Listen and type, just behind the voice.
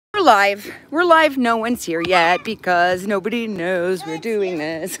We're live. We're live. No one's here yet because nobody knows we're doing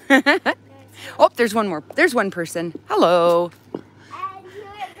this. Oh, there's one more. There's one person. Hello.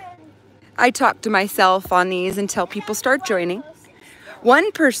 I talk to myself on these until people start joining.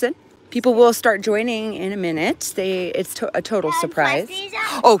 One person. People will start joining in a minute. It's a total surprise.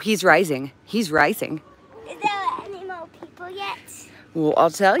 Oh, he's rising. He's rising. Is there any more people yet? Well, I'll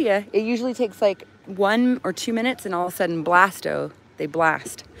tell you. It usually takes like 1 or 2 minutes, and all of a sudden, blasto. They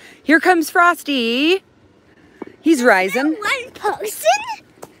blast. Here comes Frosty. He's rising. One person?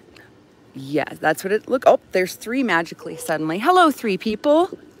 Yeah, that's what it look. Oh, there's 3 magically suddenly. Hello, 3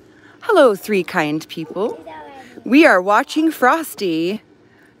 people. Hello, 3 kind people. We are watching Frosty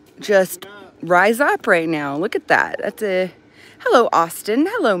just rise up right now. Look at that. That's a hello, Austin.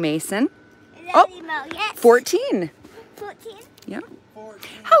 Hello, Mason. Oh, 14. 14? Yeah.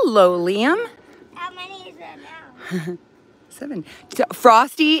 Hello, Liam. How many is there now? 7. So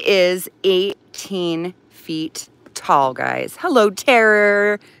Frosty is 18 feet tall, guys. Hello,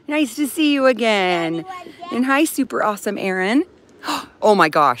 Terror. Nice to see you again. And hi, super awesome Aaron. Oh my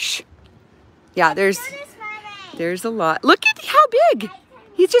gosh. Yeah, there's a lot. Look at how big.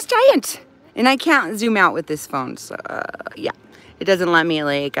 He's just giant. And I can't zoom out with this phone. So, yeah. It doesn't let me,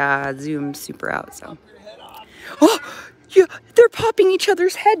 like, zoom super out, so. Oh, yeah, they're popping each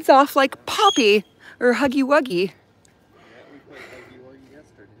other's heads off like Poppy or Huggy Wuggy.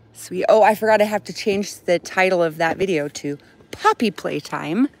 Sweet. Oh, I forgot I have to change the title of that video to Poppy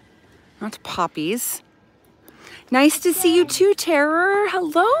Playtime, not Poppies. Nice to see you too, Terror.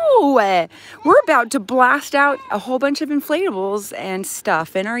 Hello. We're about to blast out a whole bunch of inflatables and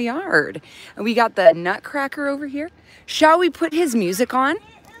stuff in our yard. And we got the Nutcracker over here. Shall we put his music on?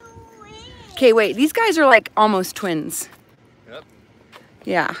 Okay, wait. These guys are like almost twins. Yep.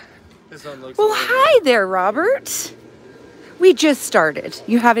 Yeah. This one looks well, hi there, Robert. We just started.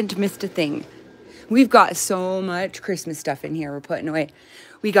 You haven't missed a thing. We've got so much Christmas stuff in here we're putting away.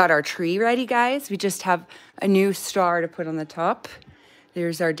 We got our tree ready, guys. We just have a new star to put on the top.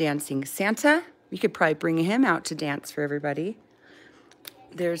 There's our dancing Santa. We could probably bring him out to dance for everybody.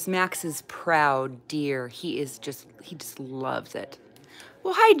 There's Max's proud deer. He just loves it.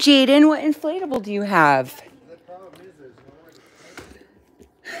 Well, hi, Jaden. What inflatable do you have?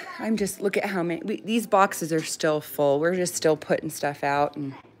 I'm just, look at how many, these boxes are still full. We're just still putting stuff out,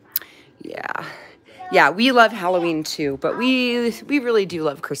 and yeah. Yeah, we love Halloween too, but we really do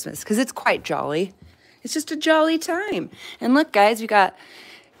love Christmas because it's quite jolly. It's just a jolly time. And look, guys, we got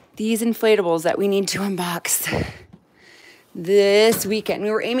these inflatables that we need to unbox this weekend.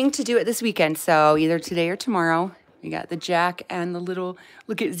 We were aiming to do it this weekend, so either today or tomorrow. We got the Jack and the little,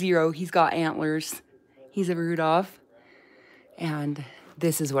 look at Zero. He's got antlers. He's a Rudolph. And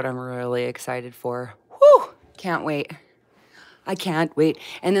this is what I'm really excited for. Whew, can't wait. I can't wait.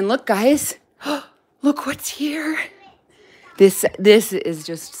 And then look, guys. Look what's here. This is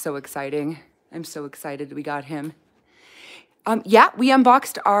just so exciting. I'm so excited we got him. Yeah, we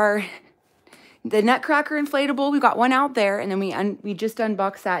unboxed the Nutcracker inflatable. We got one out there, and then we just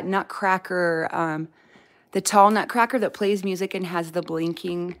unboxed that Nutcracker, the tall Nutcracker that plays music and has the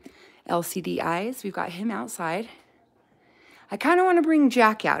blinking LCD eyes. We've got him outside. I kind of want to bring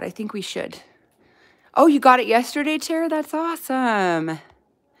Jack out. I think we should. Oh, you got it yesterday, Tara? That's awesome.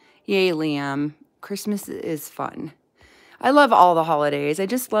 Yay, Liam. Christmas is fun. I love all the holidays. I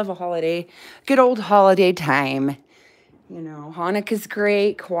just love a holiday, good old holiday time. You know, Hanukkah's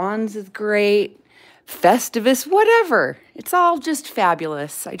great, Kwanzaa's great, Festivus, whatever. It's all just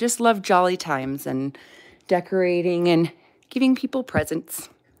fabulous. I just love jolly times and decorating and giving people presents.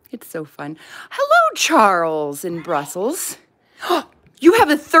 It's so fun. Hello, Charles in Brussels. You have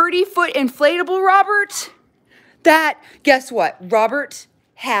a 30-foot inflatable, Robert? Guess what? Robert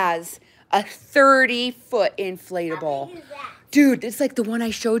has a 30-foot inflatable. Dude, it's like the one I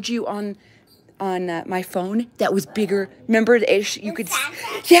showed you on my phone that was bigger. Remember, you could,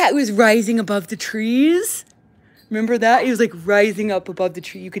 yeah, it was rising above the trees. Remember that? It was like rising up above the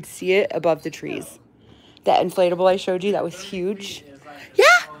tree. You could see it above the trees. That inflatable I showed you, that was huge. Yeah.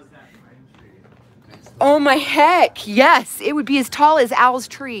 Oh my heck, yes. It would be as tall as Al's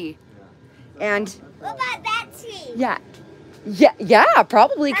tree. And what about that tree? Yeah,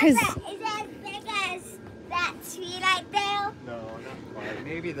 probably, because... Is it as big as that tree right there? No, not quite.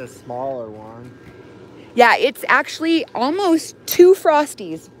 Maybe the smaller one. Yeah, it's actually almost 2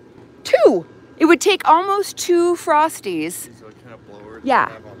 Frosties. 2! It would take almost 2 Frosties. So what kind of blower does yeah.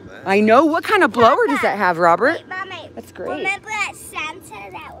 it have on that? I know. What kind of blower does that have, Robert? Wait, Mommy. That's great. Remember that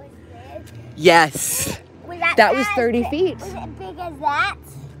Santa that was big? Yes. That was 30 feet. Was it big as that?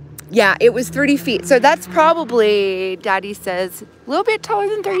 Yeah, it was 30 feet. So that's probably, Daddy says, a little bit taller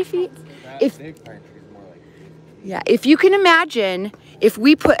than 30 feet. If, big pine tree is more like 50. yeah, if you can imagine, if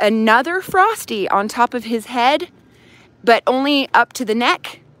we put another Frosty on top of his head, but only up to the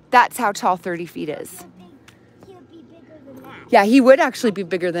neck, that's how tall 30 feet is. He would be bigger than that. Yeah, he would actually be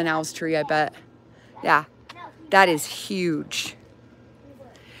bigger than Al's tree, I bet. Yeah, that is huge.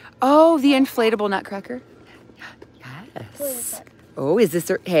 Oh, the inflatable nutcracker. Yes. Oh, is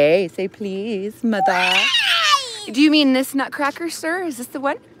this, hey, say please, mother. Do you mean this nutcracker, sir? Is this the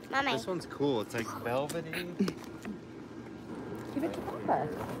one? Mommy. This one's cool. It's like velvety. Give it to Papa.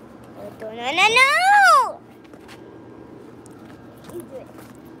 No.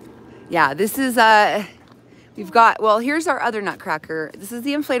 Yeah, this is, we've got, well, here's our other nutcracker. This is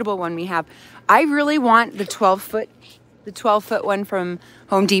the inflatable one we have. I really want the 12-foot one from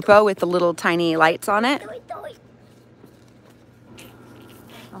Home Depot with the little tiny lights on it.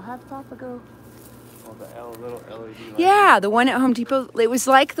 I'll have Papa go. Oh, the little LED light. Yeah, the one at Home Depot. It was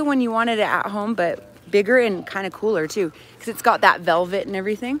like the one you wanted at home, but bigger and kind of cooler too, because it's got that velvet and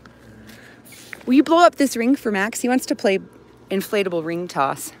everything. Will you blow up this ring for Max? He wants to play inflatable ring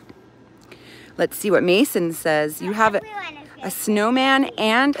toss. Let's see what Mason says. You have a snowman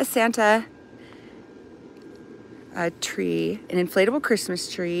and a Santa tree, an inflatable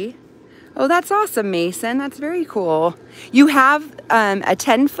Christmas tree. Oh, that's awesome, Mason. That's very cool. You have a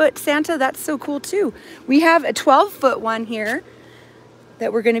 10-foot Santa. That's so cool, too. We have a 12-foot one here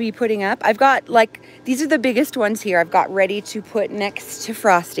that we're going to be putting up. I've got, like, these are the biggest ones here I've got ready to put next to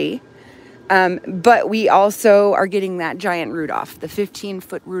Frosty. But we also are getting that giant Rudolph, the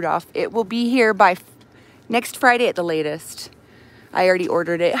 15-foot Rudolph. It will be here by next Friday at the latest. I already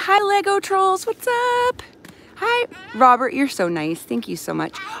ordered it. Hi, Lego Trolls. What's up? Hi, Robert. You're so nice. Thank you so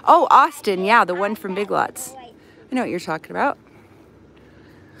much. Oh, Austin. Yeah, the one from Big Lots. I know what you're talking about.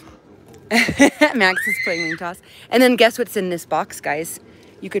 Max is playing ring toss. And then guess what's in this box, guys?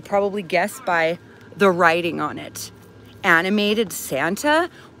 You could probably guess by the writing on it. Animated Santa?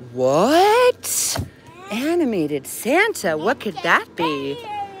 What? Animated Santa? What could that be?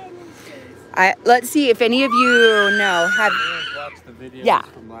 Let's see if any of you know. Watch the videos Yeah.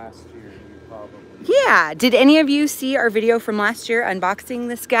 from last year. You probably. Yeah. Did any of you see our video from last year unboxing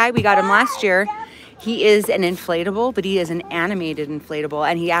this guy? We got him last year. He is an inflatable, but he is an animated inflatable,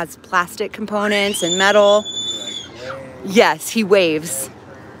 and he has plastic components and metal. Yes, he waves.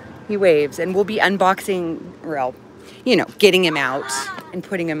 He waves, and we'll be unboxing, well, you know, getting him out and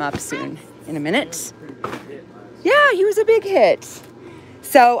putting him up soon in a minute. Yeah, he was a big hit.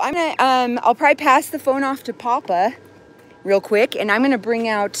 So I'm gonna, I'll probably pass the phone off to Papa real quick, and I'm gonna bring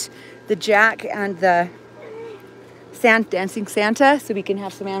out the Jack and the Dancing Santa so we can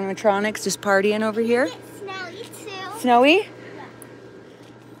have some animatronics just partying over here. Snowy too. Snowy?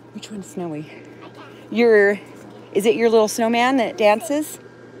 Which one's Snowy? Is it your little snowman that dances?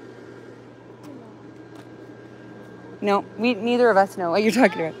 No, neither of us know what you're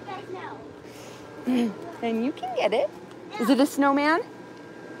talking about. And you can get it. Is it a snowman?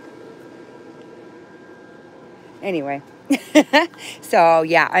 Anyway. So,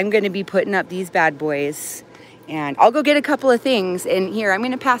 yeah, I'm going to be putting up these bad boys. And I'll go get a couple of things. And here, I'm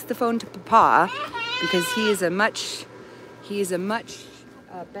going to pass the phone to Papa because he is a much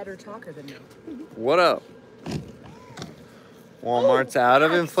better talker than me. What up? Walmart's out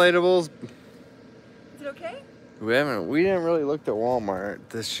of inflatables. Is it okay? We didn't really look at Walmart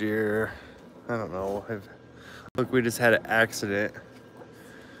this year. I don't know. Look, we just had an accident.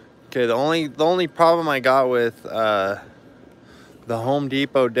 Okay, the only problem I got with the Home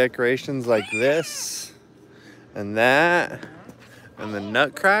Depot decorations like this and that and the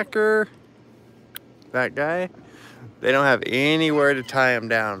Nutcracker, that guy, they don't have anywhere to tie him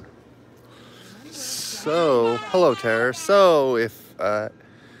down. So, hello, Tara. So, if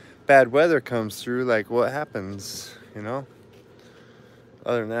bad weather comes through, like, what happens, you know?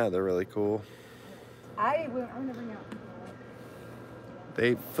 Other than that, they're really cool. I'm gonna bring out.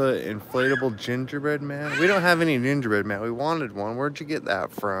 The 8-foot inflatable gingerbread man. We don't have any gingerbread man. We wanted one. Where'd you get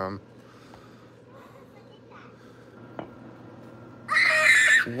that from?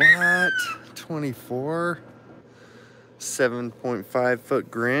 What? 24? 7.5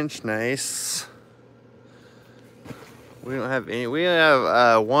 foot Grinch. Nice. We don't have any. We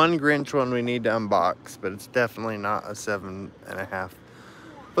have one Grinch one we need to unbox, but it's definitely not a 7.5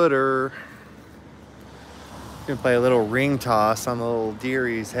 footer. Gonna play a little ring toss on the little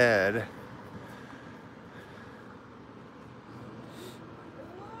dearie's head.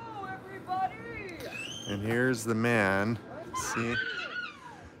 Hello, everybody! And here's the man. See,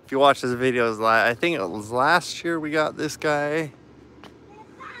 if you watch this video, I think it was last year we got this guy.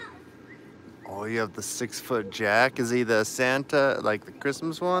 you have the 6-foot Jack. Is he the Santa, like the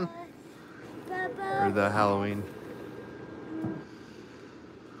Christmas one? Or the Halloween?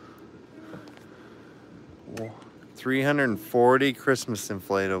 340 Christmas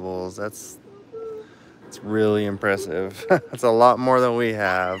inflatables. That's really impressive. That's a lot more than we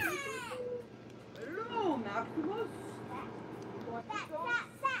have.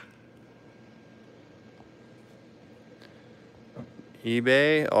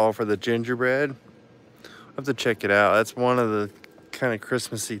 eBay, all for the gingerbread. I'll have to check it out. That's one of the kind of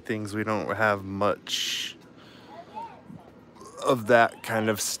Christmassy things. We don't have much of that kind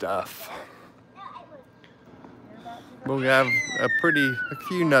of stuff. But we have a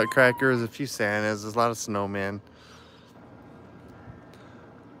few nutcrackers, a few Santas, there's a lot of snowmen.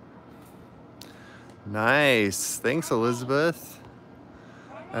 Nice. Thanks, Elizabeth.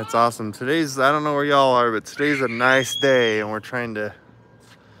 That's awesome. Today's, I don't know where y'all are, but today's a nice day and we're trying to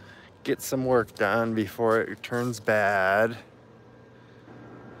get some work done before it turns bad.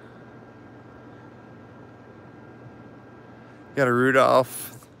 Got a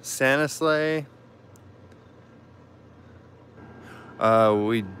Rudolph Santa sleigh.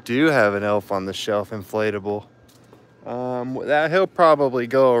 We do have an elf on the shelf inflatable. That he'll probably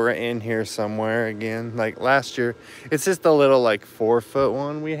go right in here somewhere again, like last year. It's just a little like 4-foot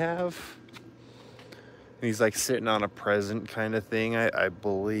one we have. And he's like sitting on a present kind of thing, I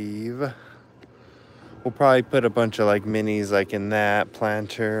believe. We'll probably put a bunch of like minis like in that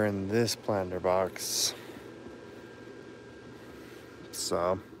planter and this planter box.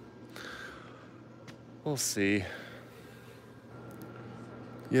 So we'll see.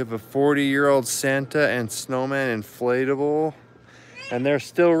 You have a 40-year-old Santa and snowman inflatable, and they're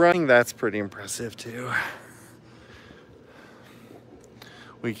still running. That's pretty impressive too.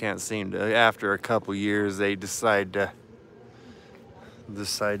 We can't seem to, after a couple years, they decide to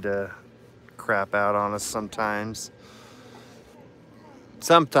crap out on us sometimes.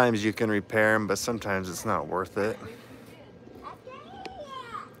 Sometimes you can repair them, but sometimes it's not worth it.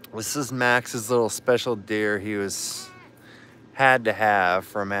 This is Max's little special deer he had to have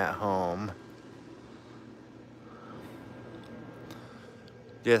from at home.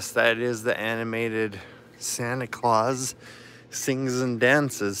 Yes, that is the animated Santa Claus. Sings and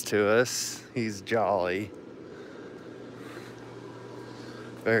dances to us. He's jolly.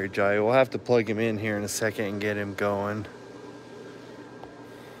 Very jolly. We'll have to plug him in here in a second and get him going.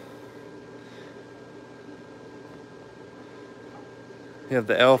 You have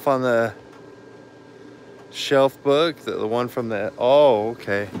the elf on the shelf book, the one from the, oh,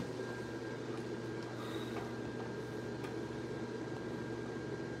 okay.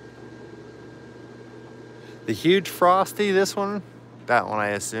 The huge Frosty, this one? That one, I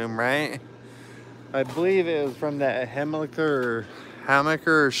assume, right? I believe it was from that Hammaker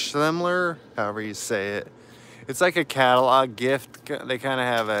or Schlemler, however you say it. It's like a catalog gift. They kind of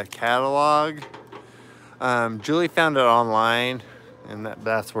have a catalog. Julie found it online, and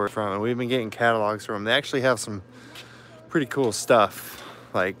that's where it's from. And we've been getting catalogs from them. They actually have some pretty cool stuff,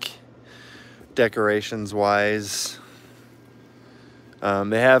 like decorations wise.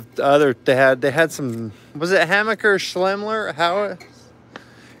 They had some, was it Hammaker or Schlemler?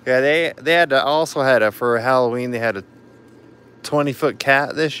 Yeah, they also had for Halloween, they had a 20-foot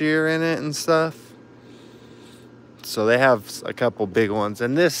cat this year in it and stuff. So they have a couple big ones.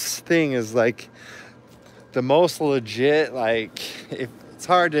 And this thing is like the most legit, like, it's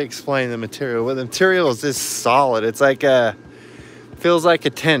hard to explain the material. But the material is just solid. It's like feels like a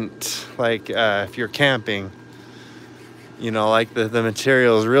tent, like if you're camping. You know, like the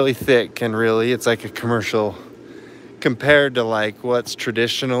material is really thick and really, it's like a commercial compared to like what's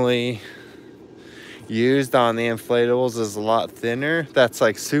traditionally used on the inflatables is a lot thinner. That's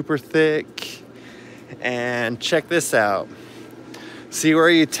like super thick. And check this out. See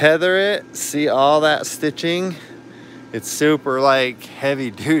where you tether it? See all that stitching? It's super like heavy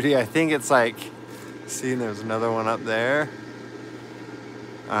duty. I think it's like, see, there's another one up there.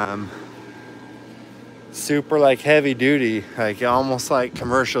 Super like heavy duty, like almost like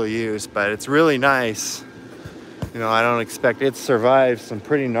commercial use, but it's really nice. You know, I don't expect it to survive some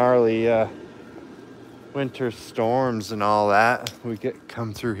pretty gnarly winter storms and all that. We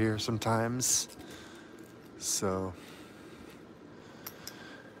come through here sometimes. So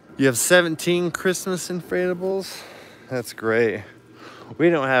you have 17 Christmas inflatables. That's great. We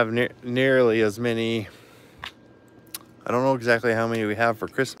don't have nearly as many. I don't know exactly how many we have for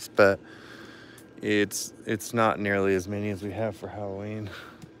Christmas, but it's not nearly as many as we have for Halloween,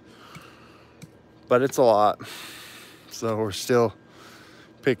 but it's a lot. So we're still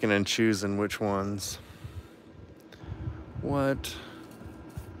picking and choosing which ones. What?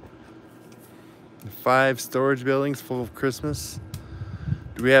 5 storage buildings full of Christmas.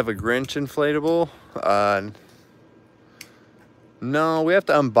 Do we have a Grinch inflatable? No, we have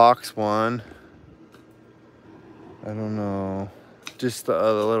to unbox one. I don't know. Just the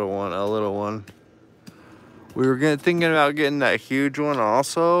little one, a little one. We were thinking about getting that huge one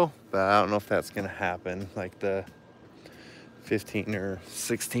also, but I don't know if that's gonna happen. Like the 15 or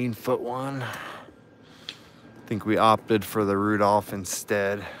 16 foot one. I think we opted for the Rudolph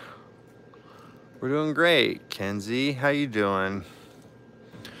instead. We're doing great, Kenzie. How you doing?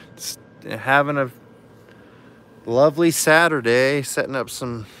 Just having a lovely Saturday, setting up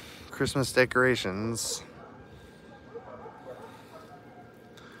some Christmas decorations.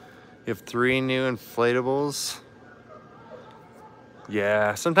 You have 3 new inflatables.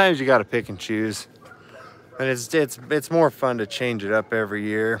 Yeah, sometimes you gotta pick and choose. But it's more fun to change it up every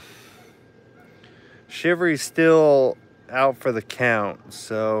year. Shivery's still out for the count,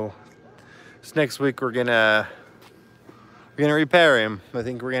 so this next week we're gonna repair him. I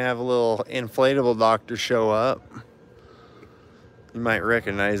think we're gonna have a little inflatable doctor show up. You might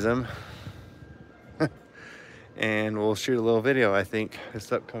recognize him. And we'll shoot a little video, I think,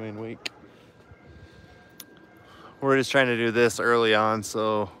 this upcoming week. We're just trying to do this early on,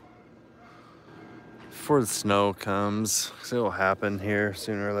 so before the snow comes, because it'll happen here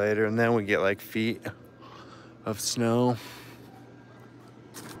sooner or later, and then we get like feet of snow.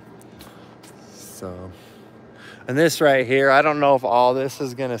 So, and this right here, I don't know if all this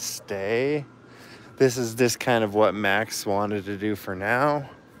is gonna stay. This is just kind of what Max wanted to do for now.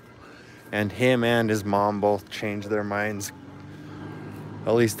 And him and his mom both changed their minds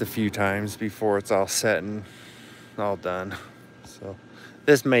at least a few times before it's all set and all done. So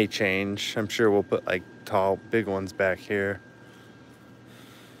this may change. I'm sure we'll put like tall, big ones back here.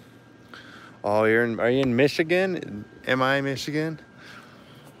 Oh, are you in Michigan? Am I Michigan?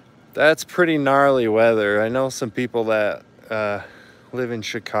 That's pretty gnarly weather. I know some people that live in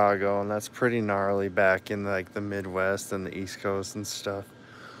Chicago, and that's pretty gnarly back in like the Midwest and the East Coast and stuff.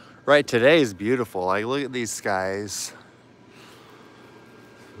 Right, today is beautiful. Like, look at these skies.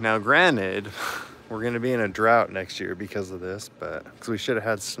 Now, granted, we're gonna be in a drought next year because of this, but because we should have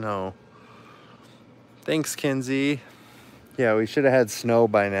had snow. Thanks, Kinsey. Yeah, we should have had snow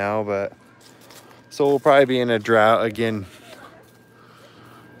by now, but so we'll probably be in a drought again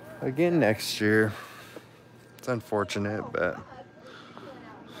next year. It's unfortunate, but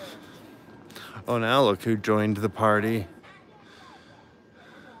oh, now look who joined the party.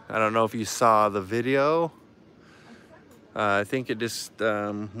 I don't know if you saw the video. I think it just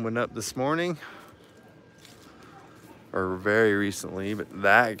went up this morning or very recently, but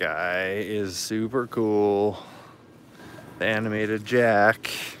that guy is super cool. The animated Jack.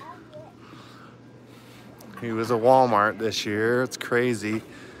 He was at Walmart this year. It's crazy.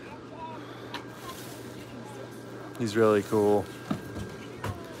 He's really cool.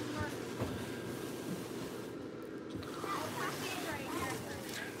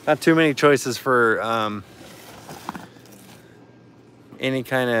 Not too many choices for any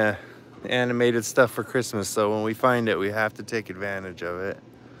kind of animated stuff for Christmas, so when we find it, we have to take advantage of it.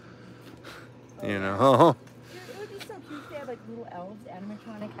 You know? It would be so cute if they had like little elves,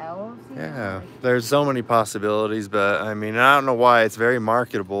 animatronic elves. Yeah, there's so many possibilities, but I mean, I don't know why. It's very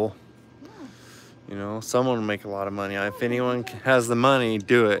marketable. You know, someone will make a lot of money. If anyone has the money,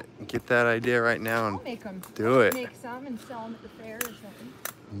 do it. Get that idea right now and make them. do it. Make some and sell them at the fair or something.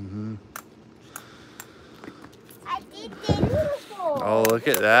 Mm-hmm. I did this. Oh, look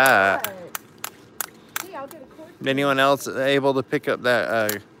at that. See, I'll get a cord. Anyone else able to pick up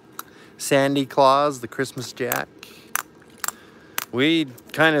that Sandy Claus, the Christmas Jack? We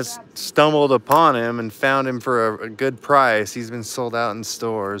kind of stumbled upon him and found him for a good price. He's been sold out in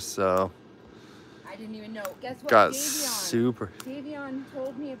stores, so. I didn't even know. Guess what? Got Davion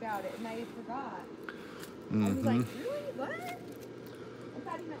told me about it, and I forgot. I was like, really? What? I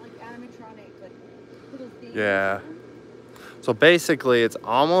thought he meant like animatronic, like little things. Yeah. So basically, it's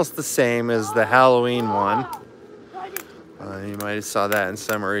almost the same as the Halloween one. You might have saw that in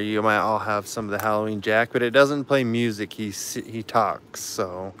summer. You might all have some of the Halloween Jack, but it doesn't play music. He talks,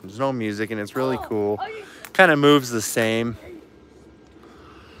 so there's no music, and it's really cool. Kind of moves the same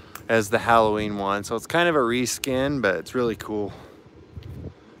as the Halloween one, so it's kind of a reskin, but it's really cool.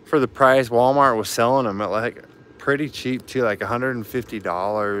 For the price, Walmart was selling them at like pretty cheap too, like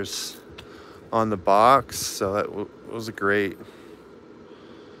 $150 on the box, so that was great.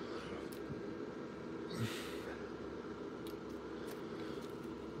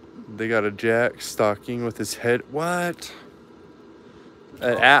 They got a Jack stocking with his head. What?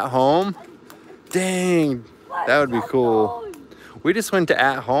 At home? Dang, that would be cool. We just went to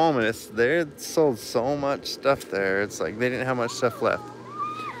At Home and they sold so much stuff there. It's like they didn't have much stuff left.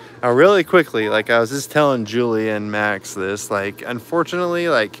 Now, really quickly, like I was just telling Julie and Max this, like unfortunately,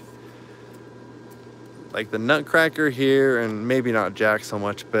 like the Nutcracker here, and maybe not Jack so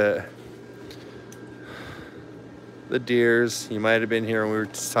much, but the deers, you might have been here when we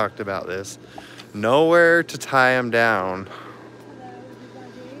just talked about this. Nowhere to tie them down.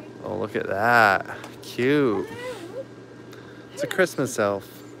 Oh, look at that. Cute. It's a Christmas elf.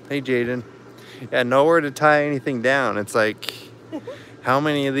 Hey, Jaden. Yeah, nowhere to tie anything down. It's like, how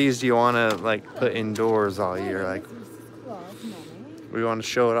many of these do you want to like put indoors all year? Like, we want to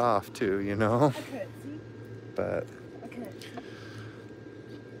show it off too, you know? But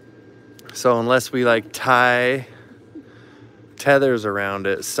so unless we like tie tethers around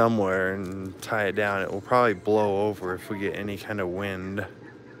it somewhere and tie it down, it will probably blow over if we get any kind of wind,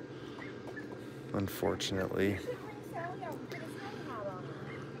 unfortunately.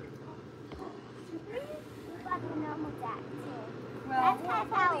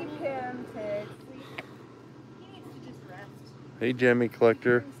 Hey, Jimmy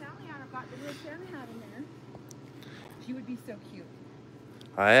Collector. She would be so cute.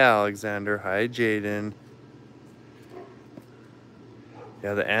 Hi, Alexander. Hi, Jaden.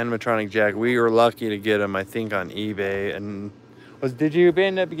 Yeah, the animatronic Jack. We were lucky to get him, I think, on eBay. And did you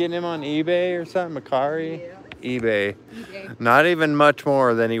end up getting him on eBay or something, Makari? Yeah. eBay. Not even much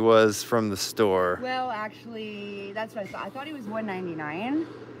more than he was from the store. Well, actually, that's what I thought. I thought he was $199.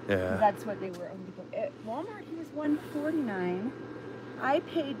 Yeah. That's what they were. At Walmart, he was $149. I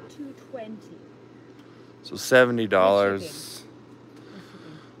paid $220. So $70,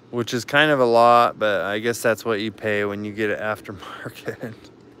 which is kind of a lot, but I guess that's what you pay when you get it aftermarket.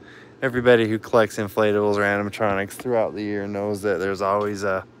 Everybody who collects inflatables or animatronics throughout the year knows that there's always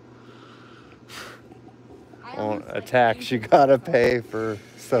a tax you gotta pay for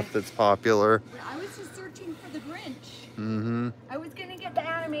stuff that's popular. I was just searching for the Grinch. Mm-hmm. I was gonna get the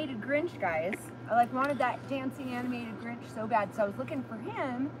animated Grinch, guys. I wanted that dancing animated Grinch so bad, so I was looking for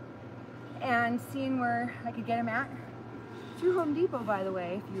him and seeing where I could get him at. Through Home Depot, by the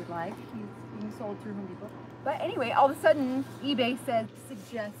way, if you would like. He's being sold through Home Depot. But anyway, all of a sudden, eBay said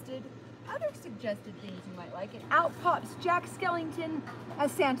other suggested things you might like. And out pops Jack Skellington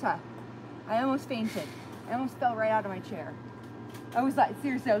as Santa. I almost fainted. I almost fell right out of my chair. I was like,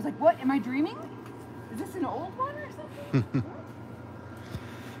 seriously, I was like, what, am I dreaming? Is this an old one or something?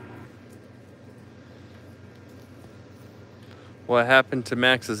 What happened to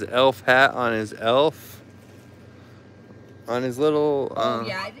Max's elf hat on his elf? On his little...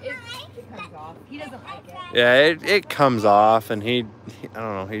 yeah, it comes off. He doesn't like it. Yeah, it comes off, and he I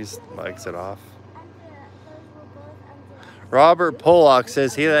don't know, he just likes it off. Robert Pollock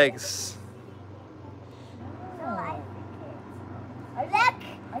says he likes...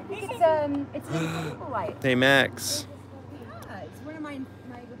 I think it's an inflatable light. Hey, Max. Yeah, it's one of my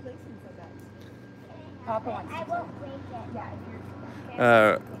replacements of that. Papa wants to.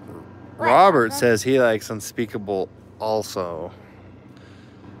 Robert says he likes Unspeakable also.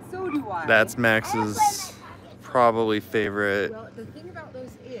 So do I. That's Max's probably favorite. Well, the thing about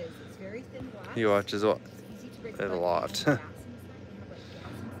those is it's very thin glass. He watches it a lot.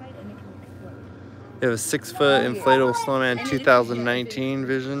 They have a 6-foot inflatable snowman 2019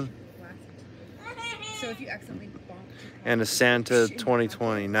 vision. So if you accidentally And a Santa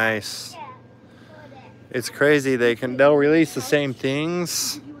 2020. Nice. It's crazy. They'll release the same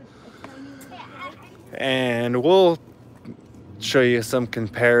things, and we'll show you some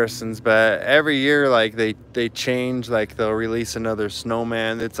comparisons. But every year, like they change. Like they'll release another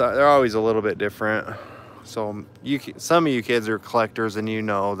snowman. They're always a little bit different. So some of you kids are collectors, and you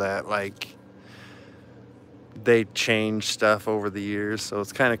know that like they change stuff over the years. So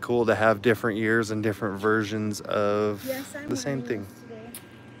it's kind of cool to have different years and different versions of the same thing.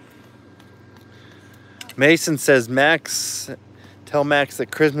 Mason says, tell Max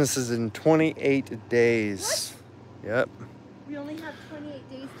that Christmas is in 28 days. What? Yep. We only have 28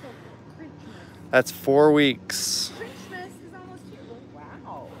 days till Christmas. That's 4 weeks. Christmas is almost here.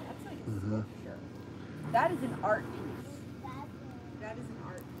 Wow, that's like a sculpture. That is an art piece. That is an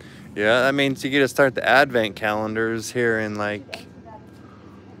art piece. Yeah, that means you get to start the advent calendars here in like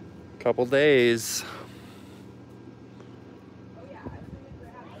a couple days.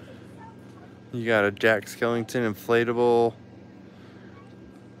 You got a Jack Skellington inflatable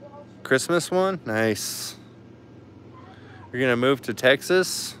Christmas one? Nice. You're gonna move to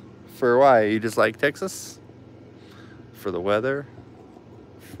Texas? For why? You just like Texas? For the weather?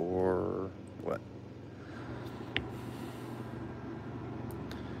 For what?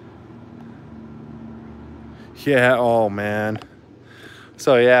 Yeah, oh man.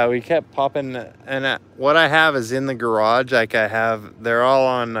 So yeah, we kept popping, and what I have is in the garage. Like they're all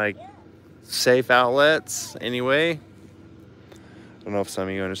on like safe outlets anyway. I don't know if some of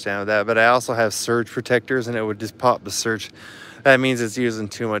you understand that, but I also have surge protectors, and it would just pop the surge. That means it's using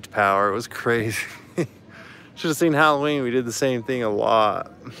too much power. It was crazy. Should have seen Halloween. We did the same thing a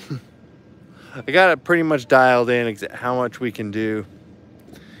lot. I got it pretty much dialed in how much we can do.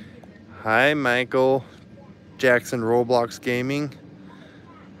 Hi, Michael Jackson, Roblox Gaming.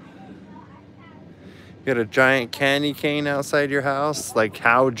 You got a giant candy cane outside your house? Like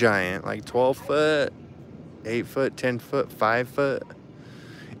how giant? Like 12 foot, 8 foot, 10 foot, 5 foot?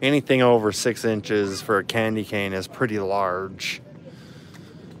 Anything over 6 inches for a candy cane is pretty large.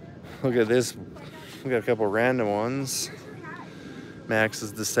 Look at this. We got a couple random ones. Max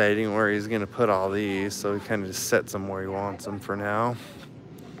is deciding where he's gonna put all these, so he kind of just sets them where he wants them for now.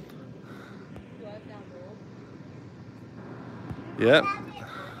 Yep.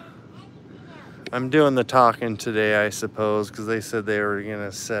 I'm doing the talking today, I suppose, because they said they were gonna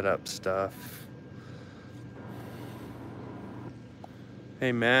set up stuff.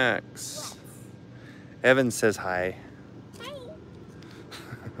 Hey, Max. Evan says hi. Hi.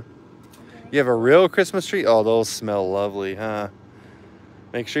 You have a real Christmas tree? Oh, those smell lovely, huh?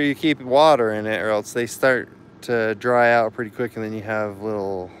 Make sure you keep water in it, or else they start to dry out pretty quick, and then you have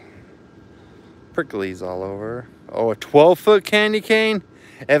little pricklies all over. Oh, a 12-foot candy cane?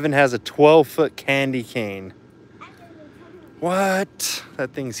 Evan has a 12-foot candy cane. What?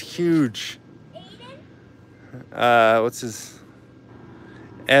 That thing's huge. What's his?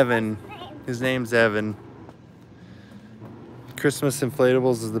 Evan. His name's Evan. Christmas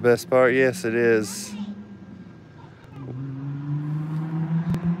Inflatables is the best part. Yes, it is.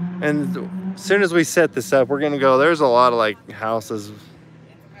 And as soon as we set this up, we're gonna go. There's a lot of like houses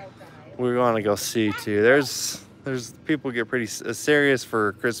we want to go see too. There's people get pretty serious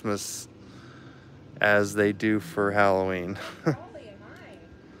for Christmas as they do for Halloween.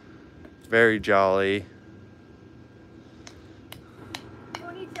 Very jolly.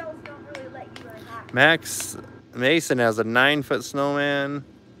 Max Mason has a 9-foot snowman.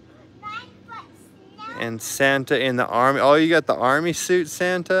 And Santa in the army. Oh, you got the army suit,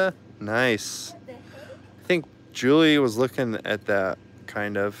 Santa? Nice. I think Julie was looking at that,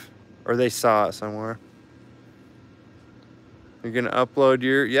 kind of. Or they saw it somewhere. You're going to upload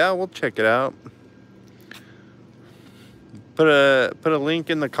your... Yeah, we'll check it out. Put a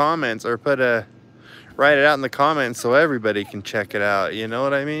link in the comments, or write it out in the comments so everybody can check it out. You know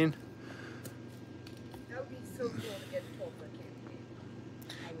what I mean? That would be so cool to get a 12-foot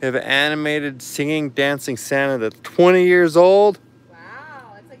candy. You have an animated singing, dancing Santa that's 20 years old. Wow,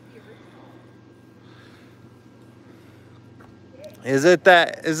 that's like the original.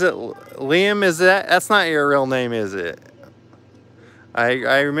 Is it Liam? That's not your real name, is it?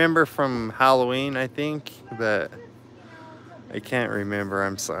 I remember from Halloween, I think, but I can't remember.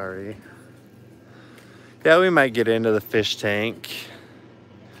 I'm sorry. Yeah, we might get into the fish tank.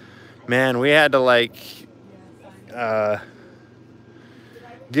 Man, we had to like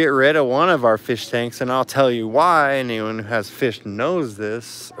get rid of one of our fish tanks, and I'll tell you why. Anyone who has fish knows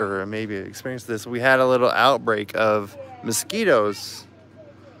this, or maybe experienced this. We had a little outbreak of mosquitoes.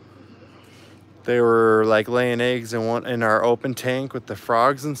 They were like laying eggs in our open tank with the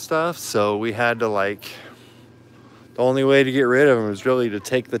frogs and stuff, so we had to like, the only way to get rid of them was really to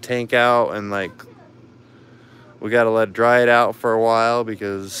take the tank out, and like we got to let it dry it out for a while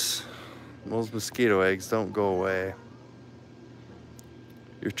because those mosquito eggs don't go away.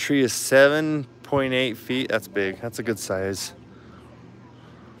 Your tree is 7.8 feet. That's big. That's a good size.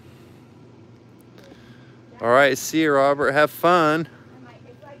 All right, see you, Robert. Have fun.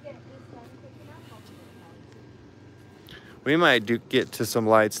 We might get to some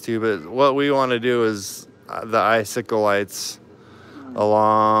lights too, but what we want to do is the icicle lights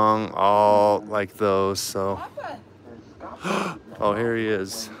along all like those. So, oh, here he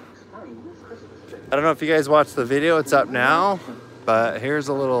is. I don't know if you guys watched the video. It's up now, but here's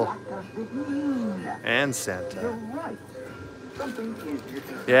a little and Santa.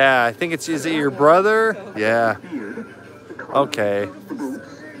 Yeah, I think is it your brother? Yeah. Okay.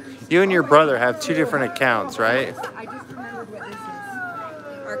 You and your brother have 2 different accounts, right? I just remembered what this is.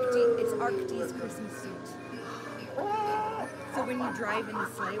 It's Arcte's Christmas suit. So when you drive in the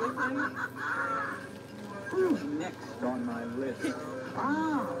sleigh with him... Who's next on my list?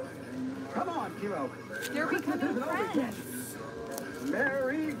 Come on, Kilo. They're becoming friends.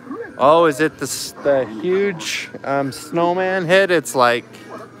 Merry Christmas. Oh, is it the huge snowman head? It's like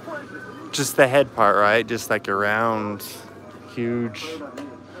just the head part, right? Just like a round, huge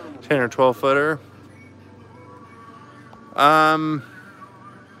 10 or 12 footer.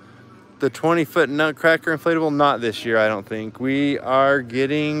 the 20-foot Nutcracker inflatable, not this year, I don't think. We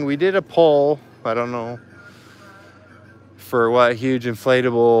did a poll, I don't know, for what huge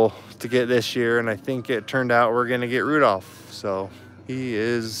inflatable to get this year, and I think it turned out we're gonna get Rudolph. So he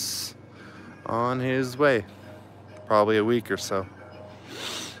is on his way, probably a week or so,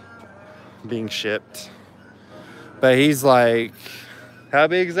 being shipped. But he's like, how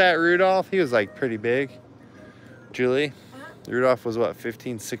big is that Rudolph? He was like pretty big. Julie? Rudolph was what,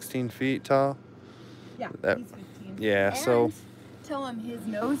 15, 16 feet tall? Yeah, That- he's 15. Yeah, And so tell him his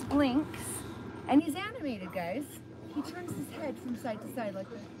nose blinks, and he's animated, guys. He turns his head from side to side like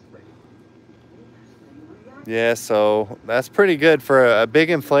this. yeah, so that's pretty good for a big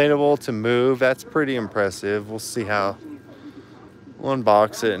inflatable to move. That's pretty impressive. We'll see how we'll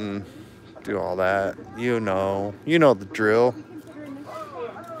unbox it and do all that. You know the drill.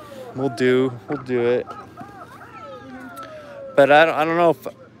 We'll do it. But I don't know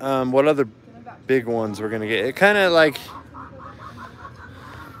if what other big ones we're gonna get. It kind of like,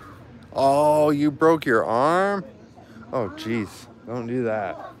 oh, you broke your arm? Oh, geez, don't do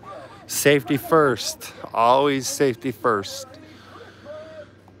that. Safety first, always safety first.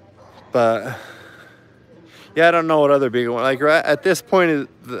 But yeah, I don't know what other big one. Like right at this point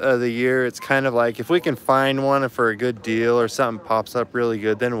of the year, it's kind of like if we can find one for a good deal or something pops up really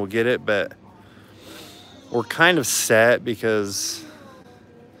good, then we'll get it. But we're kind of set because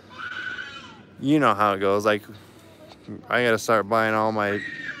you know how it goes. Like I gotta start buying all my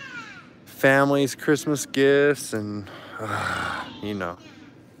family's Christmas gifts and you know.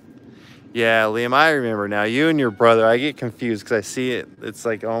 Yeah, Liam, I remember now. You and your brother, I get confused because I see it. It's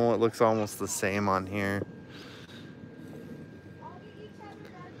like almost, it looks almost the same on here.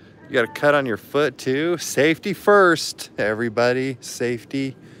 You got a cut on your foot too. Safety first, everybody.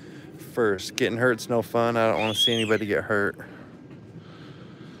 Safety first. Getting hurt's no fun. I don't want to see anybody get hurt.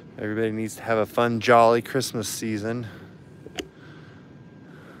 Everybody needs to have a fun, jolly Christmas season.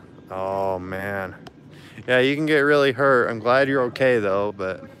 Oh, man. Yeah, you can get really hurt. I'm glad you're okay, though,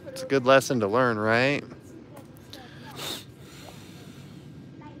 but it's a good lesson to learn, right?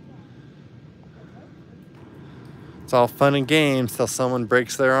 It's all fun and games till someone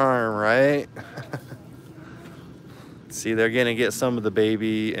breaks their arm, right? See, they're gonna get some of the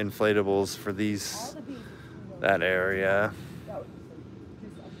baby inflatables for that area.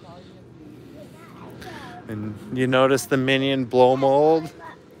 And you notice the Minion blow mold?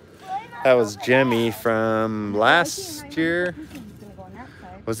 That was Jemmy from last year.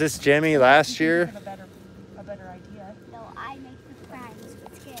 Was this Jemmy last year? A better idea. No, I make the friends.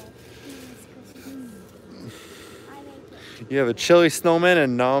 It's good. I make it. You have a chili snowman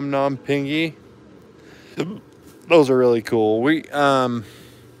and nom nom pingy. Those are really cool. Oh,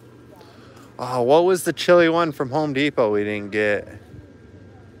 what was the chili one from Home Depot we didn't get?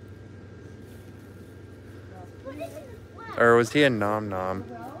 Or was he a nom nom?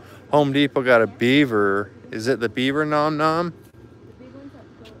 Home Depot got a beaver. Is it the beaver nom nom?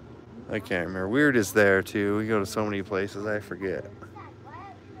 I can't remember. Weird is there too. We go to so many places, I forget.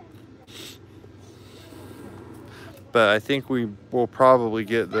 But I think we will probably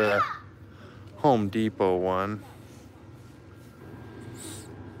get the Home Depot one.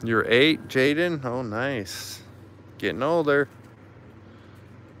 You're 8, Jaden? Oh, nice. Getting older.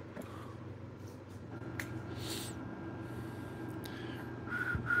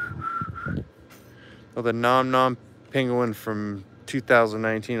 Oh, the Nom Nom Penguin from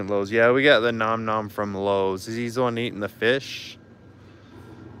 2019 at Lowe's. Yeah, we got the Nom Nom from Lowe's. Is he the one eating the fish?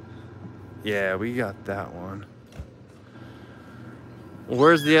 Yeah, we got that one.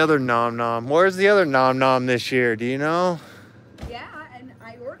 Where's the other Nom Nom? Where's the other Nom Nom this year? Do you know? Yeah, and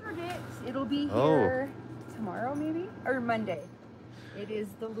I ordered it. It'll be Oh. here tomorrow, maybe? Or Monday. It is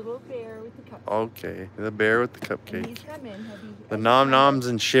the little bear with the cupcake. Okay, the bear with the And cupcake. he's coming. The Nom Noms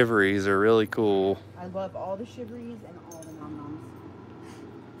and Shiveries are really cool. I love all the shiveries and all the nom noms.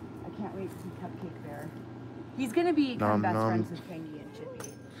 I can't wait to see Cupcake Bear. He's gonna be kind of best Nom friends nom. with Pengy and Chippy.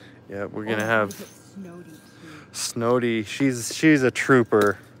 Yeah, we're Oh, gonna look have at Snowdy too. Snowdy. She's a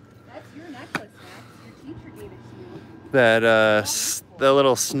trooper. That's your necklace, Max. Your teacher gave it to you. That the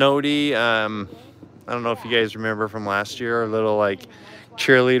little Snowdy. I don't know if you guys remember from last year, our little like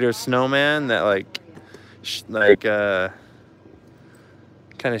cheerleader snowman that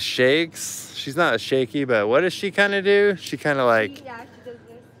kind of shakes. She's not shaky, but what does she kind of do? She kind of like, Yeah, she does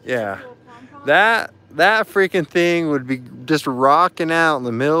this. yeah. Little pom-pom. That freaking thing would be just rocking out in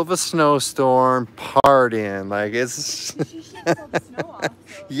the middle of a snowstorm, partying. Like it's, She shakes all the snow off. So.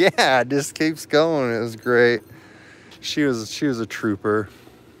 yeah, it just keeps going. It was great. She was a trooper.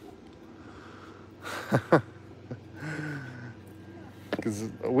 Because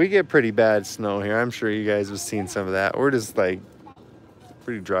we get pretty bad snow here. I'm sure you guys have seen some of that. We're just like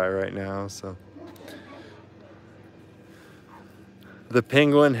pretty dry right now, so. The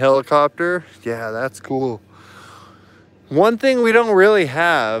penguin helicopter, yeah, that's cool. One thing we don't really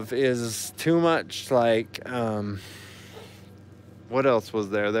have is too much like, what else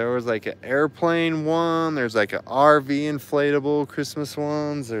was there? There was like an airplane one. There's like an RV inflatable Christmas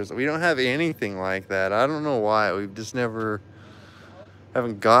ones. We don't have anything like that. I don't know why. We've just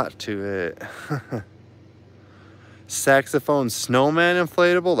haven't got to it. Saxophone snowman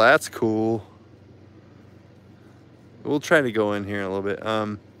inflatable. That's cool. We'll try to go in here in a little bit.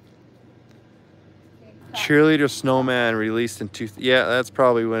 Cheerleader snowman released in yeah, that's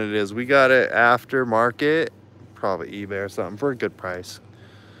probably when it is. We got it after market, probably eBay or something, for a good price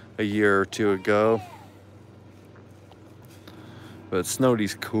a year or two ago. But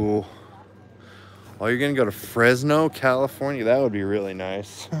Snowdy's cool. Oh, you're gonna go to Fresno, California? That would be really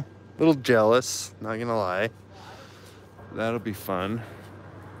nice. A little jealous, not gonna lie. That'll be fun.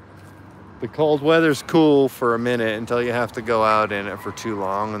 The cold weather's cool for a minute until you have to go out in it for too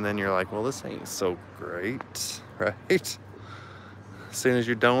long, and then you're like, well, this ain't so great, right? As soon as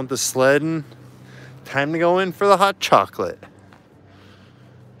you're done with the sledding, time to go in for the hot chocolate.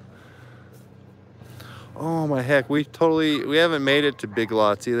 Oh my heck, we haven't made it to Big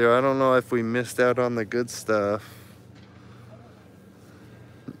Lots either. I don't know if we missed out on the good stuff.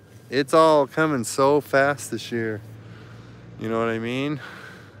 It's all coming so fast this year. You know what I mean?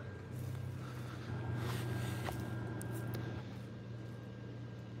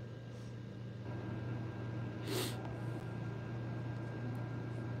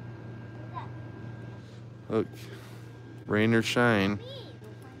 Look, rain or shine,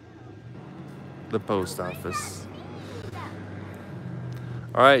 the post office.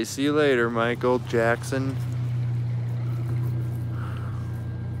 All right, see you later, Michael Jackson.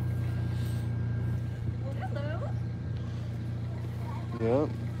 Hello. Yep.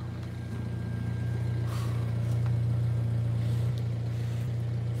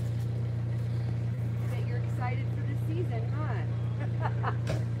 I bet you're excited for the season, huh?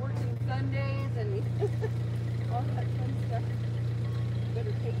 Working Sundays and all that fun stuff.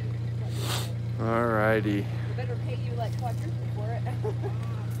 Better pay you. Alrighty. Better pay you like quadruple for it.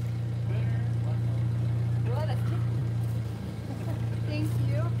 Well, that's cute. Thank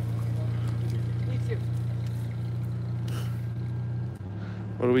you. You too.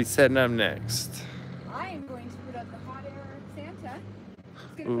 What are we setting up next? I am going to put up the hot air Santa.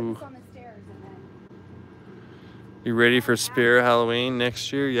 He's going to put this on the stairs and then. You ready for Spirit Halloween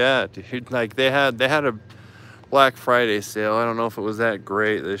next year? Yeah, dude. Like they had a Black Friday sale. I don't know if it was that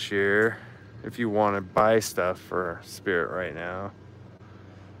great this year. If you want to buy stuff for Spirit right now,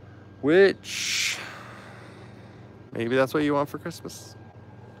 which maybe that's what you want for Christmas.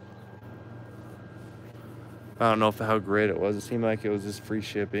 I don't know how great it was. It seemed like it was just free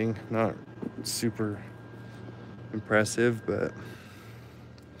shipping. Not super impressive, but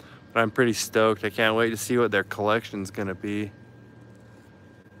I'm pretty stoked. I can't wait to see what their collection's gonna be.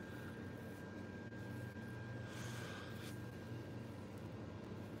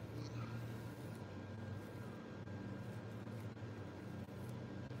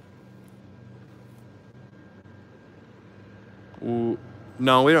 Ooh,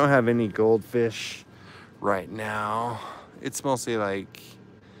 no, we don't have any goldfish right now. It's mostly like,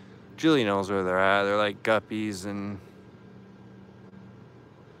 Julie knows where they're at. They're like guppies and...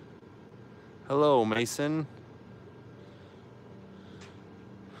 Hello, Mason.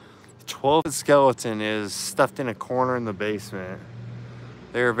 12 skeleton is stuffed in a corner in the basement.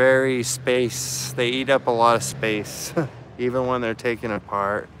 They're very they eat up a lot of space, even when they're taken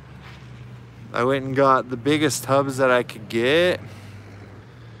apart. I went and got the biggest tubs that I could get,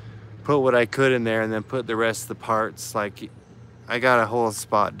 put what I could in there, and then put the rest of the parts. Like, I got a whole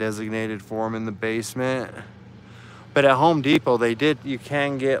spot designated for them in the basement. But at Home Depot, you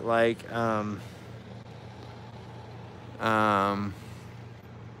can get like,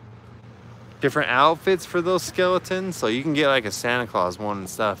 different outfits for those skeletons. So you can get like a Santa Claus one and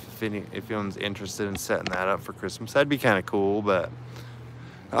stuff if anyone's interested in setting that up for Christmas. That'd be kind of cool, but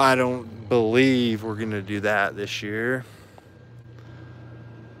I don't believe we're gonna do that this year.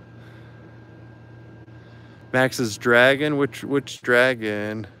 Max's dragon, which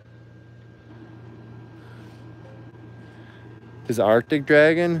dragon? His Arctic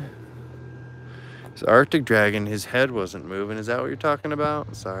dragon? His Arctic dragon, his head wasn't moving. Is that what you're talking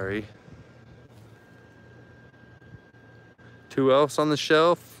about? Sorry. Two elves on the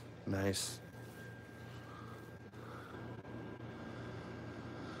shelf? Nice.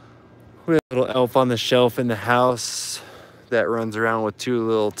 We have a little elf on the shelf in the house that runs around with two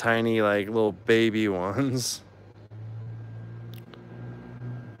little tiny, like, little baby ones.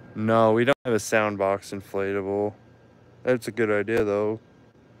 No, we don't have a sound box inflatable. That's a good idea, though.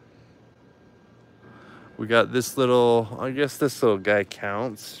 We got this little, I guess this little guy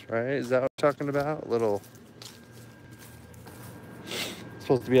counts, right? Is that what I'm talking about? Little,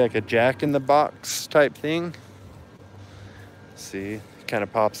 supposed to be like a jack in the box type thing. See, it kind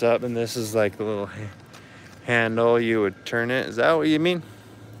of pops up, and this is like the little handle. You would turn it. Is that what you mean?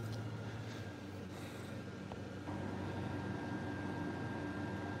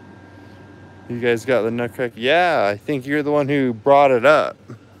 You guys got the Nutcracker? Yeah, I think you're the one who brought it up.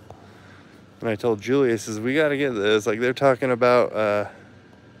 And I told Julia, I says, we got to get this. Like, they're talking about,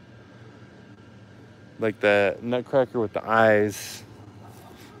 like, the Nutcracker with the eyes,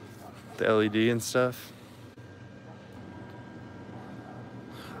 the LED and stuff.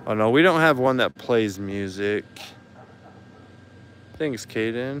 Oh, no, we don't have one that plays music. Thanks,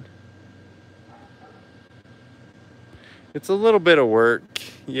 Kaden. It's a little bit of work.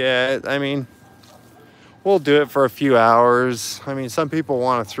 Yeah, I mean, we'll do it for a few hours. I mean, some people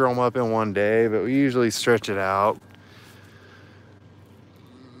want to throw them up in one day, but we usually stretch it out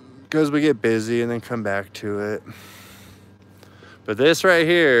because we get busy and then come back to it. But this right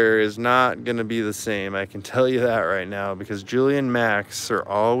here is not going to be the same. I can tell you that right now, because Julie and Max are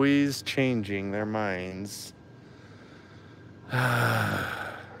always changing their minds.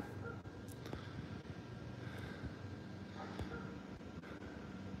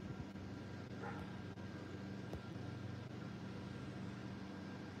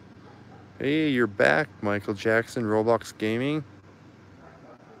 Hey, you're back, Michael Jackson, Roblox Gaming.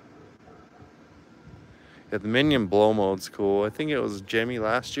 Yeah, the Minion Blow Mode's cool. I think it was Jemmy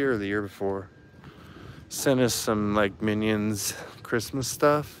last year or the year before. Sent us some, like, Minions Christmas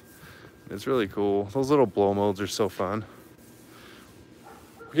stuff. It's really cool. Those little blow modes are so fun.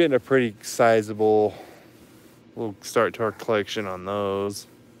 We're getting a pretty sizable little start to our collection on those.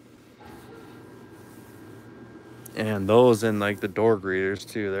 And those and, like, the door greeters,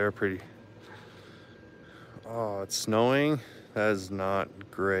 too. They're pretty... Oh, it's snowing. That is not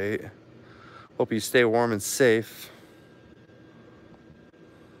great. Hope you stay warm and safe.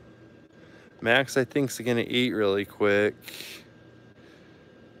 Max, I think, is gonna eat really quick.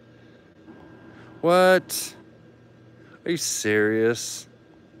 What? Are you serious?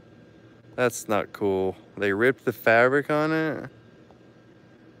 That's not cool. They ripped the fabric on it?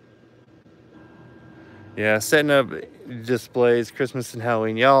 Yeah, setting up displays, Christmas and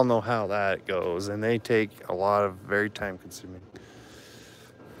Halloween, y'all know how that goes, and they take a lot of very time consuming.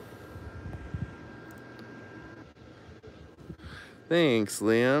 Thanks,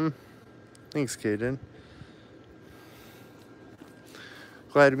 Liam. Thanks, Kaden.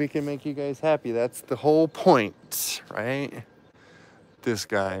 Glad we can make you guys happy. That's the whole point, right? This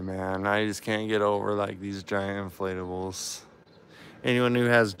guy, man, I just can't get over, like, these giant inflatables. Anyone who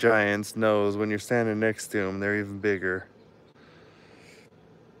has giants knows when you're standing next to them, they're even bigger.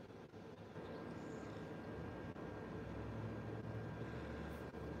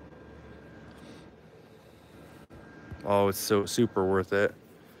 Oh, it's so super worth it.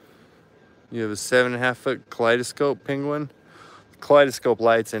 You have a 7.5-foot kaleidoscope penguin. Kaleidoscope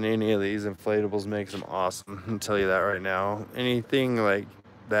lights in any of these inflatables makes them awesome. I'll tell you that right now. Anything like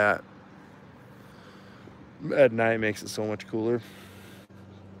that at night makes it so much cooler.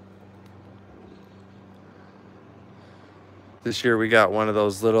 This year we got one of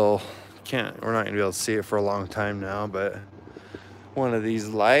those little, we're not gonna be able to see it for a long time now, but one of these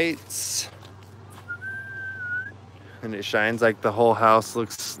lights. And it shines, like the whole house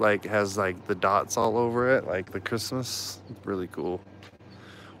looks like, has like the dots all over it, like the Christmas. It's really cool.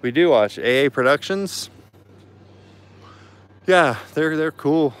 We do watch AA Productions. Yeah, they're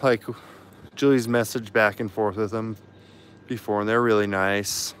cool. Like, Julie's messaged back and forth with them before, and they're really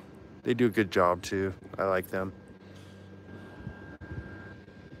nice. They do a good job too. I like them.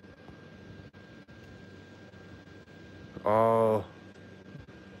 Oh.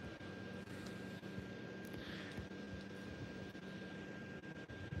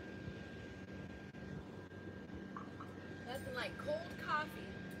 Nothing like cold coffee.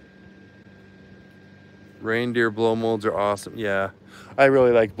 Reindeer blow molds are awesome. Yeah, I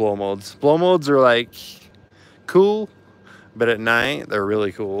really like blow molds. Blow molds are like cool, but at night they're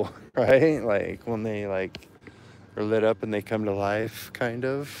really cool, right? Like when they like are lit up and they come to life, kind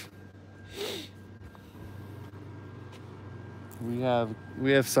of. We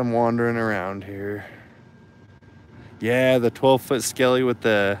have some wandering around here. Yeah, the 12-foot skelly with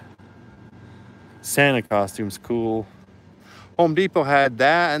the Santa costume's cool. Home Depot had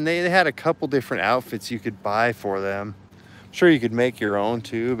that, and they had a couple different outfits you could buy for them. Sure, you could make your own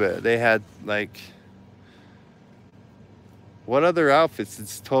too, but they had like, what other outfits did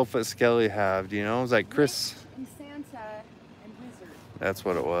 12-foot Skelly have? Do you know? It was like Chris. And Santa and Wizard. That's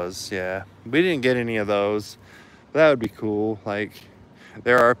what it was. Yeah, we didn't get any of those. That would be cool. Like,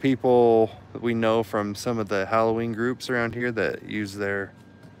 there are people that we know from some of the Halloween groups around here that use their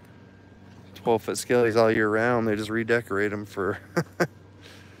 12-foot Skellies all year round. They just redecorate them for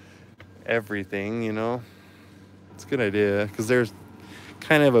everything, you know. It's a good idea because they're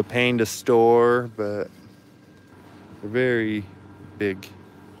kind of a pain to store, but they're very big.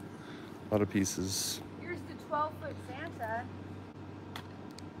 A lot of pieces. Here's the 12-foot Santa.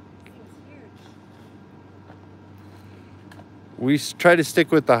 Seems huge. We try to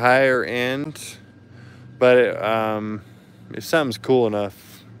stick with the higher end, but if something's cool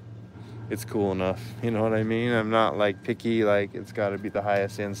enough, it's cool enough. You know what I mean? I'm not like picky, like it's got to be the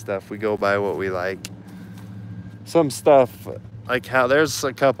highest end stuff. We go by what we like. Some stuff, like how there's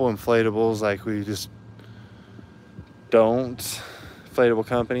a couple inflatables, like we just don't, inflatable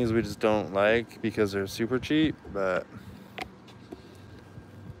companies we just don't like because they're super cheap, but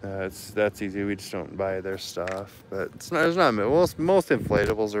that's easy. We just don't buy their stuff. But it's not, most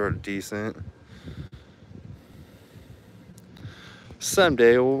inflatables are decent.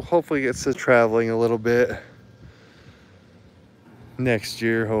 Someday we'll hopefully get to traveling a little bit next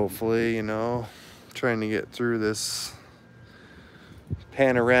year, hopefully, you know, trying to get through this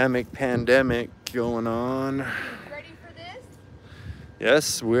panoramic pandemic going on. Ready for this?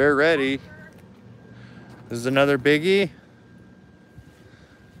 Yes, we're ready. This is another biggie.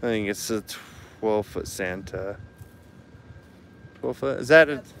 I think it's a 12-foot Santa. 12-foot? Is that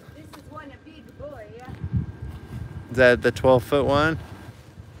a, This is one, a big boy, yeah. is that the 12-foot one?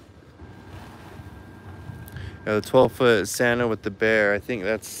 Yeah, the 12-foot Santa with the bear. I think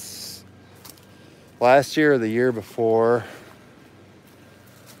that's last year or the year before.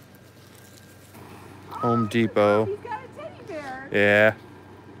 Home Depot. He's got a teddy bear. Yeah.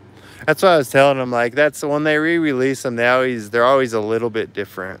 That's what I was telling them. Like, that's when they re-release them, they're always a little bit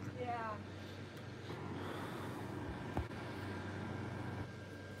different. Yeah.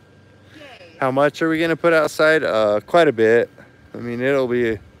 Yay. How much are we gonna put outside? Quite a bit. I mean, it'll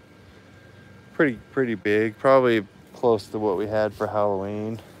be pretty big. Probably close to what we had for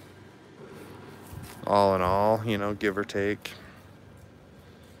Halloween. All in all, you know, give or take.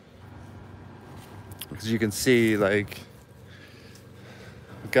 Because you can see, like,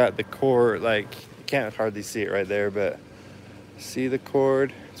 got the cord, like, you can't hardly see it right there, but see the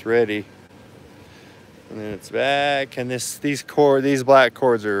cord? It's ready. And then it's back, and these black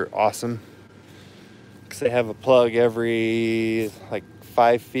cords are awesome because they have a plug every like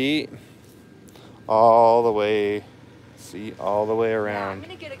 5 feet all the way, see, all the way Yeah, around. I'm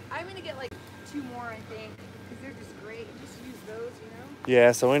gonna get like 2 more, I think, because they're just great. Just use those, you know.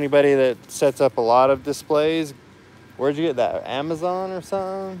 Yeah, so anybody that sets up a lot of displays, where'd you get that? Amazon or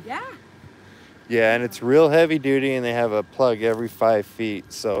something? Yeah. Yeah, and it's real heavy duty, and they have a plug every 5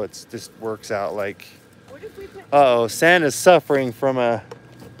 feet, so it's just works out like. What if we put? Uh-oh, Santa's suffering from a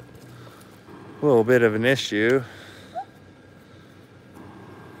little bit of an issue.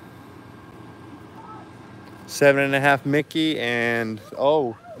 7.5 Mickey and,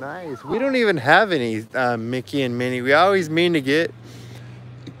 oh, nice. We don't even have any Mickey and Minnie. We always mean to get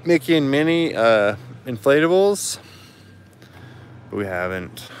Mickey and Minnie inflatables, but we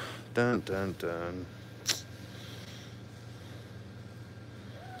haven't. Dun, dun, dun.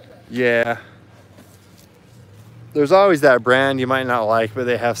 Yeah. There's always that brand you might not like, but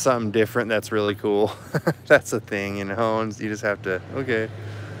they have something different that's really cool. That's the thing, you know, and you just have to, okay,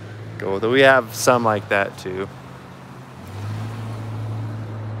 go with it. We have some like that too.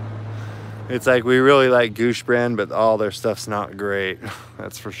 It's like we really like Goosh brand, but all their stuff's not great.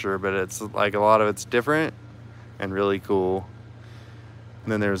 That's for sure, but it's like a lot of it's different and really cool.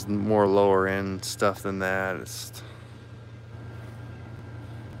 And then there's more lower end stuff than that.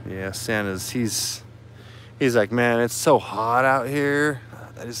 Yeah, Santa's, he's like, man, it's so hot out here.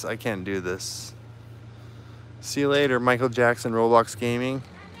 I can't do this. See you later, Michael Jackson, Roblox Gaming.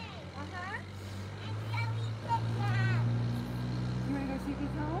 You wanna go see these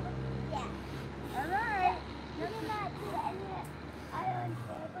home? Yeah. All right.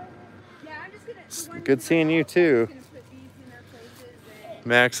 Yeah, I'm just gonna. Good seeing you too. I'm just gonna put these in their places and-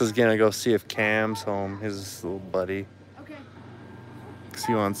 Max is gonna go see if Cam's home, his little buddy. Okay. 'Cause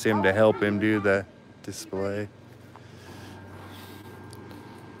he wants him to help him do the display.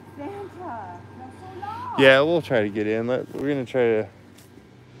 Santa, that's so long. Yeah, we'll try to get in. We're gonna try to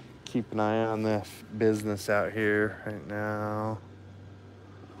keep an eye on the business out here right now.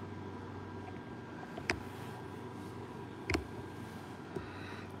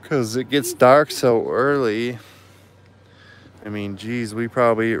 Because it gets dark so early. I mean, geez, we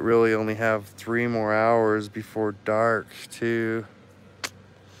probably really only have 3 more hours before dark, too.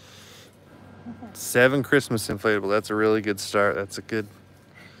 7 Christmas inflatable. That's a really good start. That's a good.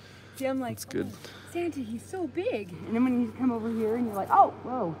 See, I'm like, That's good. oh, Santa, he's so big. And then when you come over here and you're like, oh,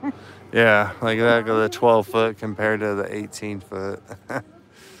 whoa. Yeah, like that, the 12 foot compared to the 18 foot.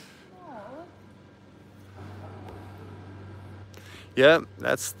 Yep,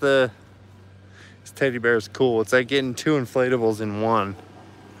 that's the. This teddy bear is cool. It's like getting 2 inflatables in one.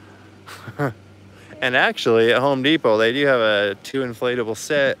 And actually, at Home Depot, they do have a 2 inflatable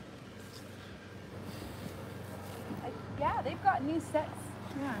set. Yeah, they've got new sets.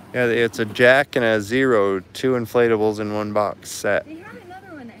 Yeah, it's a Jack and a Zero, 2 inflatables in one box set. They had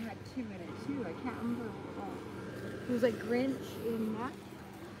another one that had 2 in it too. I can't remember what it was. It was like Grinch in that.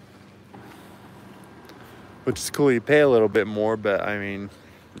 Which is cool. You pay a little bit more, but I mean,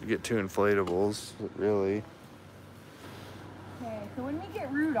 you get 2 inflatables, really. Okay, so when we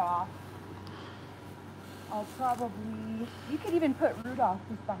get Rudolph, I'll probably, you could even put Rudolph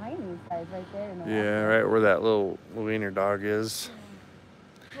just behind these guys right there. In the Yeah, right where that little wiener dog is.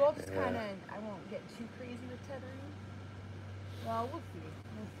 We'll just kind of, I won't get too crazy with tethering. Well, we'll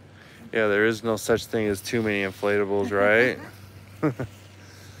see. Yeah, there is no such thing as too many inflatables, right?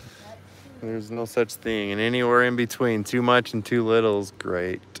 There's no such thing. And anywhere in between, too much and too little is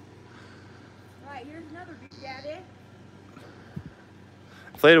great. All right, here's another Big Daddy.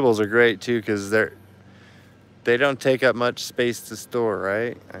 Inflatables are great too because they don't take up much space to store,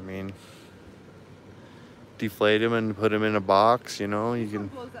 right? I mean, deflate them and put them in a box, you know, you can.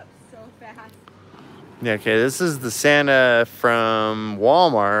 It blows up so fast. Yeah, okay, this is the Santa from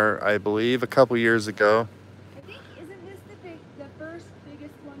Walmart, I believe, a couple years ago. I think, isn't this the first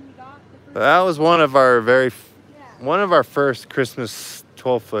biggest one we got? The first That was one of our Yeah. one of our first Christmas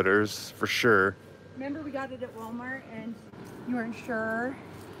 12-footers for sure. Remember we got it at Walmart and you weren't sure,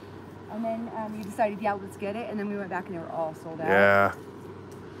 and then you decided, yeah, let's get it, and then we went back and they were all sold out. Yeah.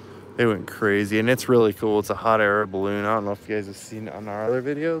 They went crazy, and it's really cool. It's a hot air balloon. I don't know if you guys have seen it on our other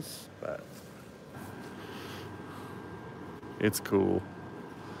videos, but it's cool.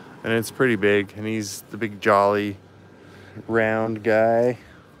 And it's pretty big, and he's the big jolly round guy.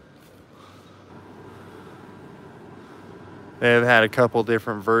 They've had a couple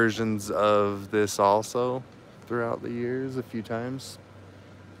different versions of this also throughout the years, a few times.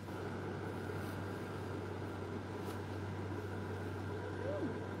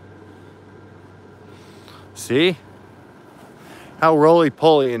 See? How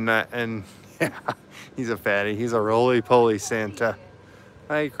roly-poly in that, and yeah, he's a fatty. He's a roly-poly Santa.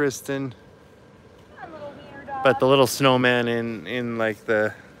 Hi, Kristen. Come on, little wiener dog. But the little snowman in like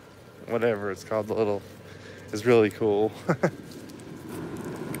the, whatever it's called, the little, is really cool. It's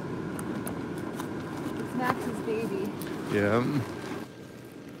Max's baby. Yeah.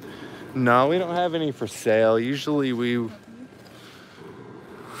 No, we don't have any for sale. Usually we,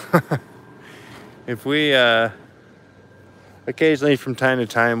 if we, occasionally from time to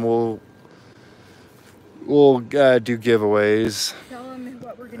time we'll do giveaways. Tell them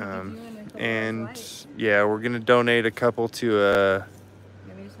what we're going to be doing and And yeah, we're gonna donate a couple to You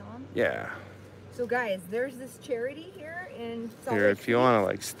want me to tell them? yeah. So guys, there's this charity here in Salt Here, Lake if you City. want to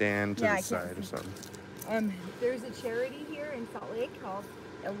like stand to Yeah, I the can't side or see. something. There's a charity here in Salt Lake called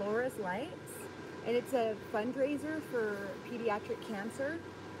Elora's Lights, and it's a fundraiser for pediatric cancer.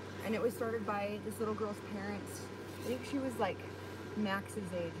 And it was started by this little girl's parents. I think she was like Max's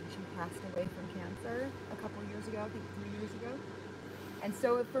age, and she passed away from cancer a couple years ago, I think 3 years ago. And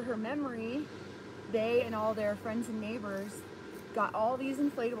so for her memory, they and all their friends and neighbors got all these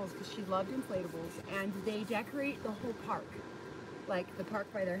inflatables because she loved inflatables, and they decorate the whole park, like the park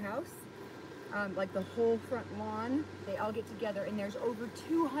by their house. Like the whole front lawn, they all get together, and there's over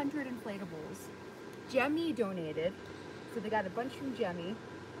 200 inflatables. Jemmy donated, so they got a bunch from Jemmy,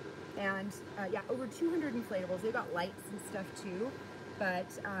 and yeah, over 200 inflatables. They got lights and stuff too, but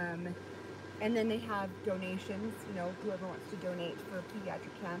and then they have donations. You know, whoever wants to donate for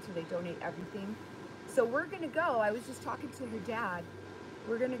pediatric cancer, they donate everything. So we're gonna go. I was just talking to her dad.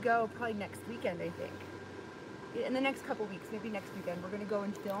 We're gonna go probably next weekend, I think. In the next couple weeks, maybe next weekend, we're gonna go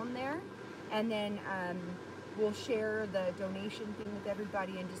and film there. And then we'll share the donation thing with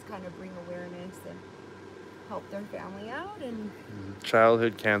everybody and just kind of bring awareness and help their family out. And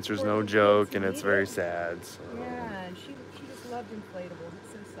Childhood cancer is no joke, and it's very sad. So. yeah, and she just loved inflatables.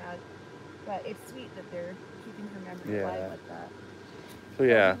 It's so sad, but it's sweet that they're keeping her memory alive like that. So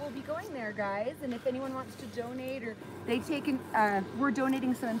yeah. We'll be going there, guys. And if anyone wants to donate, or they taken, we're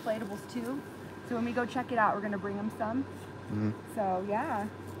donating some inflatables too. So when we go check it out, we're gonna bring them some. So yeah.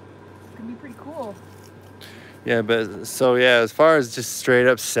 could be pretty cool. Yeah, but so yeah, as far as just straight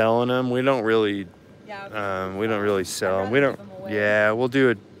up selling them, we don't really sell them. We don't. Yeah, we'll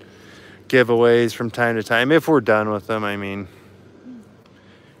do giveaways from time to time if we're done with them. I mean,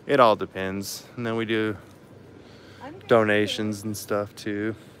 it all depends. And then we do donations and stuff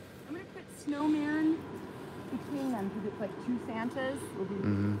too. I'm gonna put snowman between them because it's like two Santas. We'll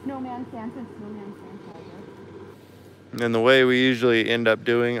do snowman Santa and snowman Santa. I guess. And the way we usually end up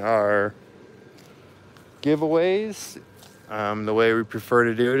doing our giveaways, the way we prefer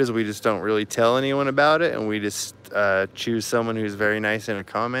to do it is we just don't really tell anyone about it, and we just choose someone who's very nice in a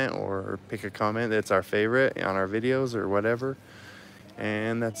comment, or pick a comment that's our favorite on our videos or whatever,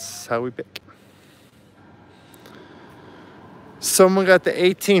 and that's how we pick. Someone got the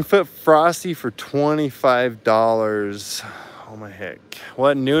 18-foot Frosty for $25. Oh my heck.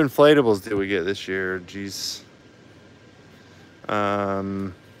 What new inflatables did we get this year? Jeez.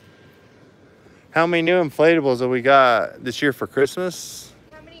 How many new inflatables have we got this year for Christmas?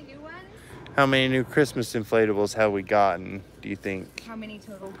 How many new ones? How many new Christmas inflatables have we gotten, do you think? How many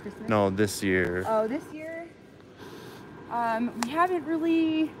total Christmas? No, this year. Oh, this year? We haven't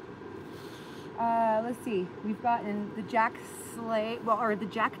really, let's see. We've gotten the Jack Sleigh, or the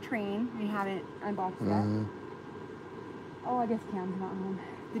Jack Train. We haven't unboxed yet. Oh, I guess Cam's not home.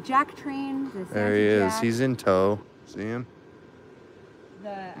 The Jack Train, the Santa There he is. Jack, He's in tow. See him?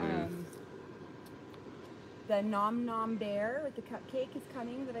 the Nom Nom Bear with the cupcake is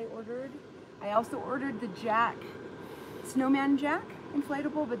coming that I ordered. I also ordered the Jack, Snowman Jack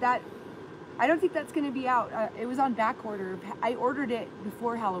inflatable, but that, I don't think that's going to be out. It was on back order. I ordered it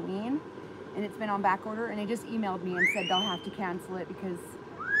before Halloween, and it's been on back order, and they just emailed me and said they'll have to cancel it because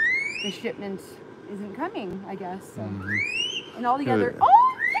the shipment isn't coming, I guess. So. And all the other,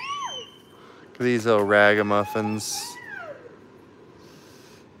 These little ragamuffins.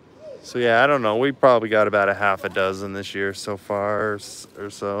 So yeah, I don't know. We probably got about a half a dozen this year so far, or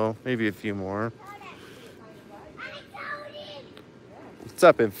so. Maybe a few more. What's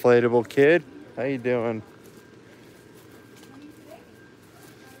up, inflatable kid? How you doing?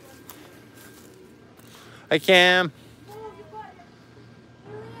 Hi, Cam.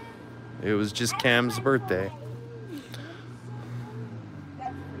 It was just Cam's birthday.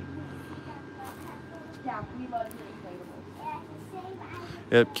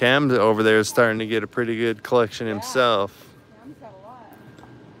 Yep, Cam over there is starting to get a pretty good collection himself. Cam's got a lot.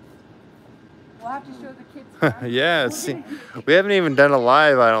 We'll have to show the kids. Yeah, see, we haven't even done a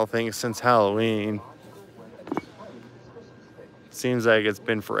live, I don't think, since Halloween. Seems like it's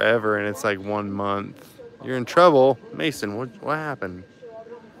been forever, and it's like 1 month. You're in trouble, Mason. What happened?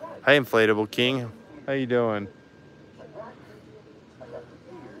 Hi, Inflatable King. How you doing?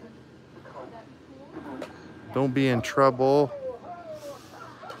 Don't be in trouble.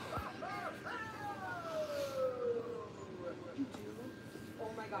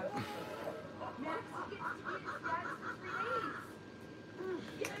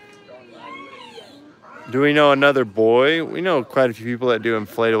 Do we know another boy? We know quite a few people that do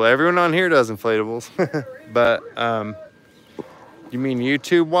inflatable. Everyone on here does inflatables. But you mean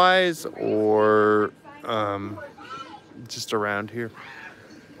YouTube wise, or just around here?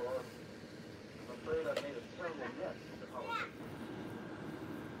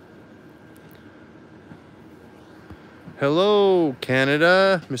 Hello,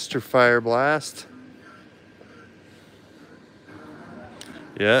 Canada, Mr. Fireblast.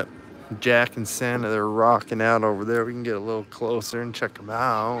 Yep. Jack and Santa, they're rocking out over there. We can get a little closer and check them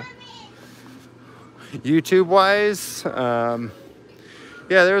out. YouTube wise, yeah,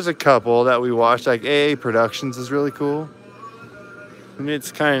 there's a couple that we watched. Like AA Productions is really cool. And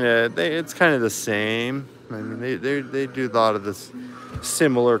it's kind of the same. I mean, they do a lot of this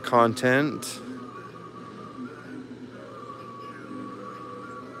similar content.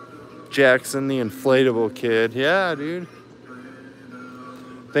 Jackson, the inflatable kid. Yeah, dude.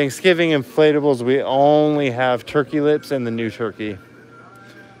 Thanksgiving inflatables, we only have turkey lips and the new turkey.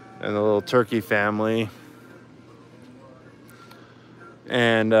 And the little turkey family.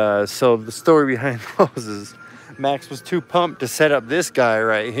 And so the story behind those is Max was too pumped to set up this guy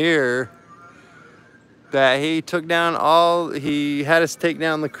right here that he took down he had us take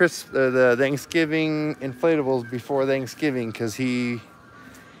down the Thanksgiving inflatables before Thanksgiving because he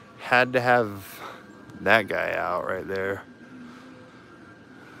had to have that guy out right there.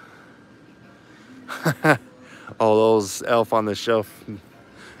 Oh, those elf on the shelf,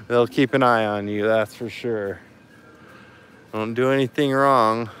 they'll keep an eye on you, that's for sure. Don't do anything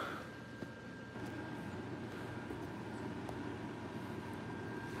wrong.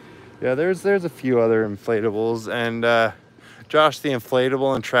 Yeah, there's a few other inflatables, and Josh the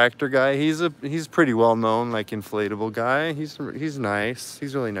inflatable and tractor guy. He's pretty well known, like inflatable guy. He's nice.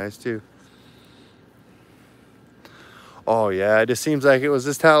 He's really nice too. Oh yeah, it just seems like it was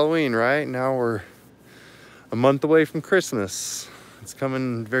just Halloween, right? Now we're a month away from Christmas. It's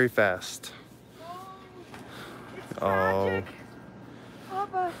coming very fast. Oh,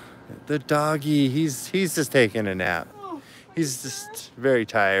 Papa. the doggy. He's just taking a nap. He's just very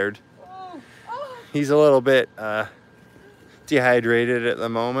tired. He's a little bit dehydrated at the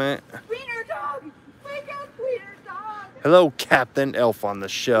moment. Wiener dog! Wake up, wiener dog! Hello, Captain Elf on the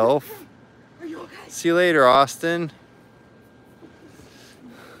Shelf. Are you okay? See you later, Austin.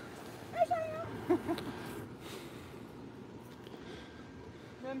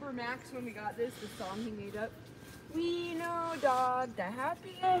 Remember Max when we got this, the song he made up? We know dog, the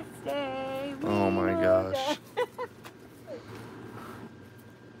happiest day. We Oh my know gosh. dog.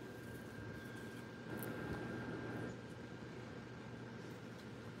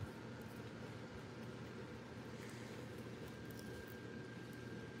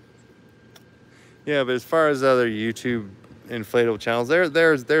 Yeah, but as far as other YouTube inflatable channels,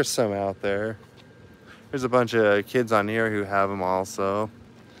 there's some out there. There's a bunch of kids on here who have them also.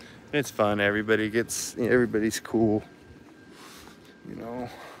 And it's fun. Everybody's cool. You know,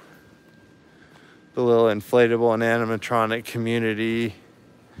 the little inflatable and animatronic community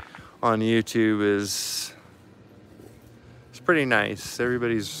on YouTube is pretty nice.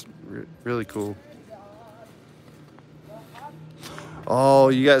 Everybody's really cool. Oh,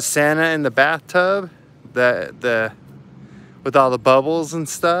 you got Santa in the bathtub? With all the bubbles and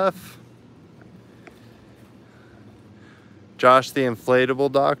stuff? Josh the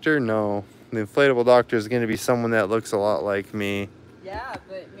inflatable doctor? No. The inflatable doctor is going to be someone that looks a lot like me. Yeah,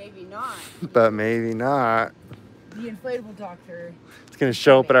 but maybe not. But maybe not. The inflatable doctor. It's going to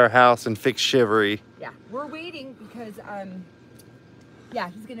show up at our house and fix Shivery. Yeah, we're waiting because, yeah,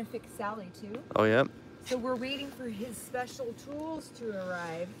 he's going to fix Sally too. Oh, yep. So we're waiting for his special tools to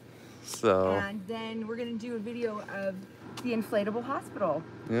arrive. So. And then we're going to do a video of the inflatable hospital.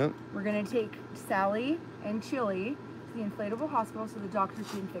 Yep. We're going to take Sally and Chili to the inflatable hospital so the doctor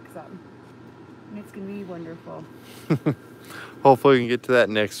can fix them. And it's going to be wonderful. Hopefully we can get to that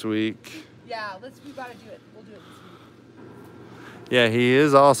next week. Yeah, we got to do it. We'll do it this week. Yeah, he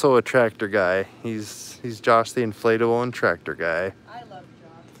is also a tractor guy. He's Josh the inflatable and tractor guy. I love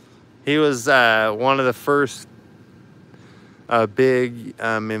Josh. He was one of the first big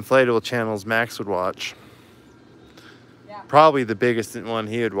inflatable channels Max would watch. Yeah. Probably the biggest one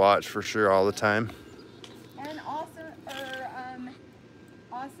he would watch for sure all the time. And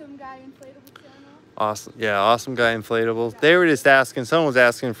Awesome Guy Inflatable channel. Awesome, yeah, Awesome Guy Inflatables. They were just asking, someone was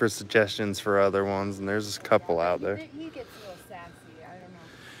asking for suggestions for other ones, and there's a couple out there. He gets a little sassy, I don't know.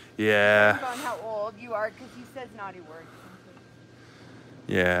 Yeah. Depends on how old you are, because he says naughty words.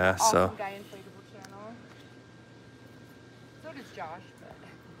 Yeah, so. Awesome Guy Inflatable channel. So does Josh,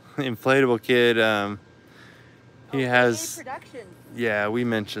 but. Inflatable Kid, he has. Productions. Yeah, we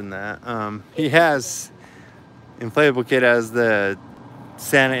mentioned that. He has. Inflatable Kid has the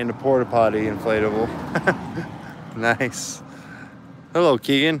Santa in the porta potty inflatable. Nice. Hello,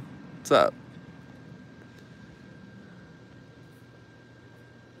 Keegan. What's up?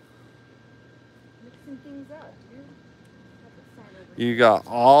 Mixing things up, dude. You got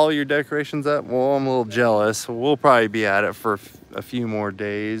all your decorations up? Well, I'm a little jealous. We'll probably be at it for a few more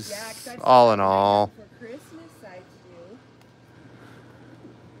days. Yeah, 'cause I've all in all. For Christmas, I do.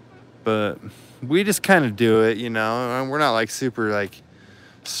 But we just kind of do it, you know. And we're not like super like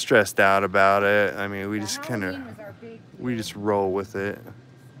stressed out about it. I mean, we just kind of just roll with it.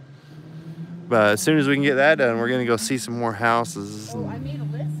 But as soon as we can get that done, we're gonna go see some more houses. Oh, I made a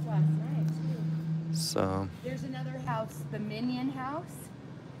list last night too. So There's another house, the Minion House.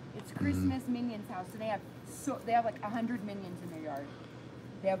 It's Christmas Minions house, and they have like 100 minions in their yard.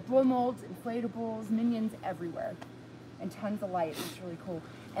 They have blow molds, inflatables, minions everywhere, and tons of light. It's really cool.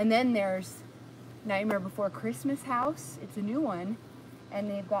 And then there's Nightmare Before Christmas house. It's a new one, and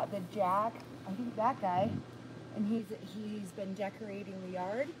they've got the Jack. I think that guy, and he's been decorating the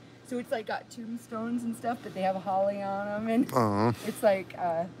yard. So it's like got tombstones and stuff, but they have a holly on them, and it's like,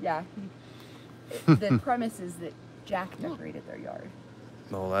 yeah. The premise is that Jack decorated their yard.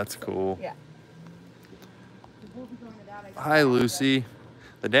 oh, that's cool. Yeah. Hi, Lucy.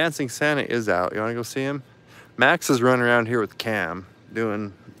 The Dancing Santa is out. You want to go see him? Max is running around here with Cam,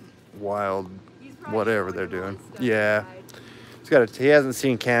 doing wild whatever they're doing. Yeah. He hasn't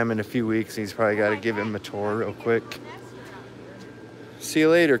seen Cam in a few weeks. He's probably got to give him a tour real quick. See you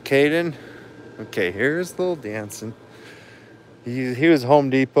later, Caden. Okay, here's the little dancing. He was Home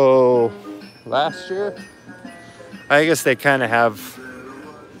Depot last year. I guess they kind of have.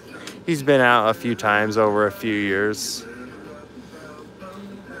 He's been out a few times over a few years.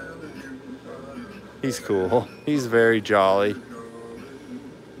 He's cool. He's very jolly.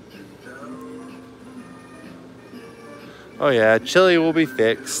 Oh yeah, Chili will be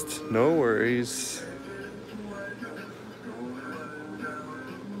fixed. No worries.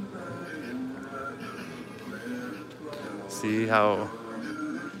 See how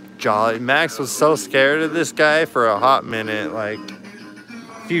jolly. Max was so scared of this guy for a hot minute. Like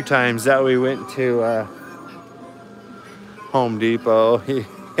a few times that we went to Home Depot. He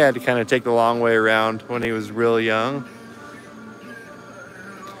had to kind of take the long way around when he was real young.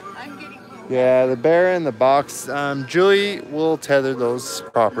 Yeah, the bear in the box. Julie will tether those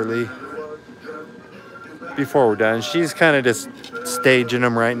properly before we're done. She's kind of just staging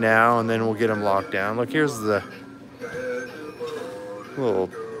them right now, and then we'll get them locked down. Look, here's the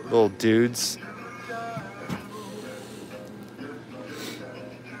little dudes.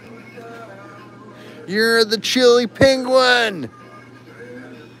 You're the Chili Penguin.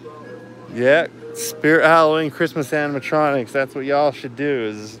 Yeah, Spirit Halloween Christmas animatronics. That's what y'all should do,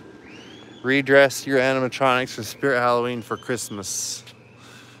 is redress your animatronics for Spirit Halloween for Christmas.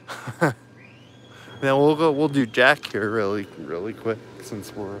 Then we'll do Jack here really quick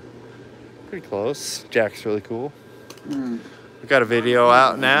since we're pretty close. Jack's really cool. We got a video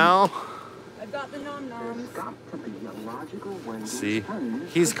out now. I've got the nom-noms. See,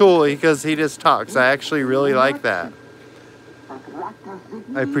 he's cool because he just talks. I actually really like that.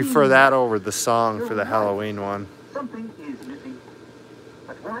 I prefer that over the song for the Halloween one. Something is missing.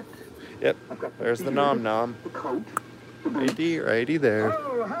 But what? Yep, there's the nom-nom. Righty there.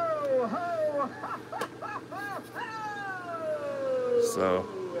 Ho, ho, ho. So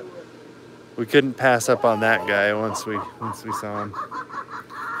we couldn't pass up on that guy once we saw him.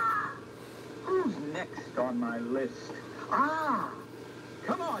 Who's next on my list? Ah!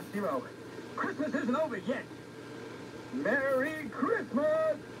 Come on, Hero. Christmas isn't over yet. Merry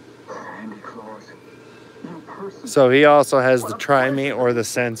Christmas! Santa Claus. In person. So he also has the Try Me or the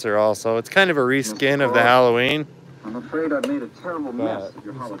Sensor also. It's kind of a reskin of the Halloween. I'm afraid I've made a terrible mess But of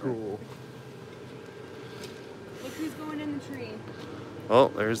your it's holiday. cool. Look who's going in the tree. Oh,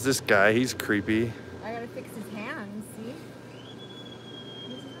 there's this guy. He's creepy. I gotta fix his hands, see?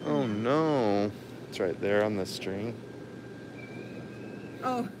 Oh no. It's right there on the string.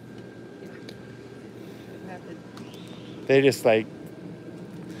 Oh. They just like,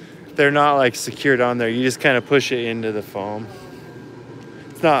 they're not like secured on there. You just kind of push it into the foam.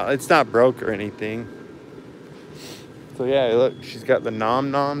 It's not broke or anything. So yeah, look, she's got the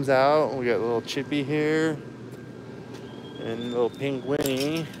nom-noms out. We got little Chippy here. And little Pink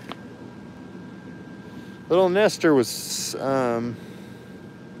Winnie. Little Nestor was,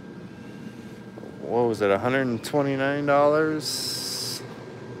 what was it, $129?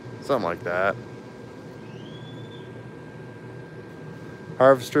 Something like that.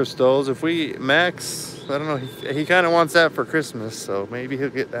 Harvester stoves. If we, Max, I don't know, he kind of wants that for Christmas, so maybe he'll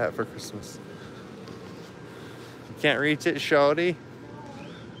get that for Christmas. You can't reach it, shawty?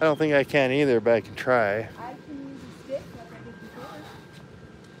 I don't think I can either, but I can try. I can use a stick like I did before.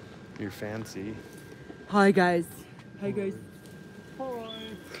 You're fancy. Hi guys. Hi guys.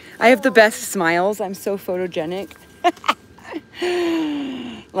 Hi. I have the best smiles. I'm so photogenic.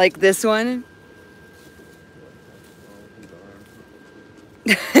 Like this one.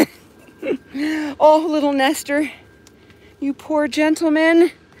 Oh, little Nestor. You poor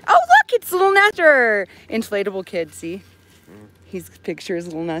gentleman. Oh, look, it's little Nestor. Inflatable kid, see? His picture is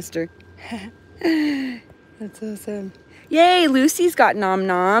little Nestor. That's awesome. Yay, Lucy's got Nom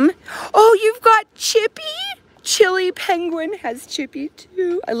Nom. Oh, you've got Chippy? Chili Penguin has Chippy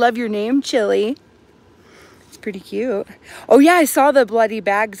too. I love your name, Chili. It's pretty cute. Oh yeah, I saw the bloody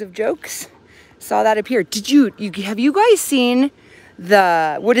bags of jokes. Saw that appear. Did have you guys seen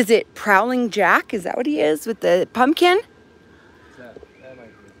the, what is it, Prowling Jack? Is that what he is with the pumpkin?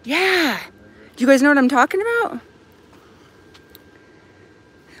 Yeah. Do you guys know what I'm talking about?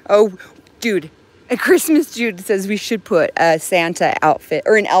 Oh, dude. A Christmas Jude says we should put a Santa outfit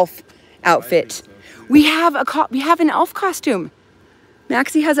or an elf outfit. We have an elf costume.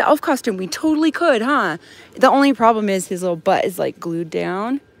 Maxie has an elf costume. We totally could, huh? The only problem is his little butt is like glued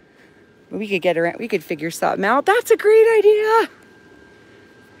down. But we could get around. We could figure something out. That's a great idea.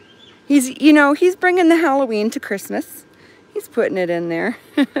 He's bringing the Halloween to Christmas. He's putting it in there.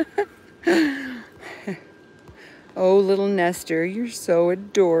 Oh, little Nestor, you're so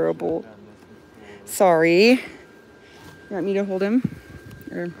adorable. Sorry. You want me to hold him?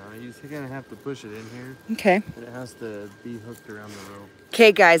 Or... You're gonna have to push it in here. Okay. And it has to be hooked around the rope.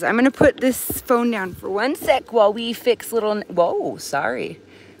 Okay, guys, I'm gonna put this phone down for 1 sec while we fix little, whoa, sorry.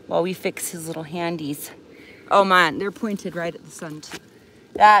 While we fix his little handies. Oh man, they're pointed right at the sun too.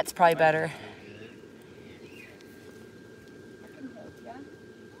 That's probably better.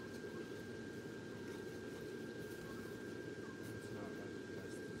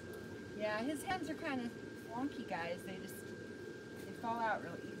 Yeah, his hands are kind of wonky, guys. They fall out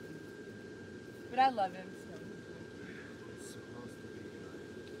real easy. But I love him. So. It's supposed to be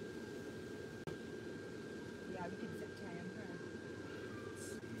Yeah, we could zip tie him.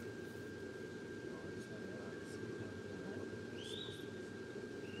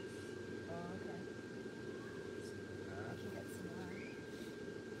 Oh, okay. I can get some more.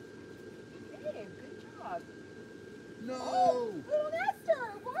 Hey, good job. No! Oh, little Nestor,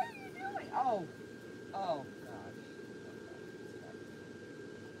 what are you doing? Oh, gosh.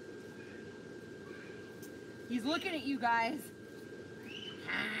 He's looking at you guys.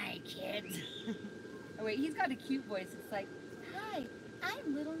 Hi, kids. Oh wait, he's got a cute voice. It's like, hi,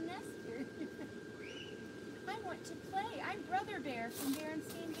 I'm little Nestor. I want to play. I'm Brother Bear from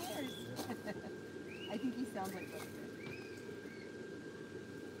Berenstain Bears. I think he sounds like Brother Bear.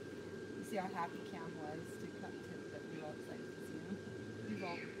 You see how happy Cam was to come to that we were all excited to see him. He's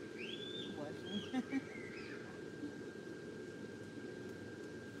all blushing.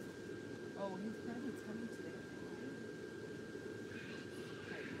 Oh, his present's coming today.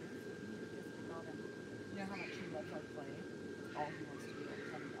 You know how much he loves our play? All he wants to do all the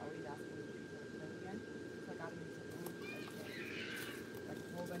time. He's always asking me to play again. So I got him into like a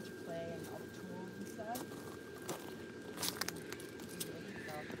whole bunch of play and all the tools and stuff.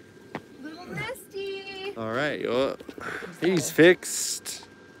 Little Nesty! All right, well, he's fixed.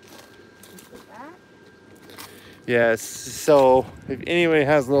 Yes, so if anybody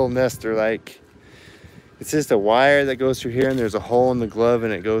has a little Nestor, like, it's just a wire that goes through here and there's a hole in the glove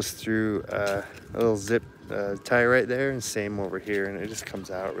and it goes through a little zip tie right there, and same over here, and it just comes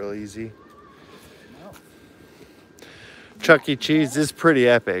out real easy. Chuck E. Cheese is pretty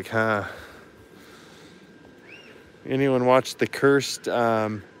epic, huh? Anyone watch the cursed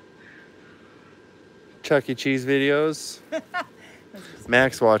Chuck E. Cheese videos?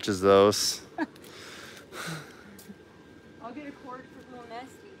 Max watches those. I'll get a cord for little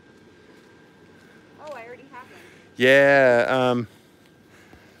Nesty. Oh, I already have one. Yeah,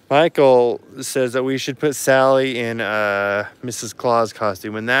 Michael says that we should put Sally in Mrs. Claus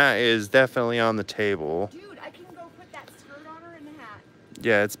costume, and that is definitely on the table. Dude, I can go put that skirt on her and the hat.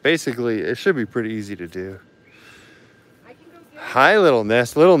 Yeah, it's basically, it should be pretty easy to do. I can go get Hi, Little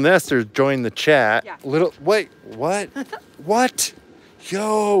Nest. Little Nestor joined the chat. Yeah. Wait, what? What?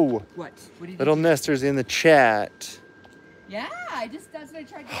 Yo! What? What did you Little do? Nestor's in the chat. Yeah, that's what I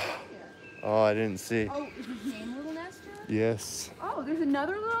tried to tell you. Oh, I didn't see. Oh, is his name Little Nestor? Yes. Oh, there's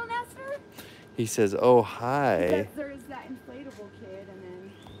another Little Nestor? He says, oh, hi. There's that inflatable kid, and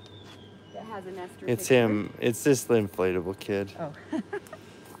then that has a Nestor. It's picture. him. It's this inflatable kid. Oh.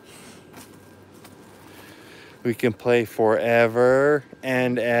 We can play forever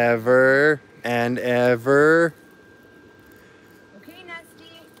and ever and ever. Okay,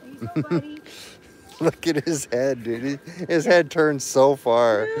 Nesty. There you go, buddy. Look at his head, dude. His head turns so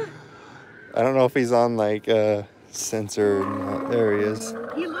far. I don't know if he's on like a sensor. There he is.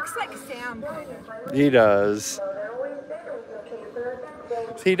 He looks like Sam, kind of. He does.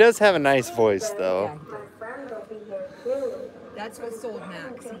 He does have a nice voice, though. Yeah, he does. That's what sold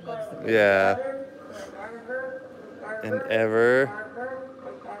Max. He loves the voice. Yeah. And ever.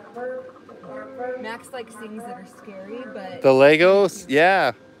 Max likes things that are scary, but The Legos?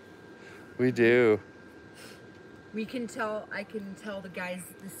 Yeah. We do. I can tell the guys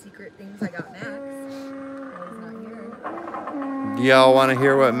the secret things I got Max. While he's not here. Y'all want to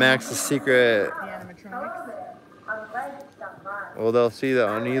hear what Max's secret? The animatronics. Well, they'll see that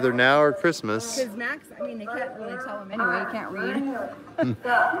on either now or Christmas. Because Max, I mean, they can't really tell him anyway. He can't read.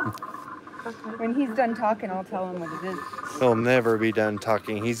 When he's done talking, I'll tell him what it is. He'll never be done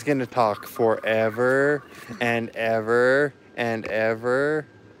talking. He's going to talk forever and ever and ever.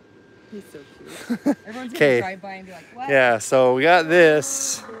 He's so cute. Everyone's Okay. gonna drive by and be like, what? Yeah, so we got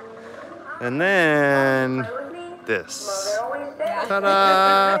this. And then this. Yeah.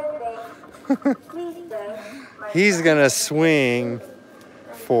 Ta-da! He's going to swing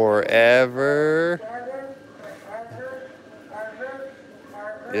forever.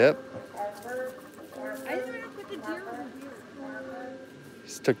 Yep. I didn't know put the deer over here.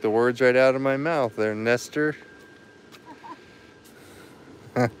 Just took the words right out of my mouth there, Nestor.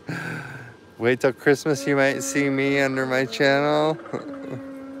 Wait till Christmas, you might see me under my channel.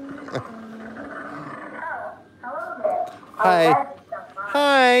 Hi.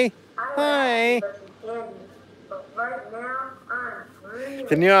 Hi. Hi.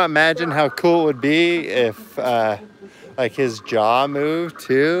 Can you imagine how cool it would be if like his jaw moved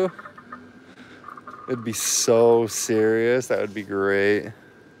too? It'd be so serious. That would be great.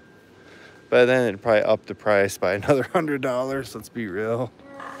 But then it'd probably up the price by another $100. Let's be real.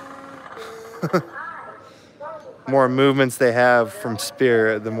 More movements they have from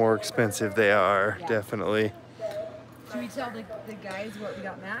Spirit, the more expensive they are. Yeah. Definitely. Should we tell the guys what we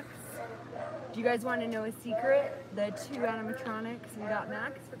got Max? Do you guys want to know a secret? The 2 animatronics we got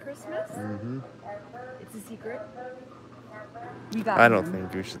Max for Christmas? Mm-hmm. It's a secret. We got I don't him.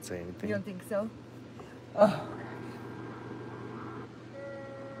 think we should say anything. You don't think so? Oh.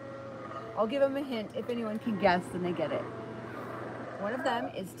 I'll give them a hint. If anyone can guess, then they get it. One of them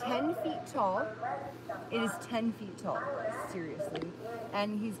is 10 feet tall. It is 10 feet tall, seriously.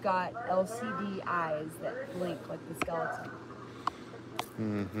 And he's got LCD eyes that blink like the skeleton.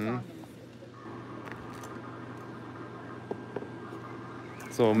 Mm-hmm.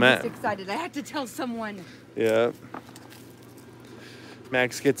 So I'm Matt, just excited. I had to tell someone. yeah.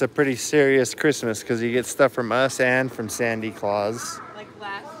 Max gets a pretty serious Christmas because he gets stuff from us and from Sandy Claus. Like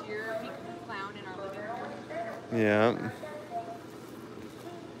last year, we could clown in our living room. Yeah.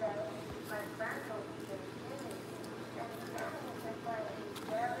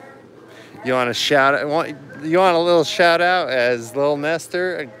 You want a shout out? You want a little shout out as Little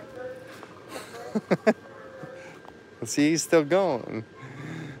Nestor? See, he's still going.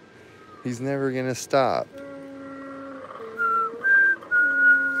 He's never gonna stop.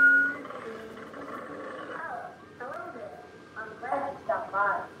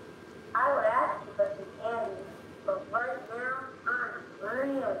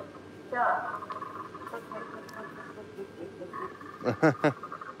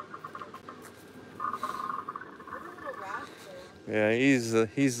 Yeah, he's a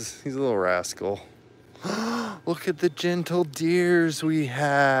little rascal. Look at the gentle deers we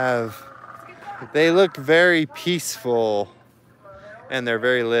have. They look very peaceful and they're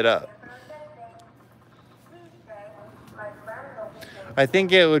very lit up. I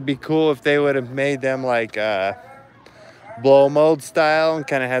think it would be cool if they would have made them like blow mold style and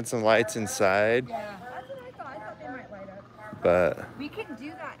kind of had some lights inside. Yeah, that's what I thought. I thought they might light up. But We can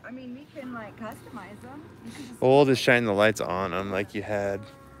do that. I mean, we can like customize them. You can just we'll just shine the lights on them like you had.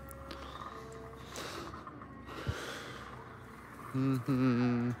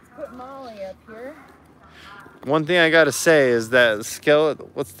 Mm-hmm. put Molly up here. One thing I gotta say is that skeleton.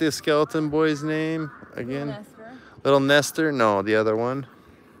 What's the skeleton boy's name again? Nestor. Little Nestor? No, the other one.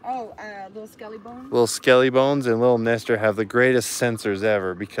 Oh, little Skelly Bone. Little Skelly Bones and Little Nestor have the greatest sensors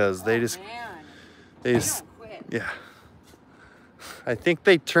ever because they just, Man. they They just, don't quit. yeah. I think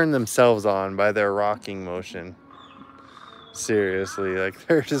they turn themselves on by their rocking motion. Seriously, like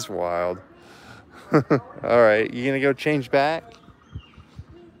they're just wild. All right, you gonna go change back?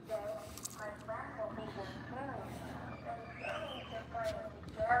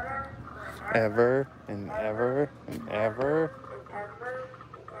 Ever and ever and ever.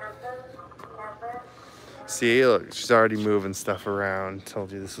 See, look, she's already moving stuff around.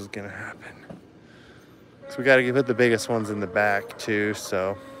 Told you this was gonna happen. So we gotta put the biggest ones in the back too,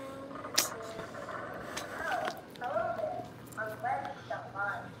 so.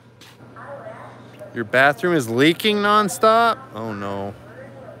 Your bathroom is leaking nonstop? Oh no.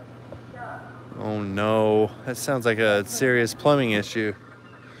 Oh no. That sounds like a serious plumbing issue.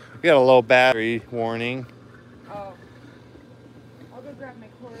 We got a low battery warning. Oh. I'll go grab my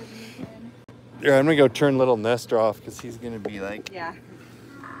cord and you can. Yeah, I'm gonna go turn Little Nestor off because he's gonna be like, Yeah.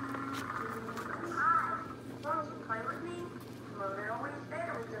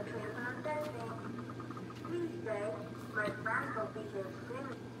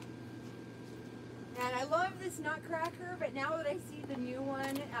 And I love this nutcracker, but now that I see the new one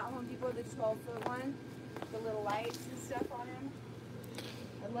at Home Depot, the 12-foot one, the little lights and stuff on him,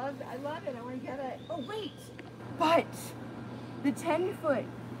 I love it. I want to get it. Oh wait, but the 10-foot,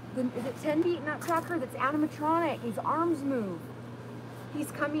 is it 10 feet nutcracker? That's animatronic. His arms move. He's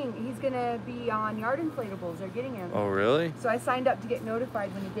coming. He's gonna be on Yard Inflatables. They're getting him. oh really? So I signed up to get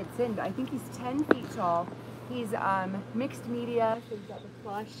notified when he gets in. But I think he's 10 feet tall. He's mixed media, so he's got the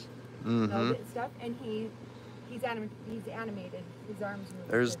plush. Mm-hmm. And stuff, and he's animated. His arms move.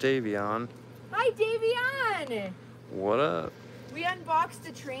 There's Davion. Hi, Davion! What up? We unboxed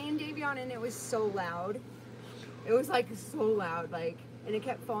a train, Davion, and it was so loud. It was like so loud, like, and it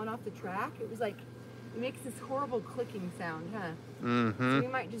kept falling off the track. It was like, it makes this horrible clicking sound, huh? Mm-hmm. So we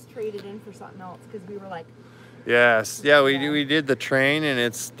might just trade it in for something else because we were like, Yes. Yeah, we did the train and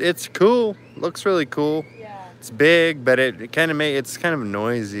it's cool. Looks really cool. yeah. It's big, but it kind of it's kind of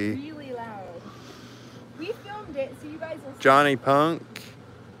noisy. Really loud. We filmed it, so you guys will see. Johnny Punk.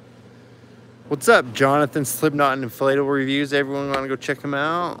 What's up, Jonathan? Slipknot and Inflatable reviews. Everyone want to go check him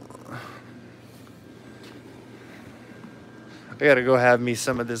out? I gotta go have me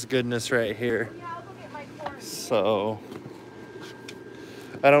some of this goodness right here. Yeah, I'll go get my corn. So,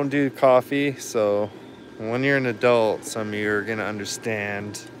 I don't do coffee, so when you're an adult, some of you are gonna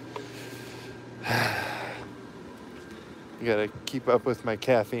understand. You gotta keep up with my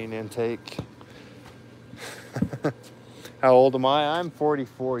caffeine intake. How old am I? I'm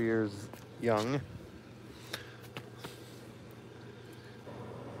 44 years young.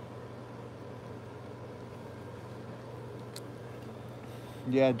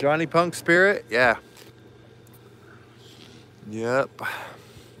 Yeah, Johnny Punk spirit. Yeah. Yep.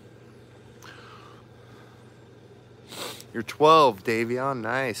 You're 12, Davion.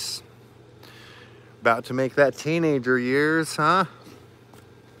 Nice. About to make that teenager years, huh?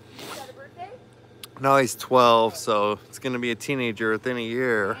 Is that a birthday? No, he's 12, so it's going to be a teenager within a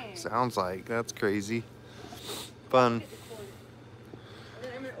year. Dang. Sounds like. That's crazy. Fun. And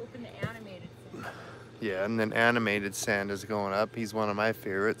then I'm going to open the animated thing. Yeah, and then Animated Santa's going up. He's one of my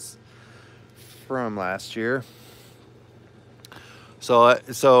favorites from last year.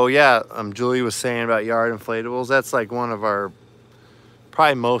 So yeah, Julie was saying about Yard Inflatables. That's like one of our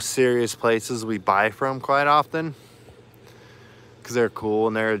probably most serious places we buy from quite often, because they're cool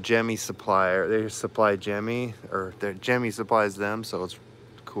and they're a Jemmy supplier. They supply Jemmy, or their Jemmy supplies them, so it's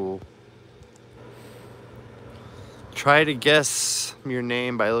cool. Try to guess your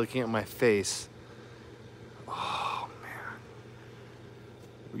name by looking at my face. Oh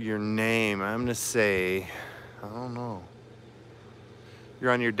man, your name. I'm gonna say, I don't know.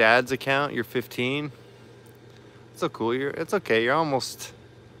 You're on your dad's account. You're 15. It's so cool. It's okay. You're almost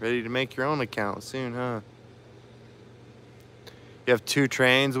ready to make your own account soon, huh? You have 2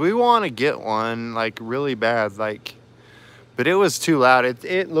 trains. We want to get one, like, really bad, like, but it was too loud.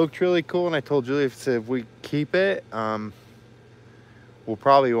 It looked really cool, and I told Julie if we keep it, we'll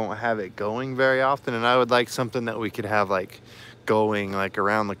probably won't have it going very often, and I would like something that we could have, like, going, like,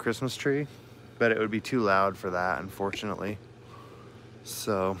 around the Christmas tree, but it would be too loud for that, unfortunately.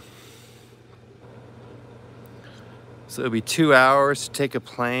 So it'll be 2 hours to take a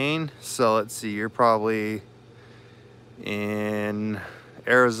plane. So let's see, you're probably in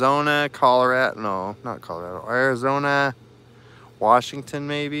Arizona, Colorado. No, not Colorado. Arizona, Washington,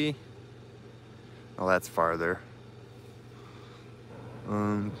 maybe. Oh, that's farther.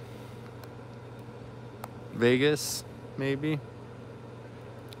 Vegas, maybe.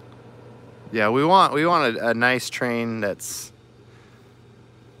 Yeah, we want a nice train that's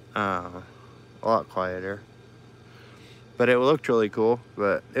a lot quieter, but it looked really cool.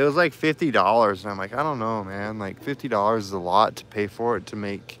 But it was like $50, and I'm like, I don't know, man, like $50 is a lot to pay for it to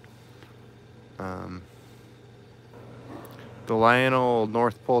make the Lionel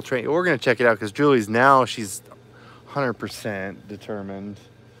North Pole train. We're gonna check it out because Julie's she's 100% determined.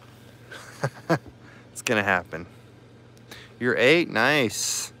 It's gonna happen. You're 8,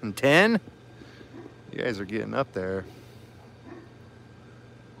 nice. And 10, you guys are getting up there.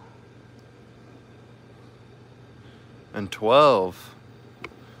 And 12.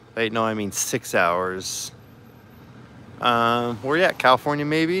 Wait, no, I mean 6 hours. Where you at? California,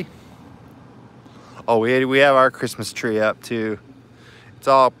 maybe? Oh, we have our Christmas tree up too. It's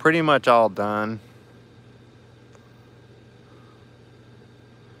all pretty much all done.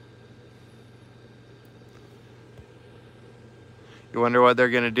 You wonder what they're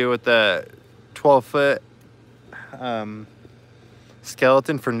gonna do with the 12-foot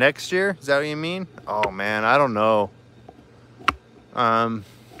skeleton for next year? Is that what you mean? Oh man, I don't know.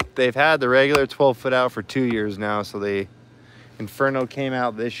 They've had the regular 12-foot out for 2 years now, so Inferno came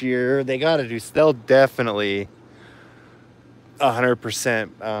out this year. They'll definitely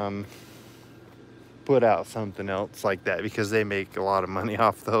 100% put out something else like that because they make a lot of money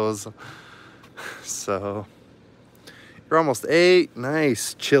off those. So you're almost 8.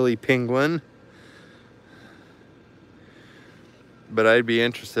 Nice, chili penguin. But I'd be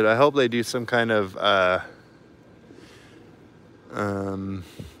interested. I hope they do some kind of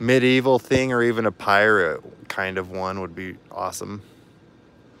medieval thing, or even a pirate kind of one would be awesome.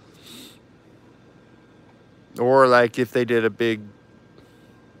 Or like if they did a big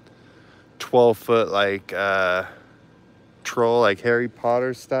 12-foot like troll, like Harry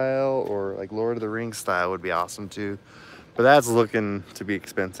Potter style, or like Lord of the Rings style would be awesome too. But that's looking to be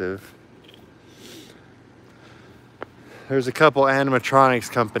expensive. There's a couple animatronics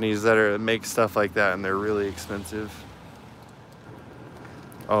companies that make stuff like that, and they're really expensive.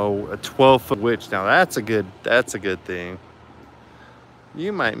 Oh, a 12-foot witch. Now that's a good thing.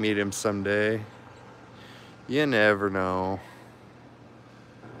 You might meet him someday. You never know.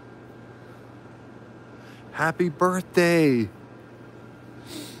 Happy birthday.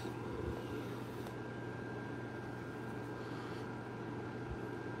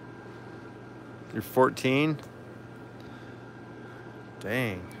 You're 14?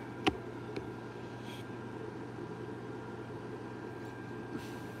 Dang.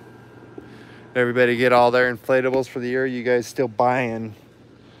 Everybody get all their inflatables for the year? You guys still buying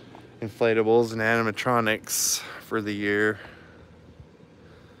inflatables and animatronics for the year?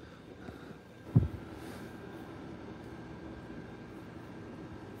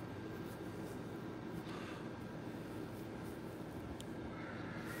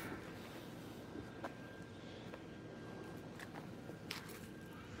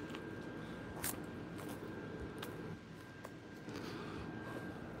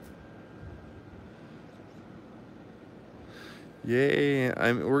 Yay!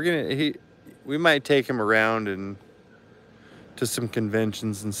 We might take him around and to some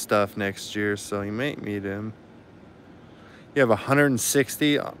conventions and stuff next year, so you might meet him. You have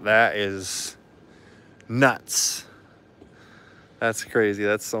 160. Oh, that is nuts. That's crazy.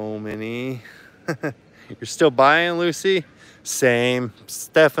 That's so many. You're still buying, Lucy? Same. It's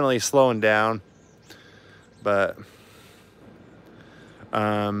definitely slowing down, but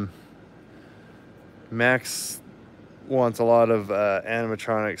Max wants a lot of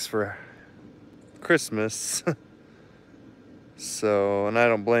animatronics for Christmas. So, and I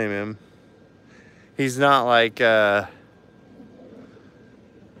don't blame him. He's not like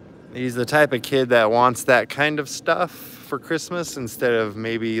he's the type of kid that wants that kind of stuff for Christmas instead of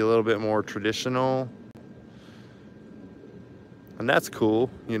maybe a little bit more traditional. And that's cool,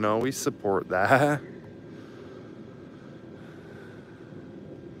 you know, we support that.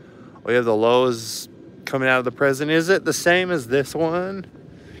 We have the Lowe's coming out of the present. Is it the same as this one?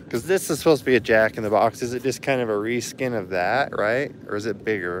 Because this is supposed to be a Jack in the Box. Is it just kind of a reskin of that, right? Or is it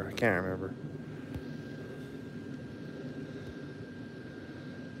bigger? I can't remember.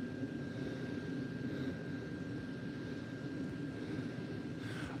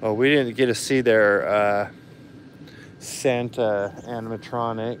 Oh, we didn't get to see their Santa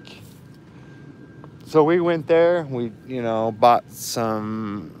animatronic. So we went there. We, you know, bought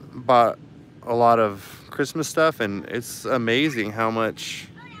a lot of Christmas stuff, and it's amazing how much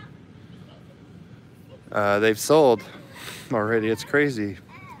they've sold already. It's crazy.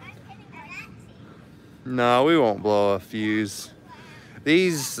 No, we won't blow a fuse.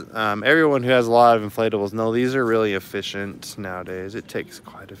 These, everyone who has a lot of inflatables know these are really efficient nowadays. It takes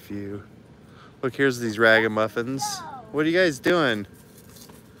quite a few. Look, here's these ragamuffins. What are you guys doing?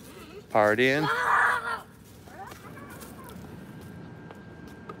 Partying?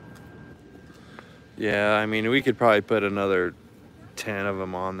 Yeah, I mean, we could probably put another 10 of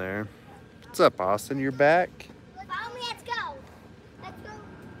them on there. What's up, Austin? You're back? Follow me, let's go. Let's go.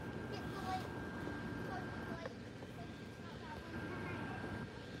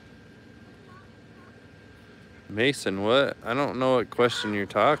 Mason, what? I don't know what question you're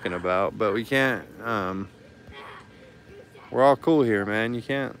talking about, but we can't, we're all cool here, man. You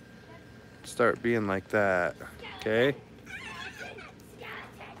can't start being like that, okay?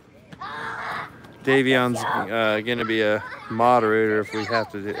 Davion's gonna be a moderator if we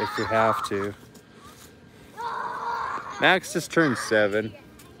have to. Max just turned 7,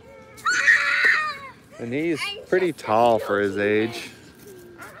 and he's pretty tall for his age.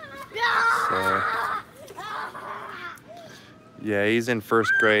 So, yeah, he's in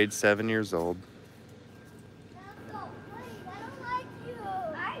 1st grade, 7 years old.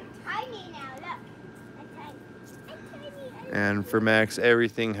 And for Max,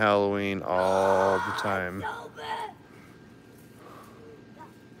 everything Halloween all the time.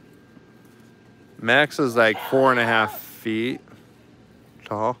 Max is like 4.5 feet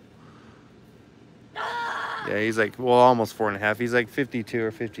tall. Yeah, he's like, well, almost 4.5. He's like 52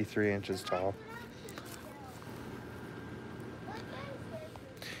 or 53 inches tall.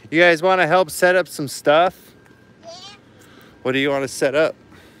 You guys want to help set up some stuff? What do you want to set up?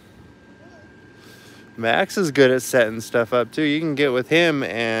 Max is good at setting stuff up too. You can get with him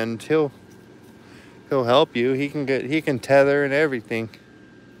and he'll help you. He can tether and everything.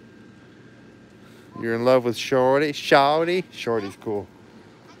 You're in love with Shorty? Shorty's cool.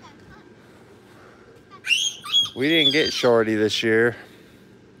 We didn't get Shorty this year,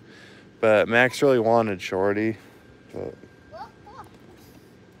 but Max really wanted Shorty. But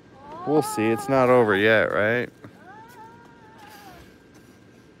we'll see. It's not over yet, right?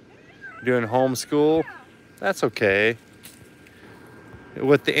 Doing homeschool? That's okay.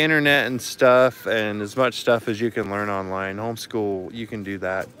 with the internet and stuff, and as much stuff as you can learn online, homeschool, you can do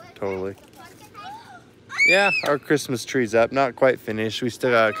that totally. Yeah, our Christmas tree's up, not quite finished. We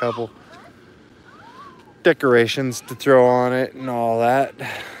still got a couple decorations to throw on it and all that.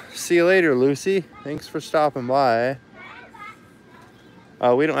 See you later, Lucy. Thanks for stopping by.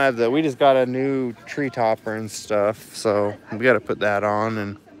 We don't have we just got a new tree topper and stuff, so we got to put that on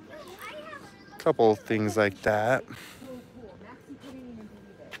and a couple things like that.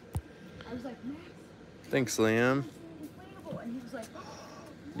 Thanks, Liam.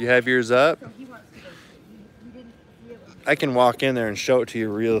 You have yours up? I can walk in there and show it to you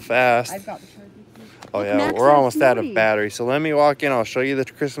real fast. Oh yeah, we're almost out of battery. So let me walk in. I'll show you the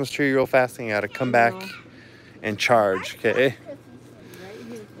Christmas tree real fast, and you gotta come back and charge, okay?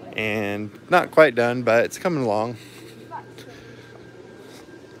 And not quite done, but it's coming along.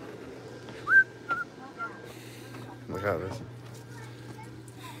 Look at this.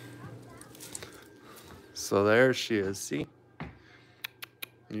 So there she is, see?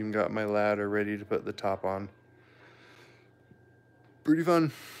 Even got my ladder ready to put the top on. Pretty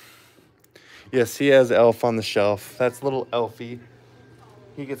fun. Yes, he has Elf on the shelf. That's little Elfie.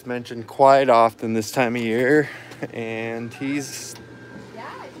 He gets mentioned quite often this time of year, and he's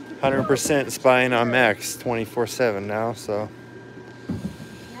 100% spying on Max 24/7 now, so.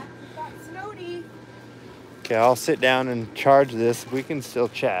 Okay, I'll sit down and charge this. We can still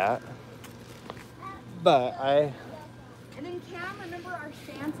chat. But And then Cam, remember our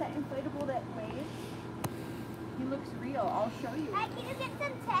Santa Inflatable that weighs? He looks real. I'll show you. Can you get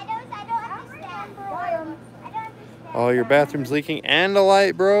some Teddos? I don't understand. I don't understand. oh, your bathroom's leaking and the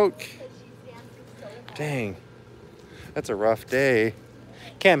light broke? Dang. That's a rough day.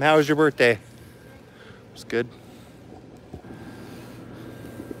 Cam, how was your birthday? It was good.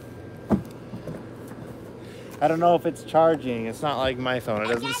 I don't know if it's charging. It's not like my phone. It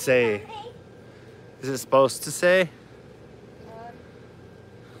doesn't say. Is it supposed to say?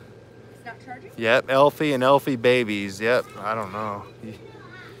 It's not charging? Yep, Elfie and Elfie babies. Yep, I don't know. You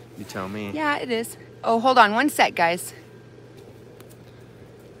tell me. Yeah, it is. Oh, hold on one sec, guys.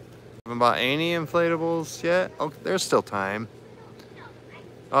 Haven't bought any inflatables yet? Oh, there's still time.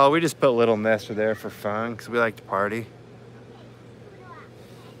 Oh, we just put Little Nestor there for fun because we like to party.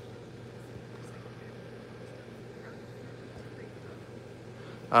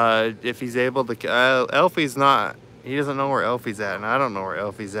 If he's able to, Elfie's not, he doesn't know where Elfie's at, and I don't know where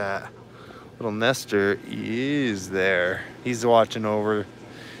Elfie's at. Little Nestor is there. He's watching over,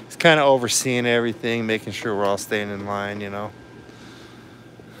 he's kind of overseeing everything, making sure we're all staying in line, you know.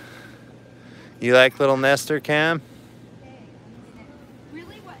 You like Little Nestor, Cam?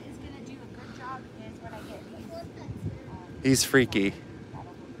 Really, what is going to do a good job is when I get He's freaky.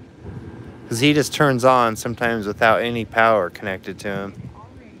 Because he just turns on sometimes without any power connected to him.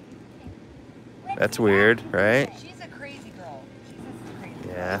 That's weird, right? She's a crazy girl.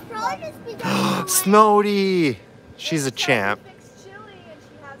 Yeah. Snowdy! She's a champ.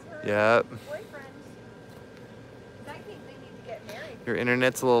 Yep. Your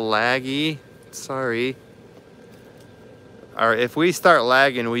internet's a little laggy. Sorry. Alright, if we start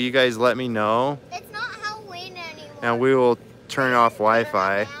lagging, will you guys let me know? It's not Halloween anymore. And we will turn off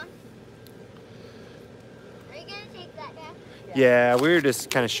Wi-Fi. Are you gonna take that down? Yeah, we were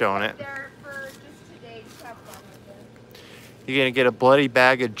just kind of showing it. You gonna get a bloody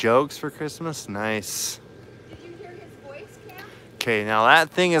bag of jokes for Christmas? Nice. Did you hear his voice, Cam? Okay, now that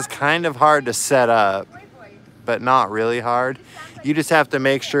thing is kind of hard to set up, but not really hard. You just have to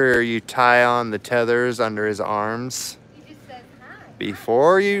make sure you tie on the tethers under his arms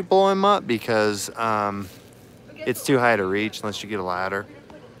before you blow him up, because it's too high to reach unless you get a ladder.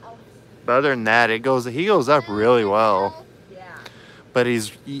 But other than that, he goes up really well. But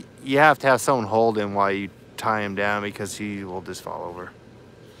you have to have someone hold him while you tie him down, because he will just fall over.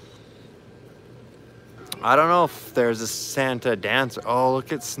 I don't know if there's a Santa dancer. Oh,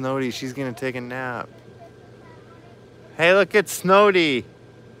 look at Snowdy. She's gonna take a nap. Hey, look at Snowdy.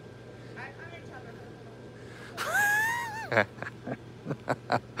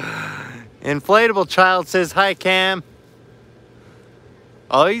 Inflatable child says hi, Cam.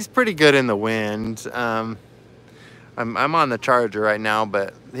 Oh, he's pretty good in the wind. I'm on the charger right now,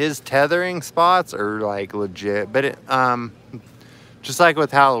 but his tethering spots are like legit. But just like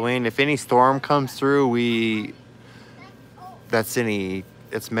with Halloween, if any storm comes through,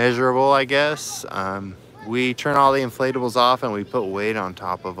 it's measurable, I guess. We turn all the inflatables off and we put weight on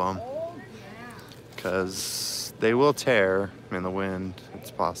top of them, because they will tear in the wind. It's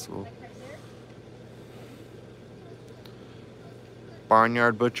possible.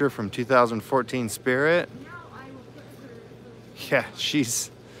 Barnyard Butcher from 2014 Spirit. Yeah, she's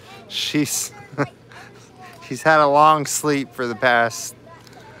she's had a long sleep for the past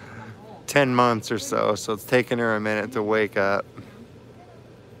 10 months or so, so it's taken her a minute to wake up.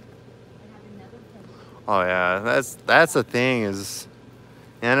 Oh yeah, that's the thing is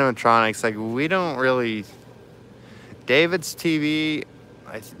animatronics, like we don't really, David's TV,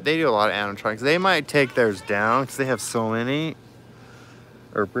 they do a lot of animatronics. They might take theirs down because they have so many,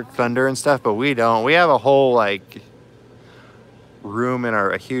 or Brick Thunder and stuff, but we don't. We have a whole like room in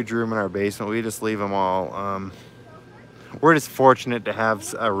a huge room in our basement. We just leave them all. We're just fortunate to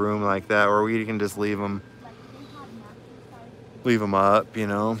have a room like that where we can just leave them up, you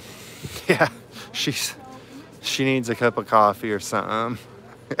know. Yeah, she needs a cup of coffee or something.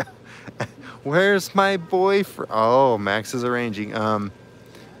 Where's my boyfriend? Oh, Max is arranging.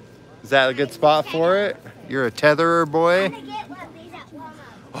 Is that a good spot for it? You're a tetherer boy? I'm gonna get one of these at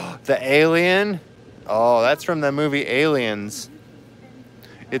Walmart. The alien? Oh, that's from the movie Aliens.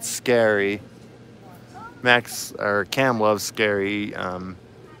 It's scary. Max, or Cam loves scary,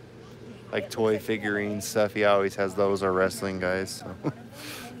 like toy figurine stuff. He always has those, or wrestling guys. So.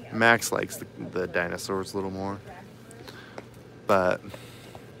 Max likes the dinosaurs a little more. But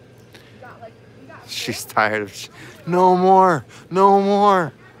she's tired of, no more, no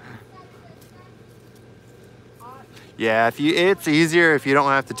more. Yeah, it's easier if you don't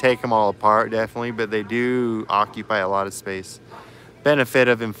have to take them all apart, definitely, but they do occupy a lot of space. Benefit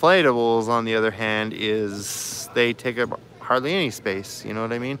of inflatables, on the other hand, is they take up hardly any space, you know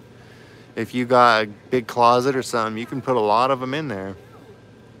what I mean? If you got a big closet or something, you can put a lot of them in there.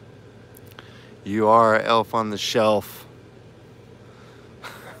 You are an elf on the shelf.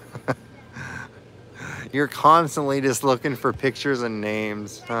 You're constantly just looking for pictures and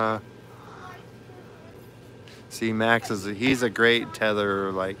names, huh? See, Max he's a great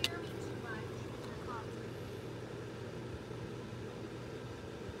tetherer, like.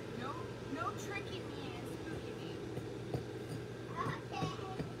 No tricking me and spooking me.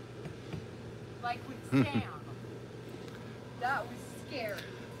 Like with Sam. That was scary.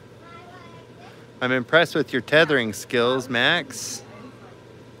 I'm impressed with your tethering skills, Max.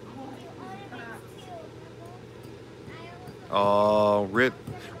 Oh,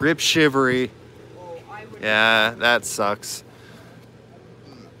 rip shivery. Yeah, that sucks.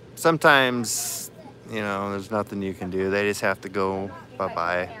 Sometimes, you know, there's nothing you can do. They just have to go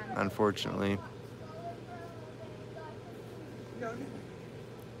bye-bye, unfortunately.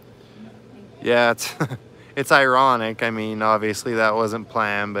 Yeah, it's ironic. I mean, obviously that wasn't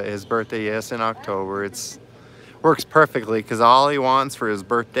planned, but his birthday, yes, in October. Works perfectly because all he wants for his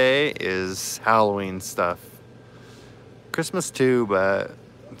birthday is Halloween stuff. Christmas too, but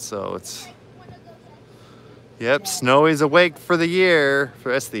so it's. Yep, Snowy's awake for the year, for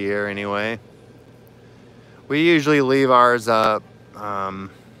the rest of the year anyway. We usually leave ours up.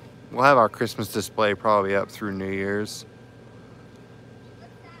 We'll have our Christmas display probably up through New Year's.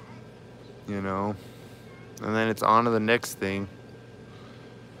 You know, and then it's on to the next thing.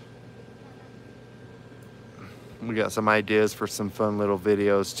 We got some ideas for some fun little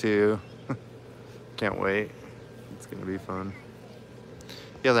videos too. Can't wait. It's gonna be fun.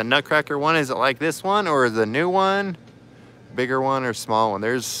 Yeah, the Nutcracker one, is it like this one or the new one? Bigger one or small one?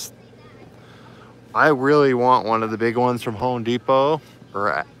 I really want one of the big ones from Home Depot,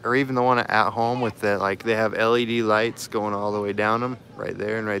 or even the one at home with the, like, they have LED lights going all the way down them, right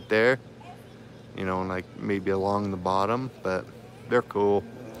there and right there. You know, like maybe along the bottom, but they're cool.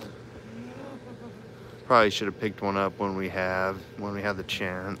 Probably should have picked one up when we had the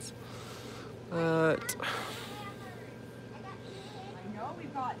chance. But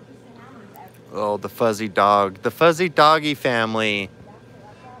oh, the fuzzy dog. The fuzzy doggy family.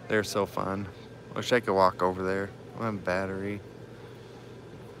 They're so fun. Wish I could walk over there. I have a battery.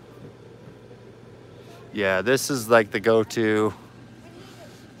 Yeah, this is like the go-to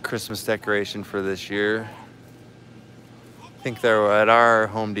Christmas decoration for this year. I think there were, at our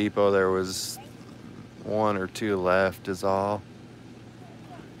Home Depot, there was 1 or 2 left is all.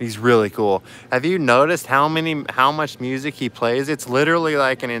 He's really cool. Have you noticed how much music he plays? It's literally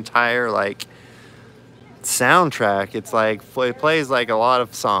like an entire, like, soundtrack. It's like, it plays like a lot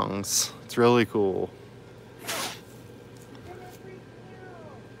of songs. It's really cool.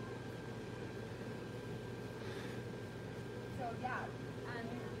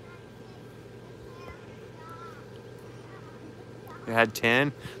 You had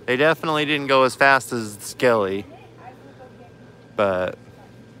 10. They definitely didn't go as fast as Skelly, but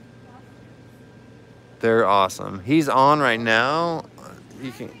they're awesome. He's on right now.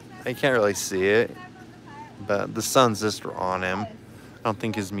 I can't really see it, but the sun's just on him. I don't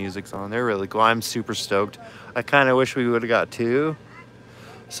think his music's on. They're really cool. I'm super stoked. I kind of wish we would have got 2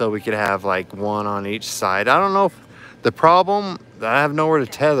 so we could have like 1 on each side. I don't know if the problem, I have nowhere to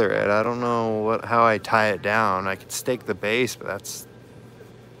tether it. I don't know how I tie it down. I could stake the base, but that's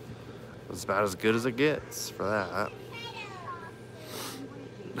about as good as it gets for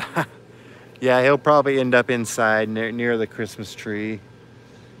that. Yeah, he'll probably end up inside near the Christmas tree.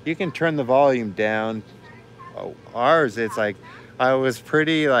 You can turn the volume down. Oh, ours, it's like, I was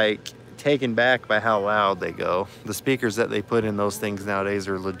pretty like taken back by how loud they go. The speakers that they put in those things nowadays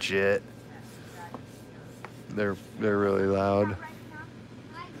are legit. They're really loud.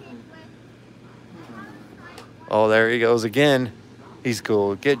 Oh, there he goes again. He's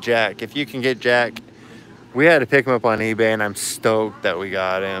cool. Get Jack. If you can get Jack. We had to pick him up on eBay, and I'm stoked that we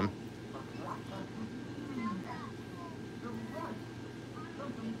got him.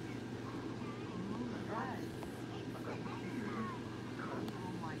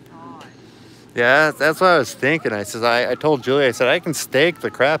 Yeah, that's what I was thinking. I told Julie, I said, I can stake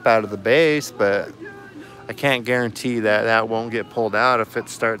the crap out of the base, but I can't guarantee that that won't get pulled out if it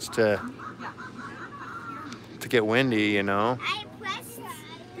starts to get windy, you know. I pressed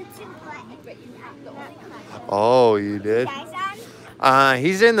the 2 buttons. Oh, you did?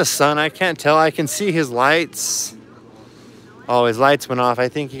 He's in the sun. I can't tell. I can see his lights. Oh, his lights went off. I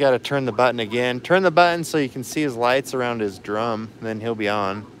think you got to turn the button again. Turn the button so you can see his lights around his drum. Then he'll be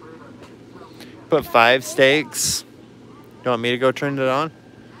on. Put 5 stakes. You want me to go turn it on?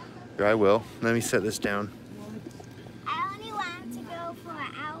 Here, I will. Let me set this down. I only want to go for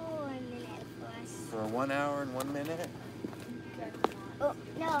an hour or a minute first. For 1 hour and 1 minute? Oh,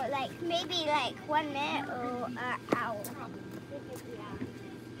 no, like maybe like 1 minute or an hour.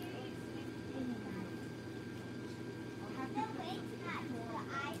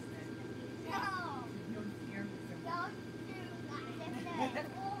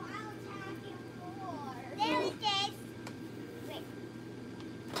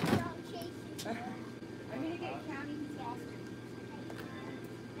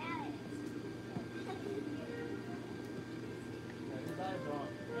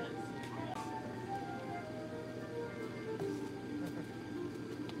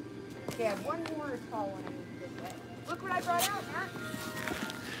 Okay, I have one more tall one I need to get wet. Look what I brought out, Matt.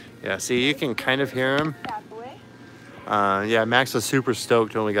 Yeah, see, you can kind of hear him. That way. Yeah, Max was super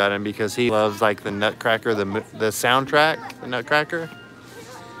stoked when we got him because he loves like the Nutcracker, the soundtrack, the Nutcracker.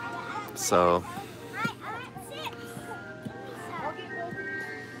 So.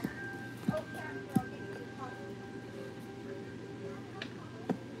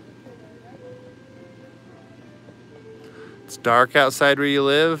 It's dark outside where you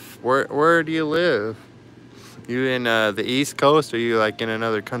live. Where do you live? You in the East Coast or you like in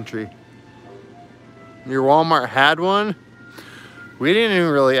another country? Your Walmart had one? We didn't even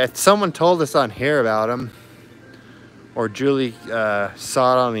really, someone told us on here about them. Or Julie saw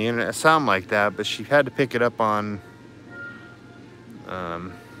it on the internet, something like that, but she had to pick it up on, I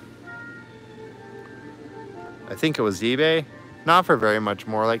think it was eBay. Not for very much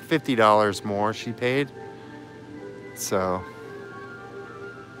more, like $50 more she paid. So,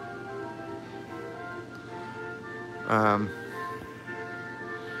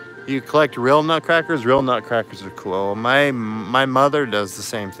 you collect real nutcrackers. Real nutcrackers are cool. My mother does the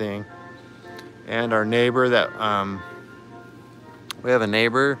same thing, and our neighbor that we have a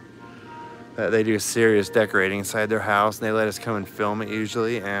neighbor that they do serious decorating inside their house, and they let us come and film it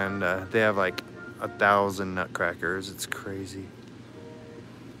usually, and they have like 1,000 nutcrackers. It's crazy.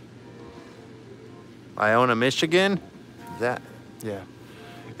 Iona, Michigan. Is that, yeah.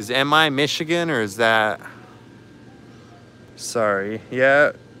 Is MI Michigan or is that? Sorry.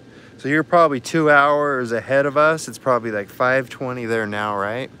 Yeah. So you're probably 2 hours ahead of us. It's probably like 5:20 there now,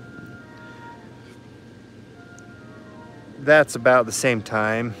 right? That's about the same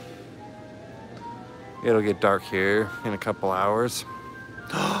time. It'll get dark here in a couple hours.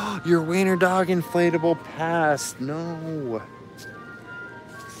 Your wiener dog inflatable passed. No.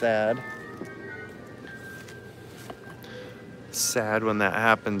 Sad. Sad when that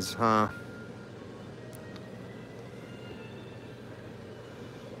happens, huh?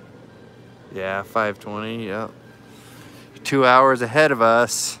 Yeah, 5:20, yep. 2 hours ahead of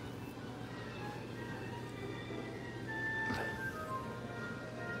us.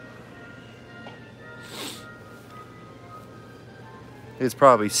 It's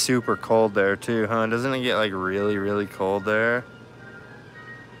probably super cold there too, huh? Doesn't it get like really, really cold there?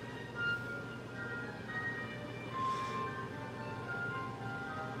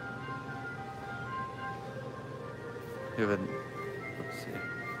 Let's see.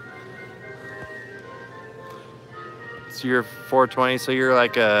 So you're 420, so you're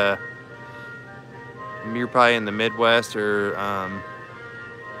like you're probably in the Midwest or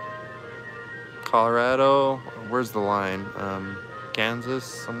Colorado. Where's the line? Kansas,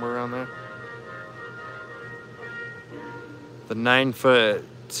 somewhere around there. The 9-foot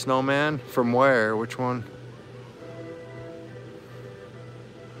snowman from where? Which one?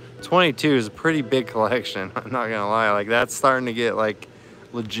 22 is a pretty big collection. I'm not gonna lie. Like that's starting to get like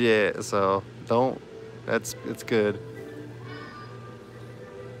legit. So don't. It's good.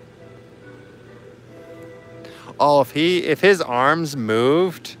 Oh, if his arms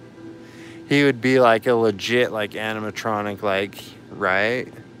moved, he would be like a legit like animatronic, like, right?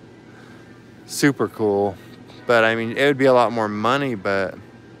 Super cool. But I mean, it would be a lot more money, but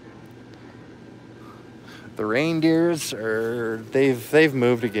the reindeers they've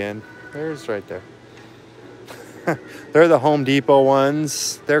moved again. There's right there. They're the Home Depot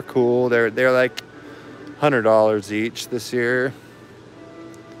ones. They're cool. They're like $100 each this year.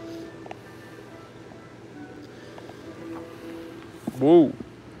 Whoa.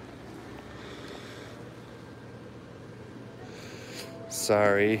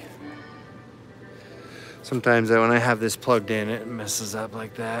 Sorry. Sometimes when I have this plugged in, it messes up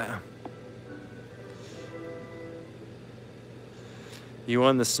like that. You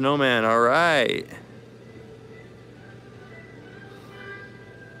won the snowman, all right.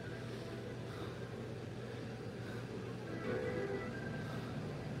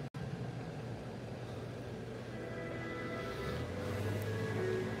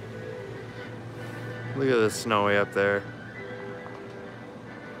 Look at the snowy up there.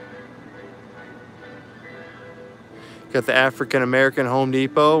 Got the African American Home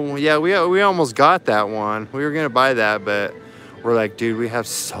Depot. Yeah, we almost got that one. We were gonna buy that, but we're like, dude, we have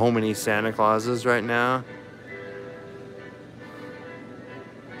so many Santa Clauses right now.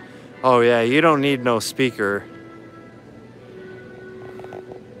 Oh yeah, you don't need no speaker.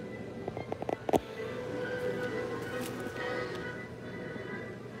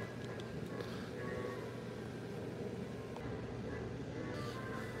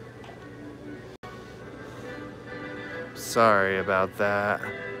 Sorry about that.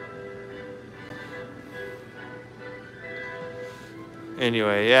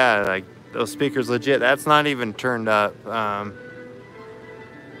 Anyway, yeah, like those speakers legit. That's not even turned up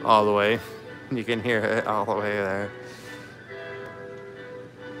all the way. You can hear it all the way there.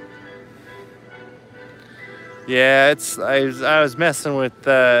 Yeah, I was messing with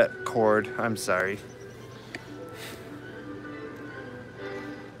the cord. I'm sorry.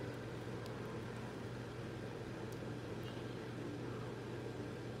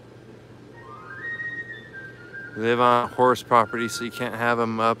 You live on horse property, so you can't have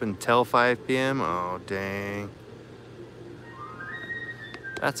them up until 5 p.m. Oh, dang.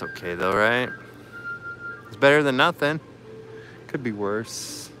 That's okay though, right? It's better than nothing. Could be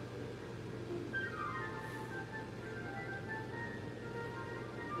worse.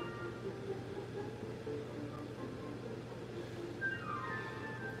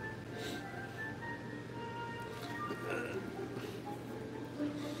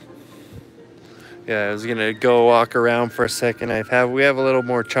 Yeah, I was gonna go walk around for a second. We have a little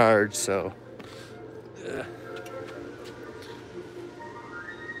more charge, so.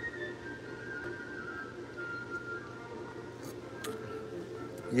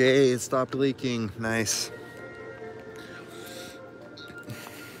 Yay, it stopped leaking. Nice.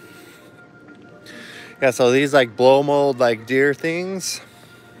 Yeah, so these like blow mold like deer things.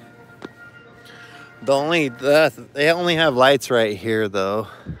 They only have lights right here though,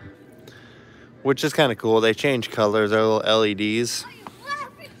 which is kind of cool. They change colors. They're little LEDs.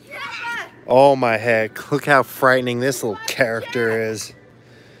 Oh my heck! Look how frightening this little character is.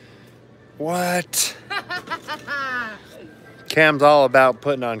 What? Cam's all about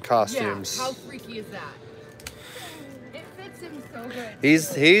putting on costumes. Yeah, how freaky is that? It fits him so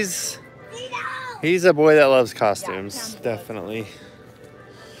good. He's a boy that loves costumes, yeah, definitely.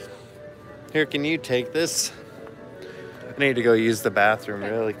 Here, can you take this? I need to go use the bathroom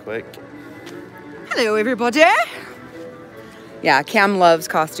really quick. Hello, everybody. Yeah, Cam loves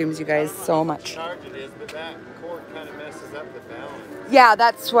costumes, you guys, so much. How charged it is, but that cord kind of messes up the balance. Yeah,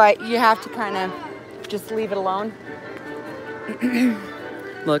 that's why you have to kind of just leave it alone.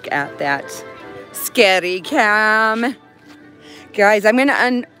 Look at that scary Cam. Guys, I'm going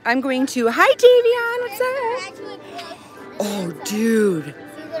to, hi Davion, what's up? Oh, dude,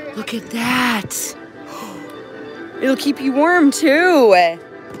 look at that. It'll keep you warm too.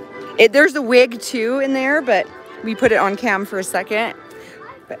 There's a wig too in there, but we put it on Cam for a second.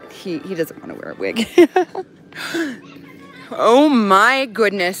 But he doesn't want to wear a wig. Oh my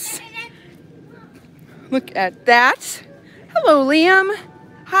goodness. Look at that. Hello, Liam.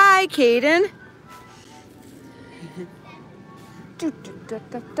 Hi, Caden.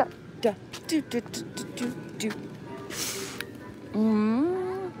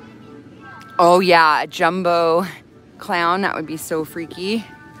 Oh yeah, a jumbo clown. That would be so freaky.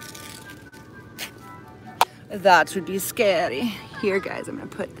 That would be scary. Here, guys, I'm gonna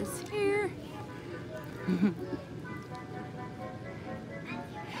put this here.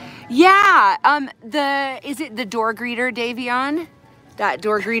 Yeah, is it the door greeter, Davion? That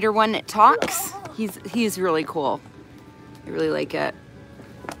door greeter one that talks? He's really cool. I really like it.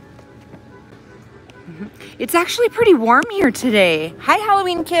 It's actually pretty warm here today. Hi,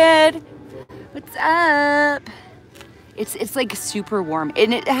 Halloween kid. What's up? It's like super warm,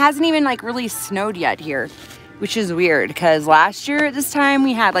 and it hasn't even like really snowed yet here, which is weird because last year at this time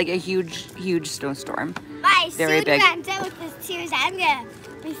we had like a huge snowstorm. Bye. Very Soon big. when I'm done with this series, I'm gonna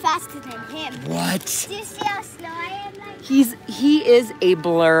be faster than him. What? Do you see how slow I am? Like? He is a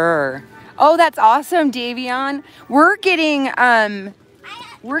blur. Oh, that's awesome, Davion. We're getting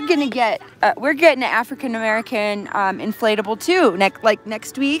we're getting an African American inflatable too.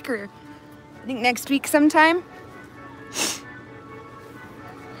 Next week, or I think next week sometime.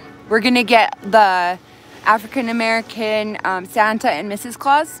 We're gonna get the African American Santa and Mrs.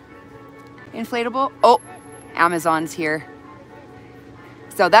 Claus inflatable. Oh, Amazon's here.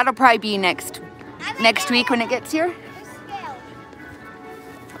 So that'll probably be next week when it gets here.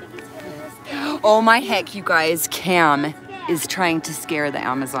 Oh my heck, you guys, Cam is trying to scare the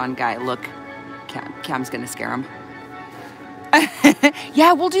Amazon guy. Look, Cam's gonna scare him.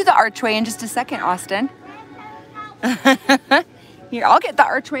 Yeah, we'll do the archway in just a second, Austin. Here, I'll get the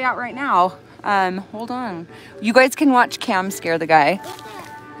archway out right now. Hold on. You guys can watch Cam scare the guy.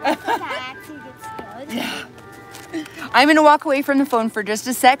 I'm gonna walk away from the phone for just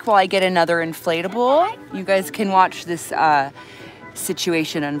a sec while I get another inflatable. You guys can watch this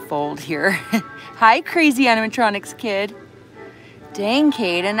situation unfold here. Hi, crazy animatronics kid. Dang,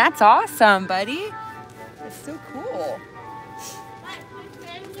 Caden, that's awesome, buddy. That's so cool.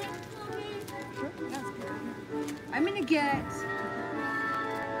 I'm gonna get...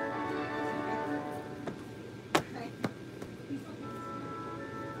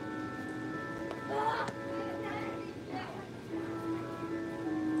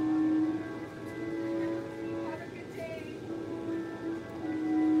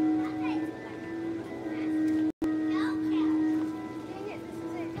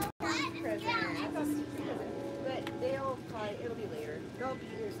 It'll be later. They'll be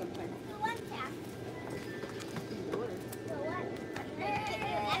here sometime.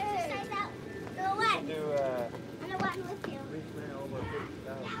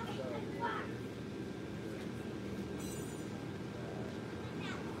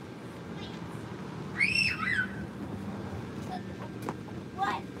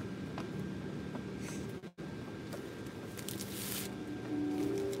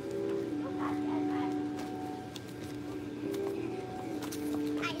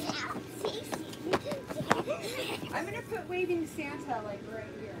 I'm gonna put waving Santa like right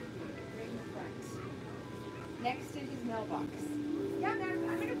here, right in the front, next to his mailbox. Yeah,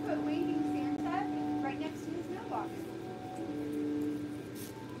 I'm gonna put waving Santa right next to his mailbox.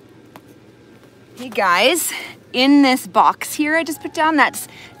 Hey guys, in this box here I just put down, that's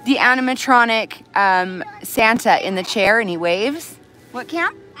the animatronic Santa in the chair, and he waves. What,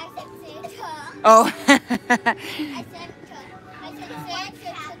 Cam? I said Santa. Oh. I said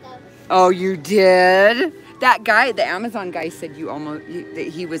Santa. Oh, you did? That guy, the Amazon guy, said that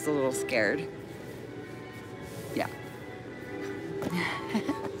he was a little scared. Yeah.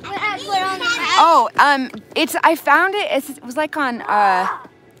 Oh, I found it. It was like on,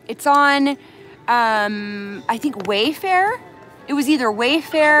 it's on, I think Wayfair. It was either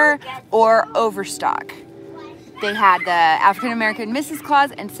Wayfair or Overstock. They had the African American Mrs. Claus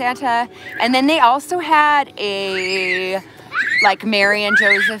and Santa, and then they also had a like Mary and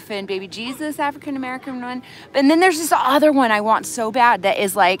Joseph and Baby Jesus African American one. And then there's this other one I want so bad that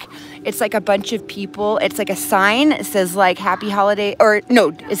is like, it's like a bunch of people. It's like a sign. It says like Happy Holiday, or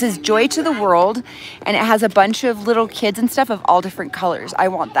no, it says Joy to the World, and it has a bunch of little kids and stuff of all different colors. I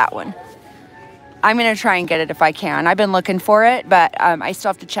want that one. I'm gonna try and get it if I can. I've been looking for it, but I still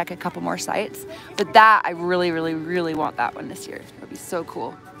have to check a couple more sites. But that, I really, really, really want that one this year. It would be so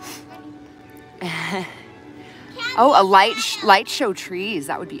cool. Oh, a light show trees.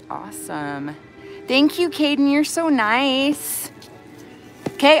 That would be awesome. Thank you, Caden. You're so nice.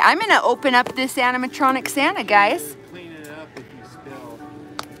 Okay, I'm gonna open up this animatronic Santa, guys. Clean it up if you spill.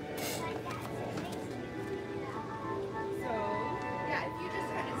 So, yeah, if you just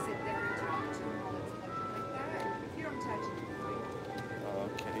kind of sit there and talk to him while it's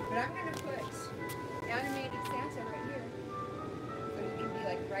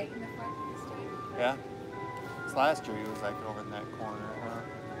right in the front this time. Yeah. This last year he was like over in that corner, huh?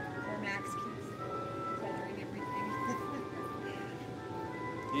 Where Max keeps tethering everything.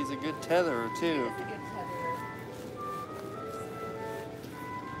 He's a good tetherer too. That's a good tetherer.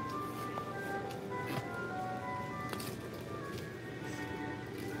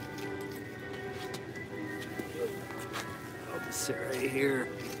 I'll just sit right here.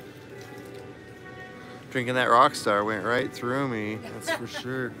 Drinking that Rockstar went right through me, that's for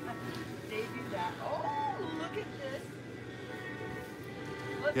sure. They do that. Oh, look at this.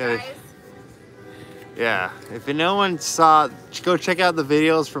 Look, Yeah. guys. Yeah, if no one saw, go check out the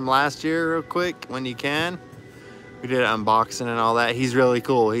videos from last year real quick when you can. We did unboxing and all that. He's really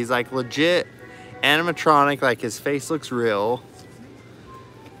cool. He's like legit animatronic, like his face looks real.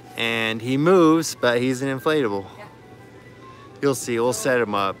 And he moves, but he's an inflatable. Yeah. You'll see, we'll set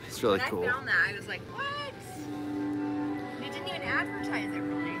him up. It's really When cool. I found that, I was like, what? They didn't even advertise it,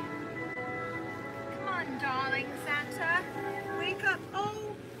 really. Come on, darling Santa. Wake up. Oh.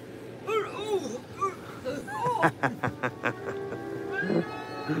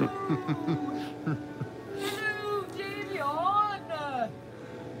 Hello, Davion.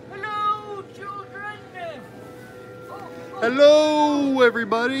 Hello, children. Hello,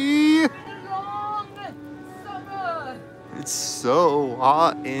 everybody. Been a long summer. It's so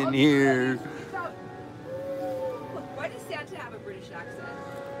hot in here. Why does Santa have a British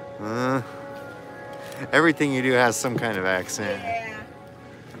accent? Everything you do has some kind of accent. Yeah.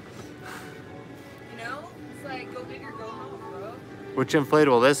 You know, it's like go big or go home, bro. Which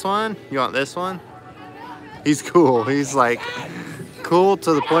inflatable? This one? You want this one? He's cool. He's like cool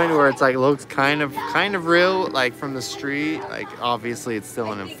to the point where it's like looks kind of real, like from the street. Like obviously it's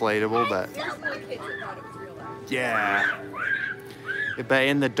still an inflatable, but There's little kids that thought it was real life. yeah. But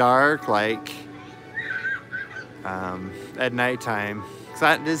in the dark, like at nighttime.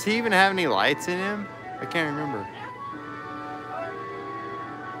 Does he even have any lights in him? I can't remember.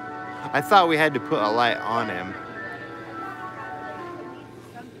 I thought we had to put a light on him.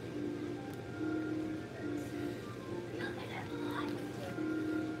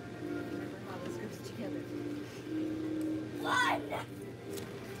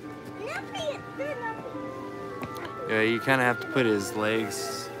 Yeah, you kind of have to put his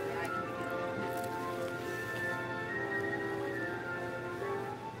legs.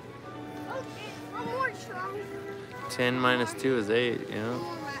 I'm more strong. 10 minus 2 is 8, you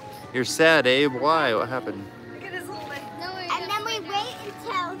know? You're sad, Abe. Why? What happened? Look at his little leg. And then we wait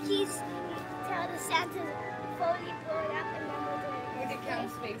until the Santa's fully blown up, and then we'll do it. Look at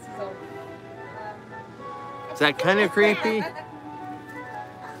Cam's face. He's all. Is that kind of creepy? Yeah,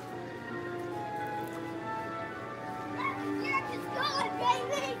 just go,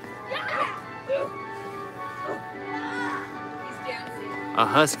 baby. Yeah. He's dancing. A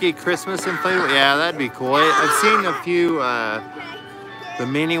husky Christmas inflatable? Yeah, that'd be cool. I've seen a few, the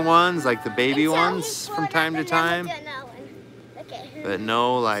mini ones, like the baby ones from time to time. But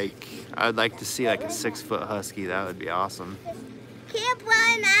no, like, I'd like to see like a 6-foot husky. That would be awesome. Keep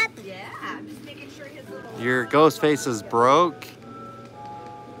blowing up. Yeah, I'm just making sure his little. Your ghost face is broke.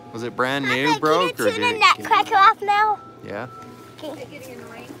 Was it brand new broke or did Can you turn it? that cracker off now? Yeah. Is it getting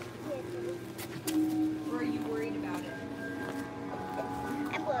annoying? Or are you worried about it?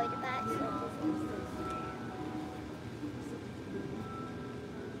 I'm worried about it.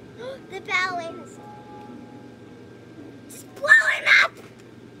 The balance. It's blowing up.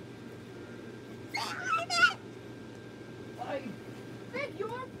 I beg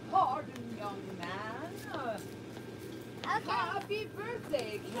your pardon, young man. Happy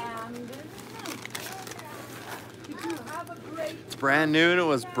birthday, Camden. Did you have a great It's brand new and it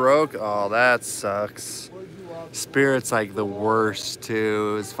was broke. Oh, that sucks. Spirit's like the worst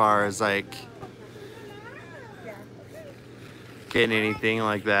too, as far as like getting anything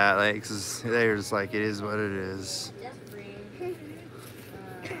like that. Like, 'cause they're just like, it is what it is. Just free. You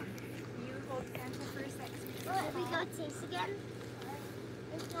hold Santa for a sec. Let me go taste again.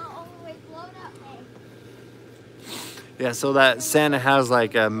 It's not all the way blown up, hey. Yeah, so that Santa has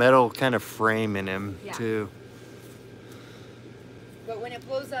like a metal kind of frame in him Yeah. too. But when it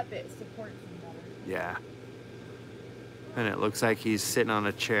blows up, it supports him better. Yeah. And it looks like he's sitting on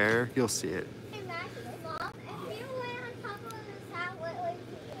a chair. You'll see it. Hey, Max, Mom, if you lay on top of this hat, what would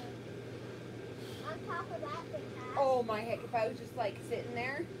you do? On top of that big hat? Oh my heck, if I was just like sitting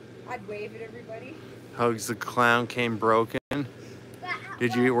there, I'd wave at everybody. Hugs the Clown came broken. But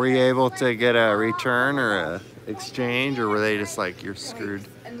Were you able to get a return or a exchange, or were they just like, you're screwed?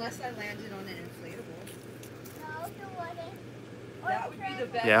 Unless I landed on an inflatable. No, you wouldn't. That would be the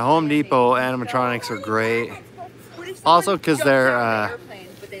best. Yeah, Home landing. Depot animatronics are great. What if Also, someone 'cause jumped they're, out of an airplane,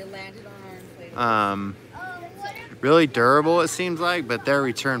 but they landed on our inflatable. Really durable, it seems like, but their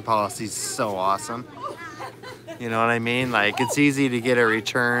return policy is so awesome. You know what I mean? Like, it's easy to get a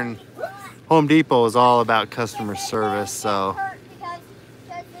return. Home Depot is all about customer service, so. Because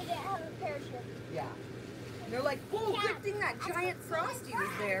they didn't have a parachute. Yeah. And they're like, oh, good thing that giant Frosty was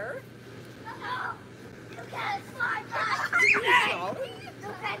there.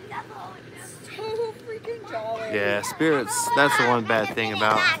 So freaking jolly. Yeah, spirits, that's the one bad thing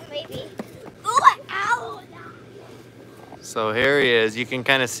about. So here he is. You can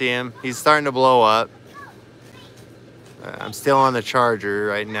kind of see him. He's starting to blow up. I'm still on the charger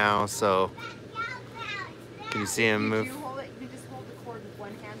right now, so can you see him move? You hold it, you just hold the cord with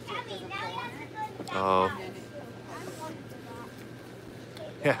one hand so it doesn't pull on it. Oh.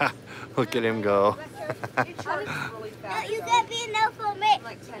 Yeah, look at him go. It charges really fast. You gotta be enough for me.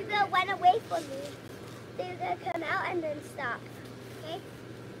 Like 10 You gotta run away from me. So you're gonna come out and then stop. Okay?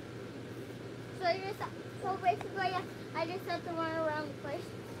 So you're just, so basically I just have to run around the place.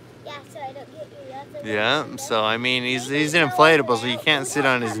 Yeah, so I don't get you. You have to Yeah, so I mean, he's inflatable, so you can't sit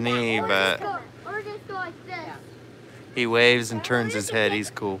on his knee, but or just go like this. he waves and turns his head.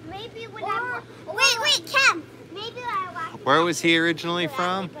 He's cool. Maybe when I'm... Wait, Cam! Maybe I walk... Where was he originally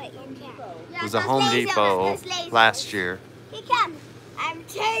from? But you can't. It was a Home Depot last year. Hey, Cam! I'm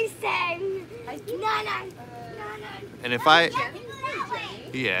chasing! No. And if I,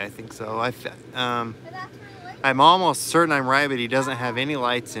 yeah, I think so. I'm almost certain I'm right, but he doesn't have any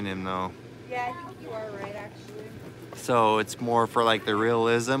lights in him though. Yeah, I think you are right, actually. So it's more for like the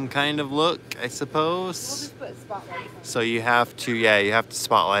realism kind of look, I We'll suppose. just put spotlights on. So you have to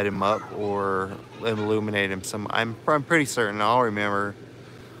spotlight him up or illuminate him some. I'm pretty certain. I'll remember,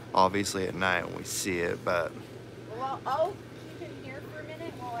 obviously at night when we see it, but. Well, I'll keep him here for a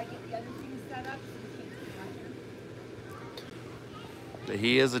minute while I get the other things set up so you can't see my hair. But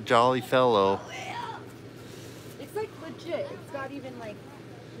he is a jolly fellow. It's like legit. It's got even like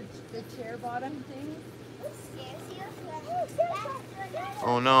the chair bottom thing.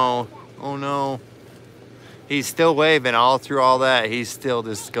 Oh no, oh no. He's still waving all through all that. He's still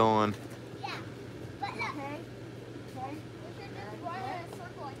just going. Yeah. But look. Okay. Okay. We should just run in a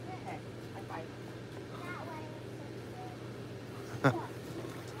circle like this. Okay. High five.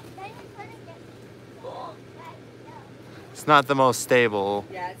 Then you turn it again. It's not the most stable.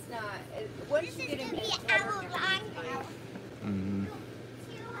 Yeah, it's not. Once This you is get gonna him be in, an hour long now. Mhm.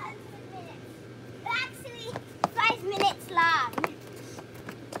 200 minutes. Actually, 5 minutes long.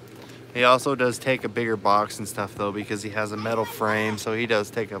 He also does take a bigger box and stuff though because he has a metal frame, so he does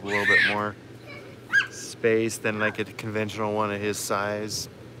take up a little bit more space than like a conventional one of his size.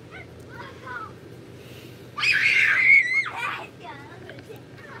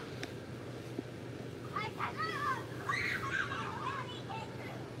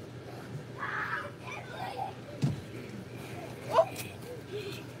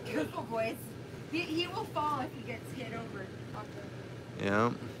 Careful, boys. He will fall if he gets hit over.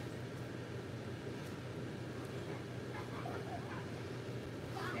 Yeah.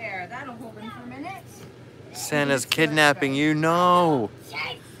 There, that'll hold him for a minute. Santa's kidnapping you? No.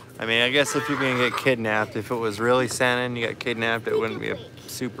 I mean, I guess if you're gonna get kidnapped, if it was really Santa and you got kidnapped, it wouldn't be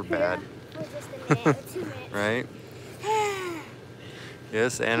super bad, For just a minute, 2 minutes. right?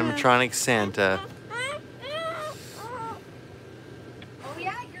 Yes, animatronic Santa. Oh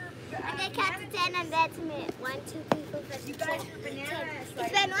yeah, you're. I get count to 10 and that's a minute. 1, 2, 3, 4, 5, 6, You got 7, your 8, 9, 10. banana It's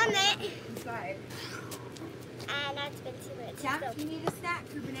been 1 minute. inside. And that's been 2 minutes. Cam, So, if you need a snack,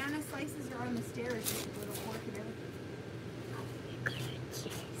 your banana slices are on the stairs with a little fork and everything.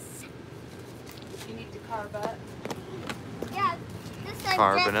 You need to carve up. yeah, this time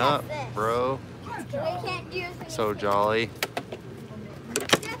Carving just up, like this. bro. We can't use it. So jolly.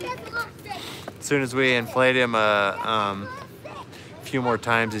 Just has a little stick. As soon as we inflate him a few more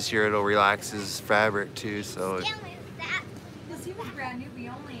times this year, it'll relax his fabric too. So Can't lose that. Because he was brand new, he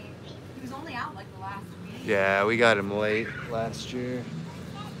was only out like the last week. yeah, we got him late last year.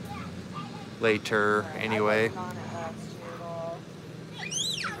 Later, anyway. I wasn't on it last year at all. Getting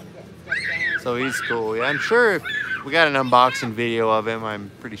stuff done. So he's cool. Yeah, I'm sure if we got an unboxing video of him.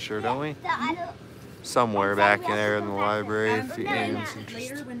 I'm pretty sure, don't we? The other, Somewhere back in there in the library. If But anyone's later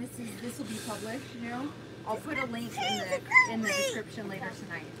interested. when this will be published, I'll put a link in the description later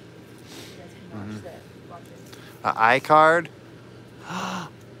tonight. You guys can watch it. An iCard?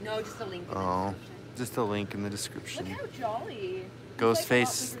 No, just a link in the Oh, description. just a link in the Look description. how jolly.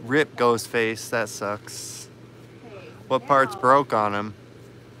 Ghostface, rip Ghostface. That sucks. Hey, What part's now- broke on him?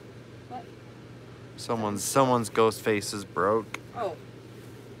 What? Someone's Ghostface is broke. Oh.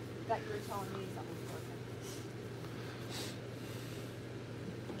 Thought you were telling me something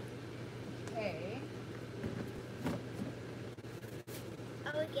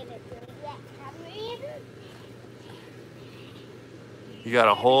Are we gonna do that, Cameron? You got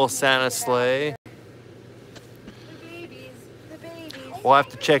a whole Santa sleigh. The babies. The babies. We'll have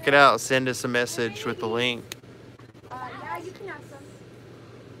to check it out. Send us a message with the link. Yeah, you can have some.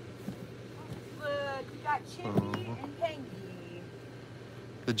 Look, we got Chippy and Pengy.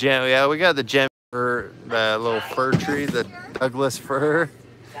 The gem, yeah, we got the gem fir, the little fir tree, the Douglas fir.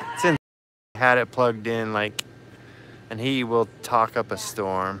 Since had it plugged in, like, and he will talk up a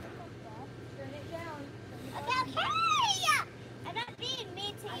storm. Turn it down. Okay, I'm not being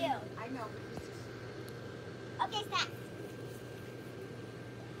mean to you. I know. Okay, stop.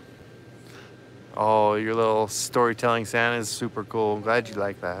 Oh, your little storytelling Santa is super cool. I'm glad you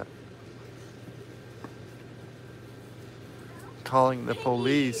like that. Calling the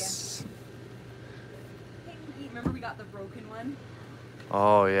police. Pengy. Remember we got the broken one?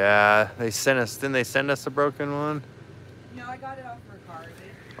 Oh yeah, they sent us. Didn't they send us a broken one? No, I got it off her card.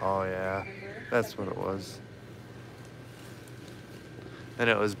 Oh yeah, Remember? that's what it was. And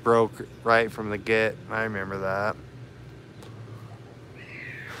it was broke right from the get. I remember that.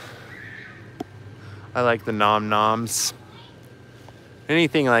 I like the nom noms.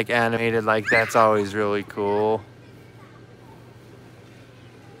 Anything like animated like that's always really cool.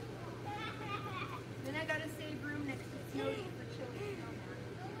 Then I gotta save room next to Snowy for children.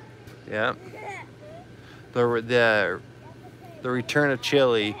 Yeah. The return of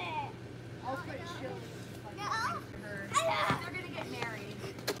Chili. I'll put chili. They're gonna get married.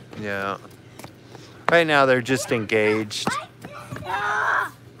 Yeah. Right now they're just engaged. I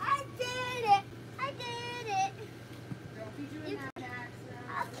did it. I did it. Don't be doing that,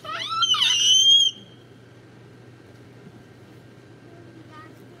 Max. Okay.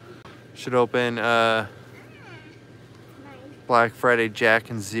 Should open Black Friday Jack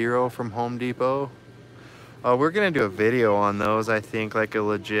and Zero from Home Depot. We're gonna do a video on those, I think, like a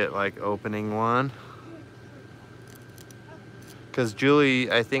legit like opening one. Cause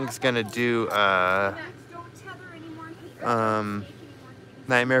Julie, I think, is gonna do Max, don't tether anymore.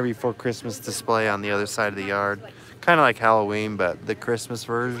 Nightmare Before Christmas display on the other side of the yard. Kind of like Halloween, but the Christmas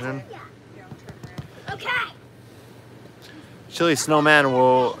version. Okay. Chili Snowman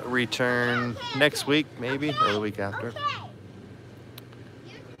will return next week, maybe, or the week after. Okay.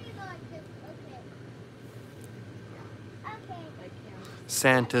 You three go like this. Okay. Okay.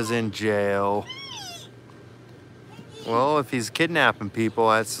 Santa's in jail. Well, if he's kidnapping people,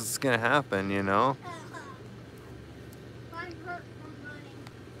 that's what's gonna happen, you know? I'm hurt from running.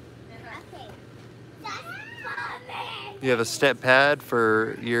 Okay. That's coming. You have a step pad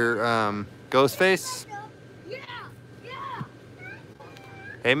for your ghost face? Yeah. Yeah.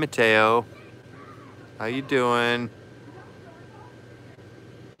 Hey, Mateo. How you doing?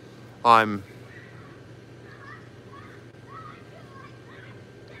 I'm...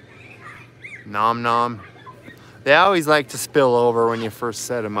 Nom nom. They always like to spill over when you first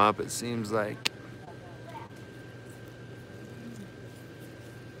set them up, it seems like.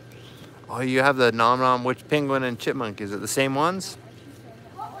 Oh, you have the nom nom. Which penguin and chipmunk? Is it the same ones?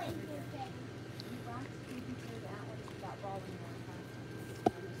 What was you say?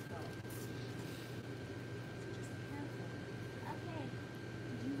 Okay.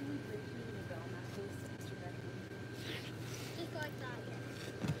 Just like that.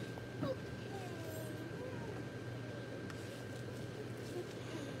 Okay.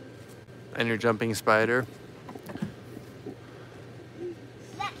 And your jumping spider.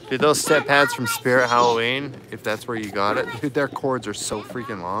 Dude, those step pads from Spirit Halloween, if that's where you got it, dude, their cords are so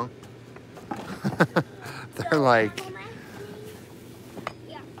freaking long. They're like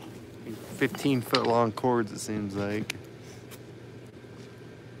 15-foot long cords, it seems like.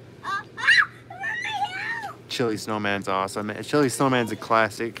 Chili Snowman's awesome. Chili Snowman's a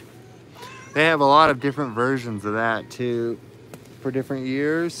classic. They have a lot of different versions of that too, for different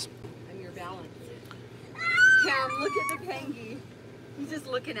years. And your balance. Cam, look at the Pengy. He's just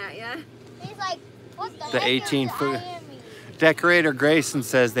looking at you. He's like, what the The heck 18-foot. is Miami? Decorator Grayson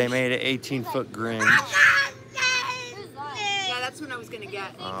says they made an 18-foot Grinch. Yeah, that's what I was gonna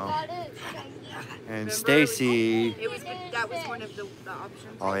get. Oh. And Remember, Stacy. That was one of the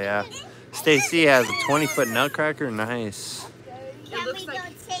options. Oh yeah. Stacy has a 20-foot nutcracker. Nice. Can looks we like-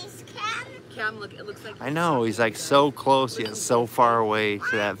 don't chase Cam? Cam, look, it looks like. I know, he's like so close yet so far away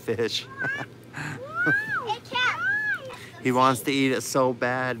to that fish. Hey, Cam. He wants to eat it so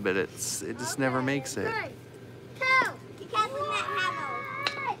bad, but it just never makes it. 3, 2, you can't leave that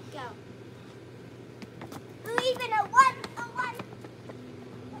handle. Go. Leave it a 1, a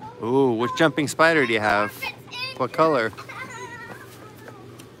 1. Ooh, which jumping spider do you have? What color?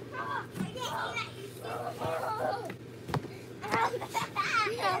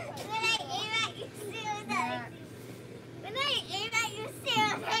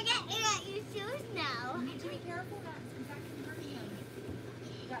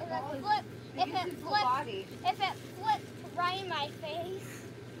 if it flipped right in my face.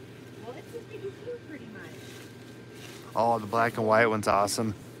 Well, it's as big as you, pretty much. Oh, the black and white one's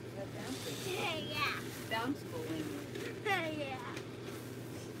awesome. Yeah. Bountiful wing. Yeah.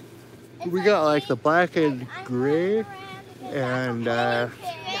 We got like the black and gray and the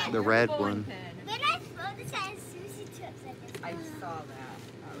red one. Then I throw this at sushi chips. I saw that.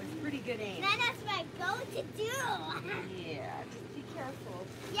 That was pretty good aim. Then that's what I go to do. Yeah, just be careful.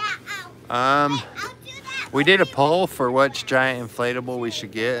 Yeah, Um, I'll do that. we did a poll for which giant inflatable we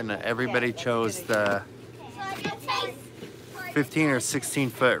should get, and everybody chose the So I just taste. 15 or 16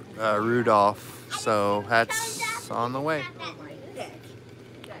 foot Rudolph. So that's on the way.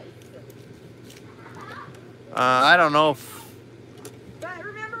 I don't know if But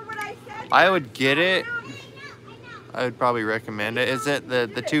remember what I said? I would get it. I would probably recommend it. Is it the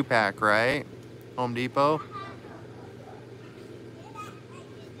 2-pack, right? Home Depot.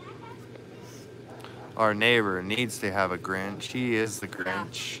 Our neighbor needs to have a Grinch. He is the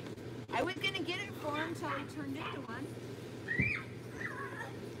Grinch. I was gonna get it for him until he turned into one.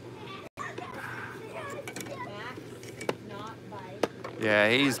 Max, not bite. Yeah,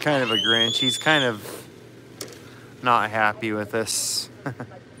 he's kind of a Grinch. He's kind of not happy with us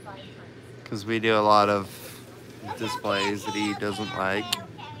because we do a lot of displays that he doesn't like.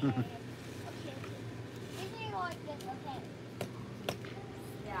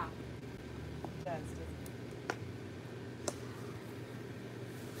 Yeah.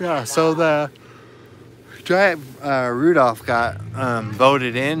 Yeah, so the giant Rudolph got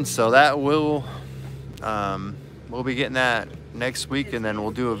voted in, so that will we'll be getting that next week, and then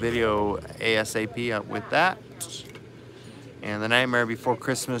we'll do a video ASAP with that. And the Nightmare Before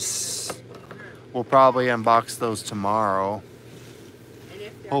Christmas, we'll probably unbox those tomorrow.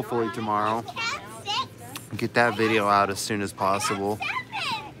 Hopefully tomorrow. Get that video out as soon as possible.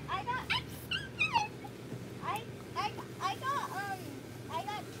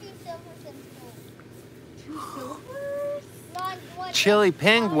 Chili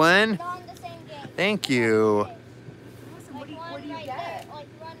Penguin. Thank you. What do you get? Like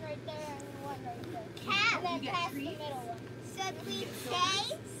one right there and one right there. And then pass the middle one. So we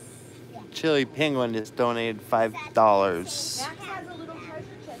say? Chili Penguin just donated $5. Max has a little treasure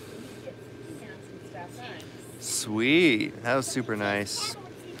chest and he gets peanuts and stuff. Nice. Sweet. That was super nice.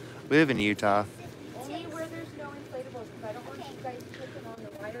 We live in Utah. Only where there's no inflatables, because I don't want you guys tripping on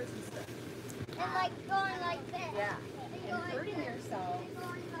the wires and stuff. And like going like this. Yeah. And hurting yourself.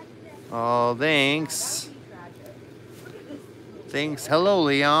 Oh, thanks. Thanks. Hello,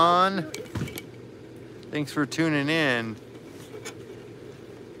 Leon. Thanks for tuning in.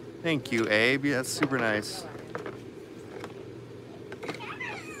 Thank you, Abe. Yeah, that's super nice.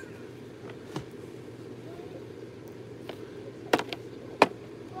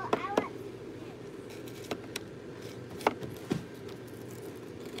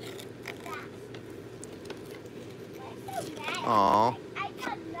 Aw.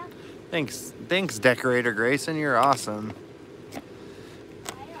 Thanks, Decorator Grayson. You're awesome.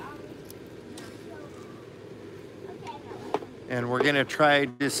 And we're gonna try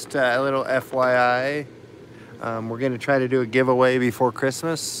just a little FYI. We're gonna try to do a giveaway before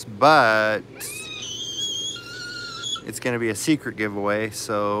Christmas, but it's gonna be a secret giveaway.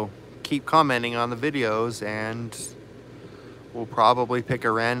 So keep commenting on the videos, and we'll probably pick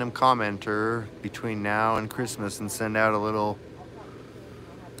a random commenter between now and Christmas and send out a little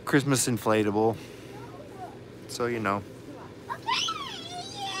Christmas inflatable. So you know,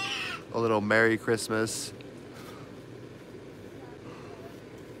 a little Merry Christmas.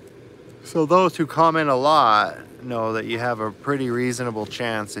 So those who comment a lot know that you have a pretty reasonable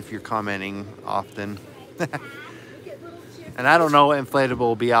chance if you're commenting often. And I don't know what inflatable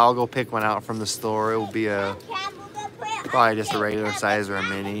will be. I'll go pick one out from the store. It will be probably just a regular size or a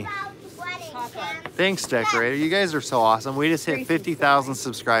mini. Thanks, Decorator. You guys are so awesome. We just hit 50,000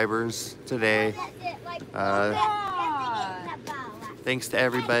 subscribers today. Thanks to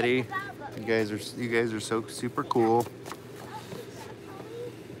everybody. You guys are so super cool.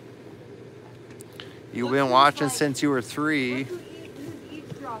 You've been watching since you were 3.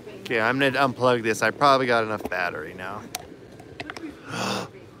 Okay, I'm gonna unplug this. I probably got enough battery now.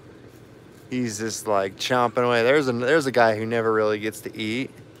 He's just like chomping away. There's a guy who never really gets to eat.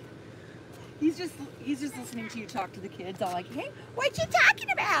 He's just listening to you talk to the kids. All like, hey, what you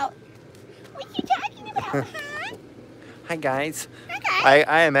talking about? What you talking about, huh? Hi guys. Hi guys.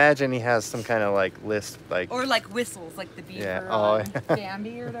 I imagine he has some kind of like list, like, Or like whistles, like the beaver Yeah. on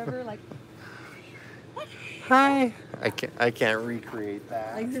Bambi or whatever. Like, hi. I can't recreate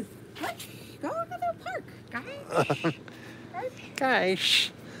that. like this. What? Go to the park, guys.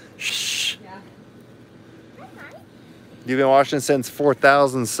 Gosh. Shh. Yeah. You've been watching since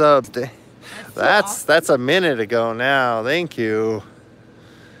 4,000 subs. That's That's a minute ago now. Thank you.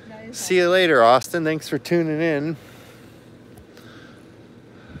 See you later, Austin. Thanks for tuning in.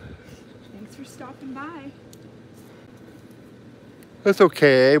 Thanks for stopping by. That's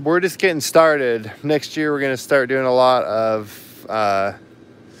okay. We're just getting started. Next year, we're going to start doing a lot of we're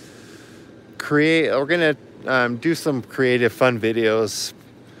going to do some creative, fun videos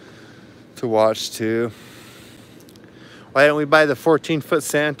to watch too. Why don't we buy the 14-foot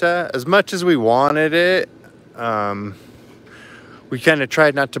Santa? As much as we wanted it, we kind of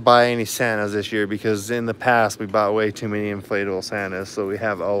tried not to buy any Santas this year because in the past we bought way too many inflatable Santas, so we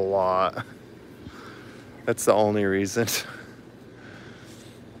have a lot. That's the only reason.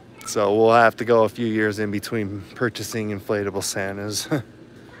 So we'll have to go a few years in between purchasing inflatable Santas.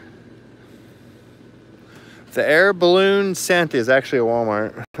 The air balloon Santa is actually a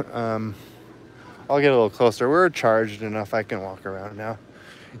Walmart. I'll get a little closer. We're charged enough I can walk around now.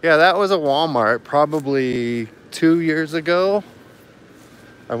 Yeah, that was a Walmart probably 2 years ago,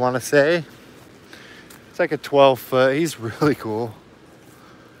 I want to say. It's like a 12-foot. He's really cool.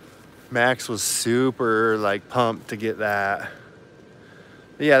 Max was super like pumped to get that.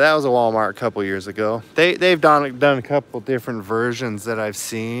 Yeah, that was a Walmart a couple years ago. They've done a couple different versions that I've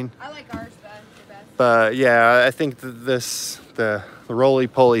seen. I like ours the best. But yeah, I think the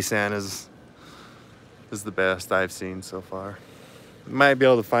roly-poly Santa is the best I've seen so far. You might be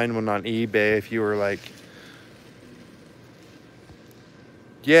able to find one on eBay if you were like...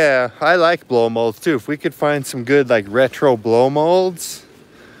 Yeah, I like blow molds too. If we could find some good like retro blow molds,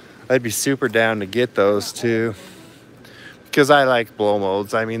 I'd be super down to get those too. Because I like blow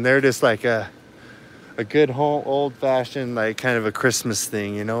molds. I mean, they're just like a good home, old-fashioned, like kind of a Christmas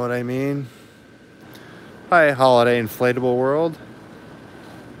thing. You know what I mean? Hi, Holiday Inflatable World.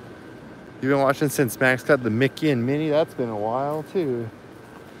 You've been watching since Max got the Mickey and Minnie? That's been a while, too.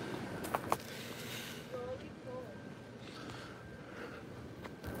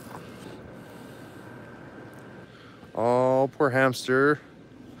 Oh, poor hamster.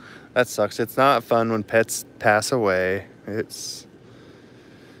 That sucks. It's not fun when pets pass away. It's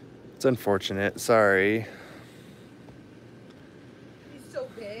unfortunate. Sorry. He's so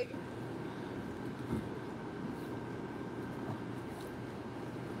big.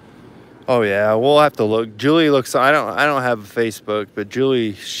 Oh yeah, we'll have to look. Julie looks. I don't have a Facebook, but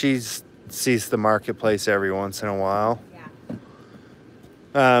Julie, sees the marketplace every once in a while.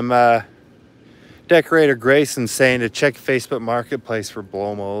 Yeah. Decorator Grayson saying to check Facebook Marketplace for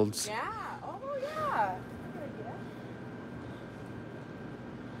blow molds. Yeah. Oh yeah.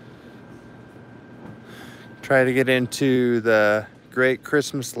 Try to get into the Great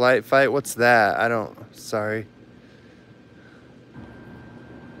Christmas Light Fight. What's that? Sorry.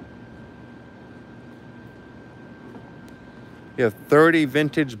 You have 30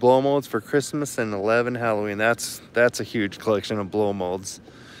 vintage blow molds for Christmas and 11 Halloween. That's a huge collection of blow molds.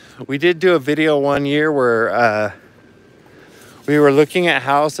 We did do a video one year where we were looking at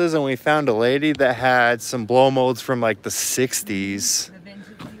houses and we found a lady that had some blow molds from like the 60s.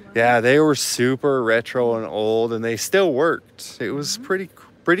 Yeah, they were super retro and old and they still worked. It was pretty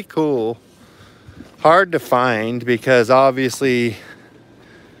cool. Hard to find because obviously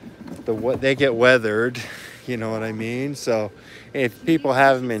they get weathered, you know what I mean? So if people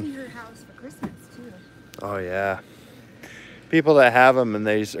have them in your house for Christmas too. Oh yeah. People that have them and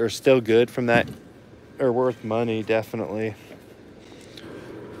they are still good from that are worth money, definitely.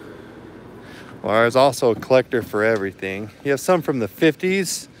 Well, there's also a collector for everything. You have some from the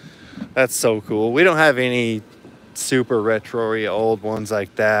 50s. That's so cool. We don't have any super retro-y old ones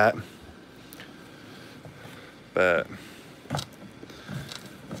like that. But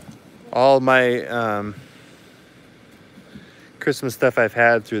all my Christmas stuff I've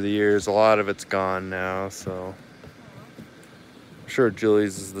had through the years, a lot of it's gone now, so I'm sure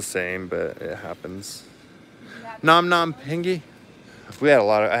Julie's is the same, but it happens. Nom Nom Pingy. I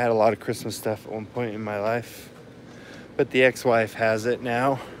had a lot of Christmas stuff at one point in my life, but the ex-wife has it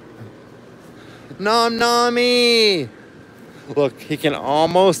now. Nom Nommy! Look, he can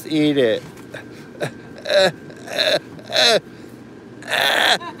almost eat it.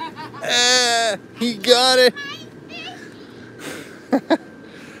 He got it.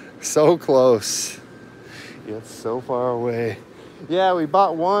 So close. It's so far away. Yeah, we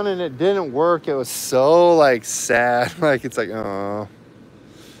bought one and it didn't work. It was so like sad. Like it's like, oh.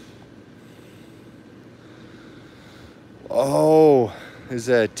 Oh, there's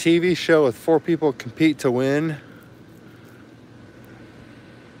a TV show with 4 people compete to win.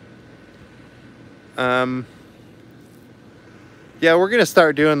 Yeah, we're gonna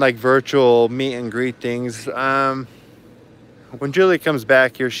start doing like virtual meet and greet things. When Julie comes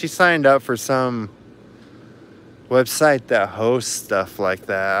back here, she signed up for some website that hosts stuff like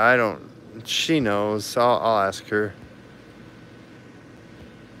that. I don't. She knows. I'll ask her.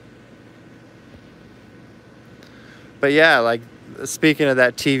 But yeah, like speaking of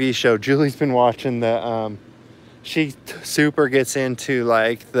that TV show, Julie's been watching the. She super gets into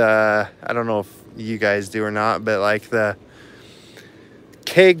like the. I don't know if you guys do or not, but like the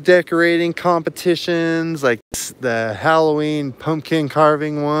cake decorating competitions, like the Halloween pumpkin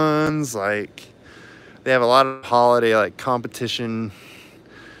carving ones. Like they have a lot of holiday like competition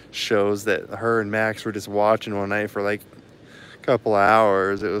shows that her and Max were just watching one night for like a couple of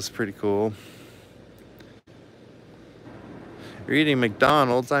hours. It was pretty cool. You're eating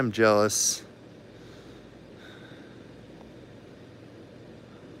McDonald's. I'm jealous.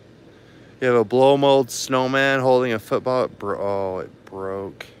 You have a blow mold snowman holding a football. Oh, it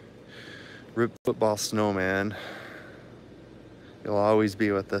broke. Rip football snowman. You'll always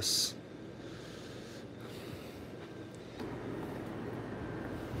be with us.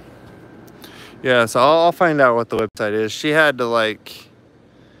 Yeah, so I'll find out what the website is. She had to like,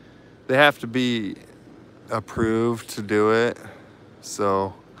 they have to be approved to do it.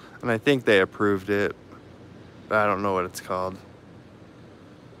 So, and I think they approved it, but I don't know what it's called.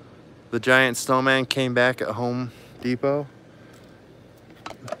 The giant snowman came back at Home Depot.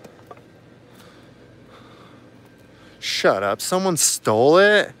 Shut up, someone stole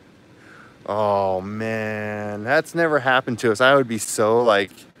it? Oh man, that's never happened to us. I would be so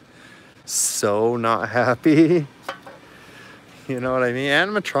like, so not happy. You know what I mean?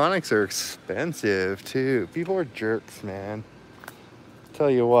 Animatronics are expensive too. People are jerks, man. Tell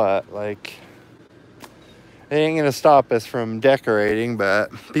you what, like, they ain't gonna stop us from decorating,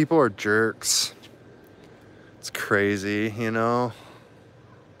 but people are jerks. It's crazy, you know?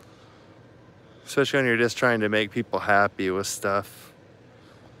 Especially when you're just trying to make people happy with stuff.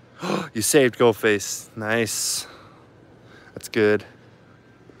 You saved Go-Face. Nice. That's good.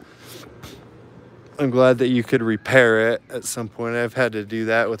 I'm glad that you could repair it at some point. I've had to do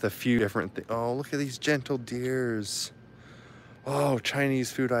that with a few different things. Oh, look at these gentle deers. Oh,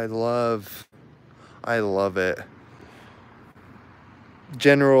 Chinese food I love. I love it.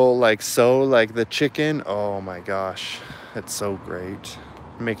 General, like the chicken. Oh my gosh. It's so great.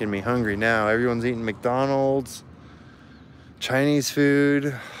 Making me hungry now. Everyone's eating McDonald's. Chinese food.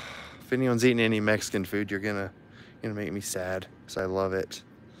 If anyone's eating any Mexican food, you're gonna make me sad. Because I love it.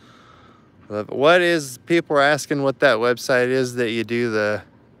 What is, people are asking what that website is that you do the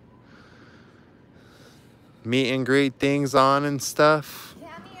meet and greet things on and stuff?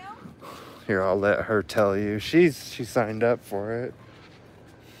 Cameo? Here, I'll let her tell you. She signed up for it.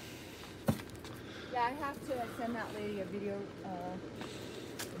 Yeah, I have to send that lady a video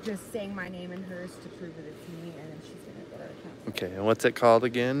just saying my name and hers to prove that it's me, and then she's gonna get our account. Okay, and what's it called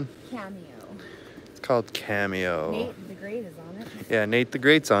again? Cameo. It's called Cameo. Nate the Great is on it. Yeah, Nate the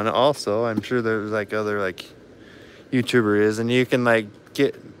Great's on it also. I'm sure there's like other like YouTubers, and you can like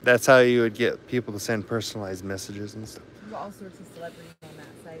get, that's how you would get people to send personalized messages and stuff. There's all sorts of celebrities on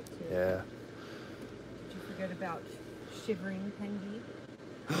that site too. Yeah. Did you forget about Shivering Pengy?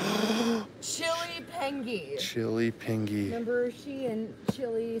 Chili Pengy. Chili Pingy. Remember she and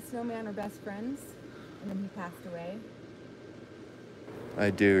Chili Snowman are best friends? And then he passed away? I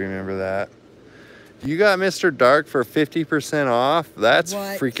do remember that. You got Mr. Dark for 50% off? That's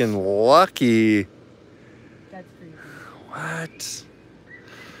What? freaking lucky. That's crazy. What?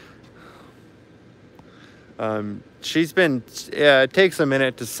 She's been, yeah, it takes a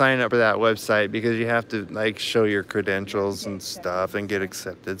minute to sign up for that website because you have to like show your credentials and stuff and get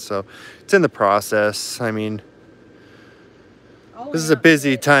accepted. So it's in the process. I mean, this is a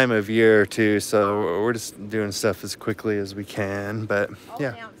busy time of year too, so we're just doing stuff as quickly as we can, but I'll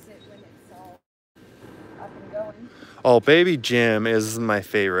yeah. announce it when it's all up and going. Oh, Baby Jim is my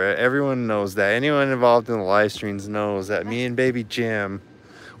favorite. Everyone knows that. Anyone involved in the live streams knows that me and Baby Jim,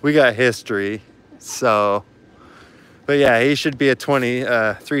 we got history. So, but yeah, he should be a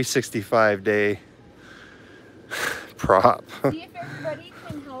 365 day prop. See if everybody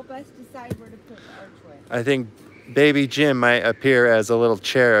can help us decide where to put the archway. I think Baby Jim might appear as a little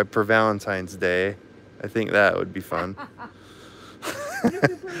cherub for Valentine's Day. I think that would be fun.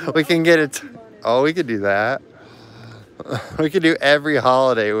 We can get it. Oh, we could do that. We could do every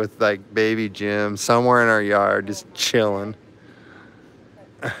holiday with like Baby Jim somewhere in our yard, just chilling.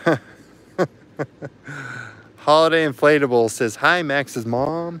 Holiday Inflatable says, hi, Max's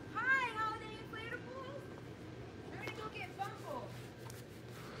mom. Hi, Holiday Inflatables. I'm gonna go get Bumble.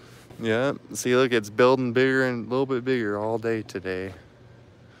 Yeah, see, look, it's building bigger and a little bit bigger all day today.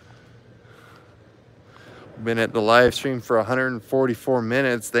 Been at the live stream for 144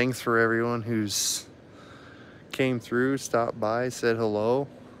 minutes. Thanks for everyone who's came through, stopped by, said hello.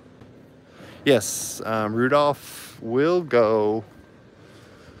 Yes, Rudolph will go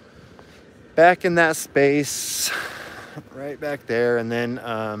back in that space right back there, and then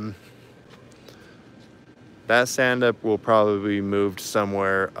that stand-up will probably be moved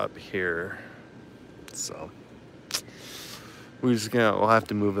somewhere up here. So we'll have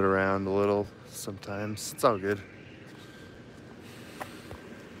to move it around a little sometimes. It's all good.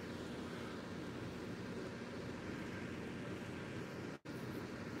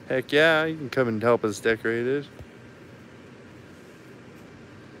 Heck yeah, you can come and help us decorate it.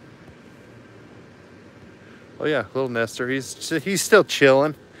 Oh yeah, little Nestor. He's still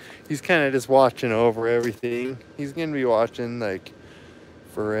chilling. He's kind of just watching over everything. He's gonna be watching like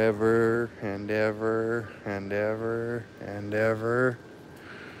forever and ever and ever and ever.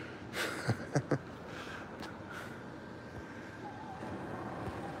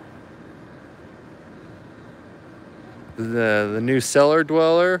 The new cellar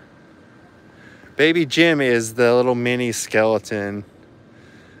dweller. Baby Jim is the little mini skeleton.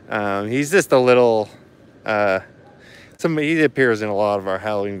 He's just a little he appears in a lot of our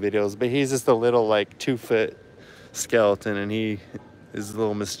Halloween videos, but he's just a little like 2-foot skeleton, and he is a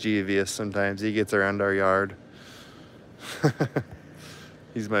little mischievous sometimes. He gets around our yard.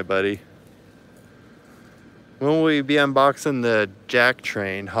 He's my buddy. When will we be unboxing the Jack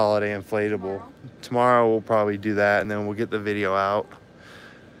Train holiday inflatable? Tomorrow we'll probably do that, and then we'll get the video out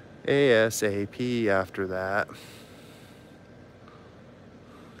ASAP after that.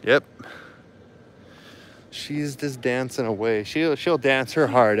 Yep. She's just dancing away. She'll dance her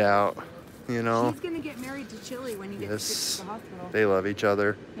heart out, you know. She's gonna get married to Chili when he gets to the hospital. They love each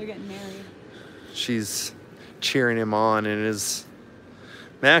other. They're getting married. She's cheering him on, and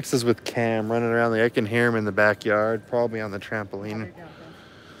Max is with Cam running around. I can hear him in the backyard, probably on the trampoline.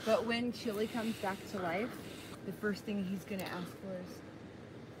 But when Chili comes back to life, the first thing he's gonna ask for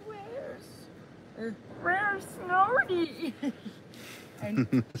is, where's Snorty?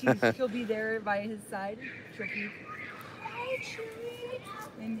 And she'll be there by his side. She'll be, hi, Chili.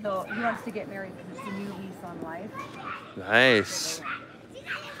 And he wants to get married because it's a new lease on life. Nice.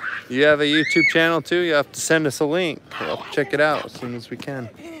 You have a YouTube channel too? You have to send us a link. We'll check it out as soon as we can.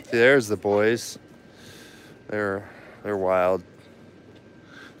 See, there's the boys. They're wild.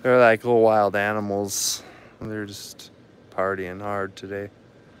 They're like little wild animals. They're just partying hard today.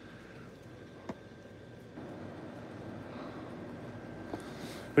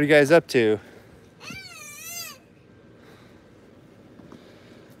 What are you guys up to?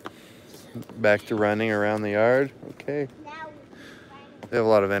 Back to running around the yard? Okay. They have a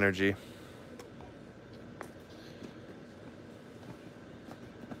lot of energy.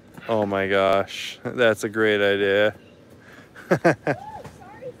 Oh my gosh, that's a great idea.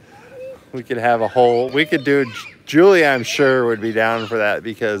 We could have Julie, I'm sure, would be down for that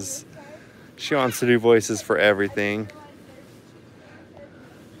because she wants to do voices for everything.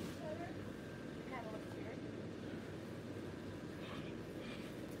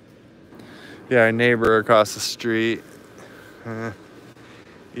 Yeah, our neighbor across the street. Yeah,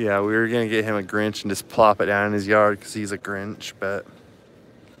 we were gonna get him a Grinch and just plop it down in his yard because he's a Grinch, but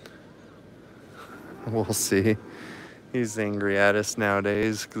we'll see. He's angry at us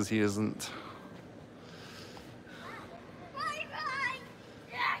nowadays because he isn't.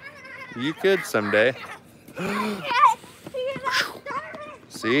 You could someday.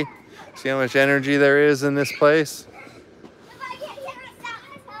 See? See how much energy there is in this place?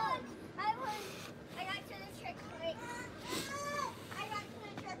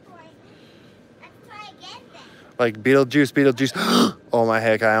 Like Beetlejuice. Oh my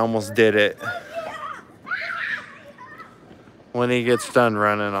heck, I almost did it. When he gets done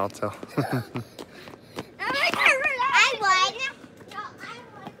running, I'll tell.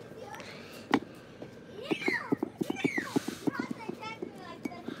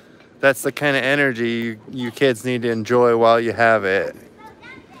 That's the kind of energy you kids need to enjoy while you have it.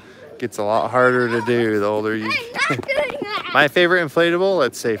 Gets a lot harder to do the older you get. My favorite inflatable,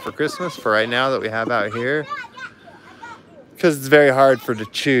 let's say for Christmas, for right now that we have out here, because it's very hard to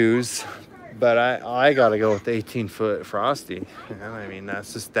choose, but I gotta go with the 18-foot Frosty. Yeah, I mean,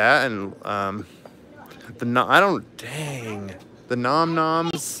 that's just that, and the Nom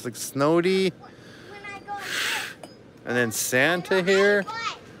Noms, like Snowdy, and then Santa here.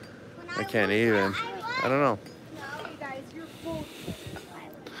 I can't even. I don't know.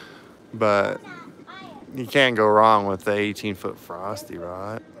 But you can't go wrong with the 18-foot Frosty,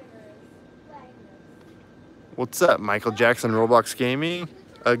 right? What's up, Michael Jackson Roblox Gaming?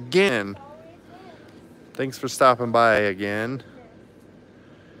 Again. Thanks for stopping by again.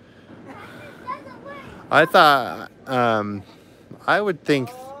 I thought, I would think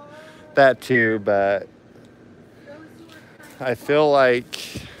that too, but I feel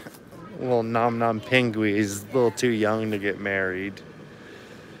like little Nom Nom Pingui is a little too young to get married.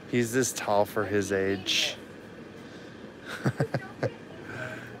 He's this tall for his age.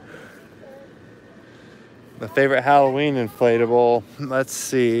 My favorite Halloween inflatable. Let's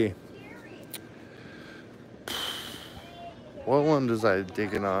see. What one was I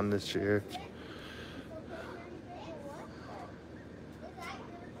digging on this year?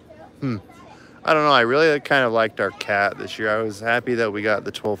 I don't know. I really kind of liked our cat this year. I was happy that we got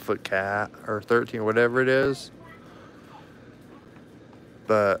the 12-foot cat, or 13, or whatever it is.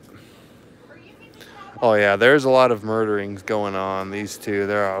 But, oh yeah, there's a lot of murderings going on. These two,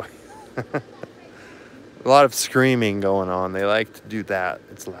 they're all a lot of screaming going on. They like to do that.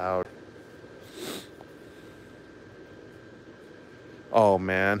 It's loud. Oh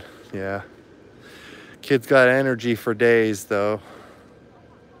man, yeah. Kids got energy for days though.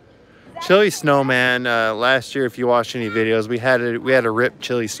 Chili Snowman, last year if you watched any videos, we had a Rip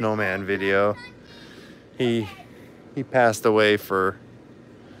Chili Snowman video. He passed away for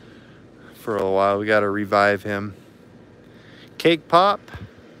a while. We got to revive him. Cake Pop.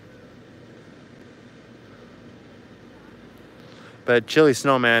 But Chili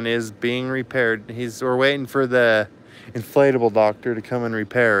Snowman is being repaired. We're waiting for the inflatable doctor to come and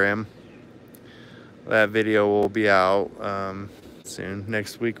repair him. That video will be out soon.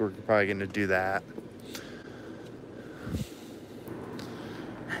 Next week we're probably going to do that.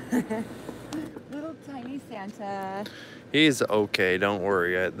 Little tiny Santa. He's okay, don't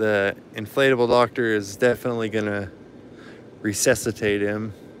worry. The inflatable doctor is definitely going to resuscitate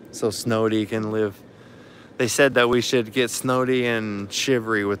him so Snowdy can live. They said that we should get Snowdy and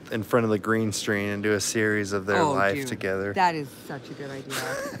Shivery in front of the green screen and do a series of their life together. That is such a good idea.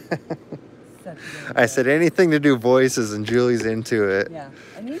 Such a good idea. I said anything to do voices, and Julie's into it. Yeah,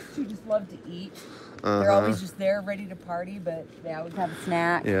 and these two just love to eat. They're always just there ready to party, but they always have a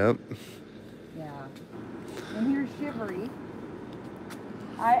snack. Yep. Yeah. And here's Shivery.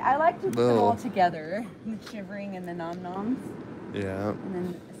 I like to put them all together. The Shivering and the Nom Noms. Yeah. And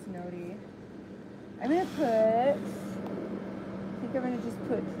then Snowdy. I'm going to I think I'm going to just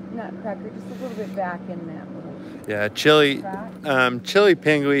put Nutcracker just a little bit back in that little. Yeah, Chili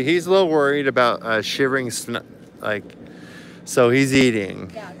Pingui, he's a little worried about Shivering, so he's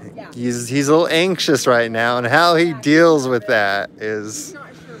eating. Yeah. He's a little anxious right now, and how he deals with that is He's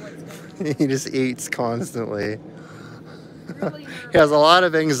not sure what's going on. he just eats constantly. Really He has a lot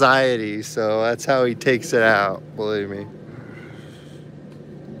of anxiety, so that's how he takes it out, believe me.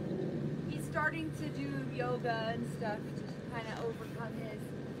 He's starting to do yoga and stuff to kind of overcome his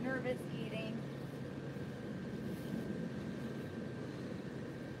nervous eating.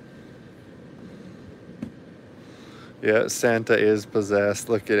 Yeah, Santa is possessed.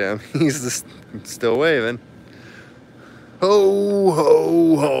 Look at him. He's just still waving. Ho,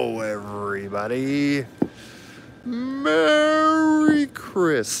 ho, ho, everybody. Merry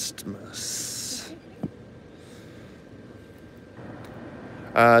Christmas.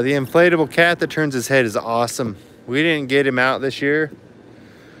 The inflatable cat that turns his head is awesome. We didn't get him out this year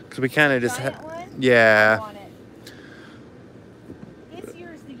because we kind of just yeah. I want it. This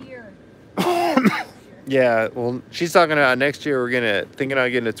year's the year. Yeah, well, she's talking about next year we're thinking about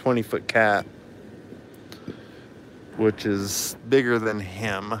getting a 20-foot cat, which is bigger than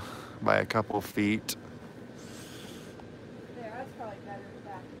him by a couple feet. There, that's probably better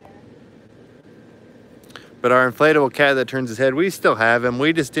back there. But our inflatable cat that turns his head, we still have him.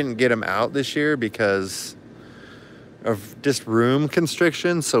 We just didn't get him out this year because of just room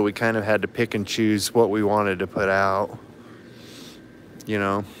constriction, so we kind of had to pick and choose what we wanted to put out, you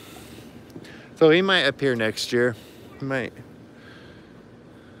know. So he might appear next year. He might.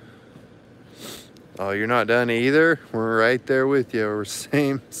 Oh, you're not done either? We're right there with you. We're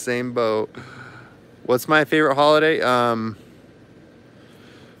same boat. What's my favorite holiday?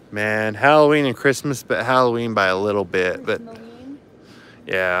 Man, Halloween and Christmas, but Halloween by a little bit. But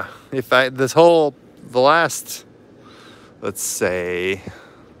yeah, the last, let's say,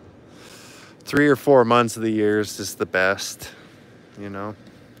 3 or 4 months of the year is just the best, you know.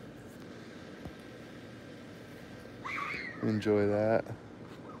 Enjoy that.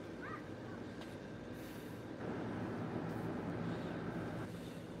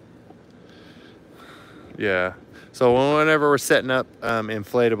 Yeah. So whenever we're setting up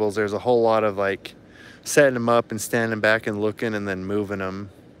inflatables, there's a whole lot of like setting them up and standing back and looking and then moving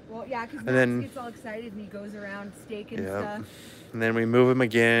them. Well, yeah, Yeah, because and then gets all excited and he goes around staking yeah, stuff. and then we move him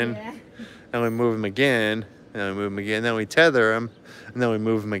again, Yeah. and we move him again, and we move him again. Then we tether him, and then we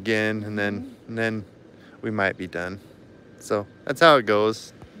move him again, and then we might be done. So that's how it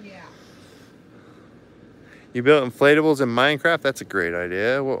goes. Yeah. You built inflatables in Minecraft? That's a great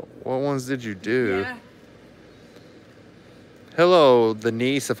idea. What ones did you do? Yeah. Hello, the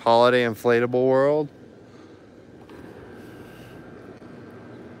niece of Holiday Inflatable World.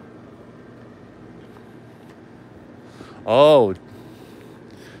 Oh,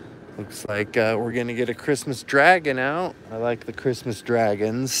 looks like we're gonna get a Christmas dragon out. I like the Christmas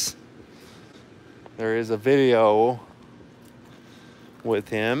dragons. There is a video with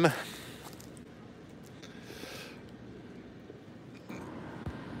him.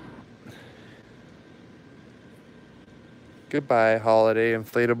 Goodbye, Holiday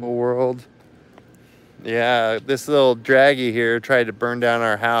Inflatable World. Yeah, this little draggy here tried to burn down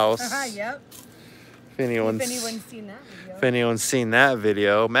our house. Yep. If anyone's seen that video. If anyone's seen that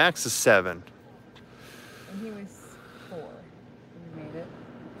video, Max is 7. And he was 4 when we made it.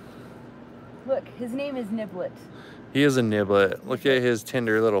 Look, his name is Niblet. He is a niblet. Look at his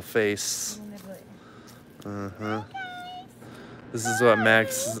tender little face. Little Niblet. Uh-huh. This is what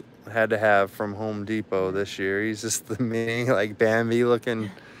Max had to have from Home Depot this year. He's just the mini, like Bambi looking.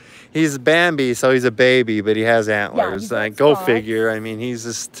 He's Bambi, so he's a baby, but he has antlers. he's got Like, go spots. figure. I mean, he's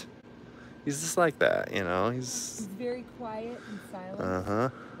just like that, you know. He's very quiet and silent. Uh-huh.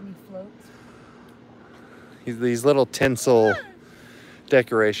 And he floats. These little tinsel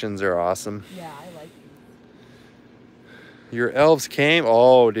decorations are awesome. Yeah, I like him. Your elves came.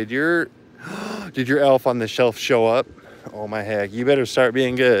 Oh, did your elf on the shelf show up? Oh my heck, you better start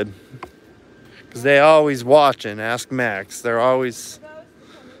being good. Because they always watching. Ask Max. They're always...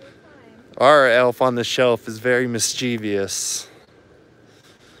 Our elf on the shelf is very mischievous.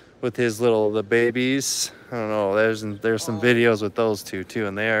 With the babies. I don't know, there's some videos with those two too,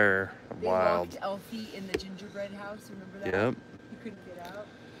 and they are wild. They locked Elfie in the gingerbread house, remember that? Yep. He couldn't get out.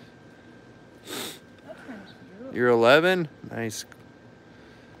 That's kind of cute. You're 11? Nice.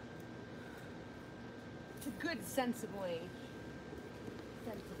 It's a good, sensible age.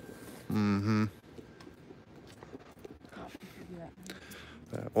 Mm-hmm.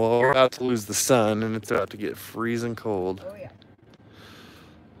 Well, we're about to lose the sun, and it's about to get freezing cold. Oh, yeah.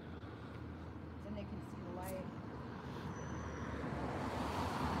 Then they can see the light.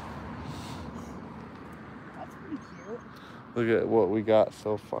 That's pretty cute. Look at what we got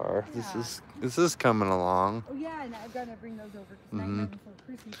so far. Yeah. This is coming along. Oh, yeah, and I've got to bring those over because Nightmare Before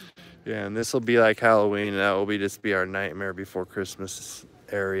Christmas is coming. Yeah, and this will be like Halloween, and that will just be our Nightmare Before Christmas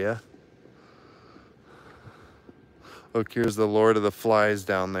area. Look, here's the Lord of the Flies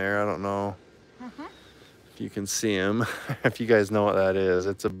down there. I don't know if you can see him. If you guys know what that is,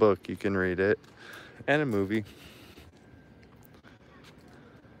 it's a book. You can read it. And a movie.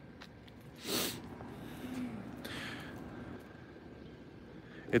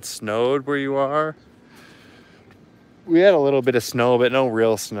 It snowed where you are. We had a little bit of snow, but no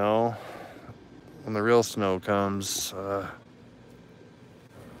real snow. When the real snow comes, You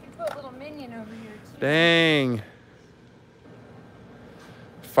put a little minion over here, too. dang.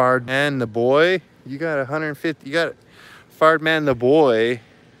 Fardman the boy, you got 150. You got Fardman the boy.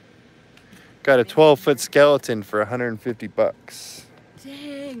 Got a 12-foot skeleton for 150 bucks.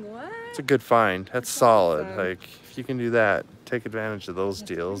 Dang, what? It's a good find. That's solid. awesome. Like, if you can do that, take advantage of those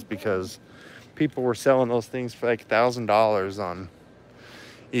deals because people were selling those things for like $1,000 on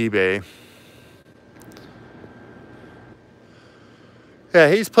eBay.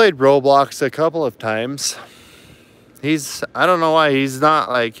 Yeah, he's played Roblox a couple of times. I don't know why he's not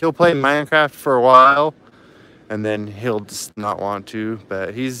like, he'll play Minecraft for a while and then he'll just not want to,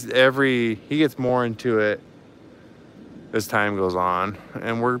 but he gets more into it as time goes on.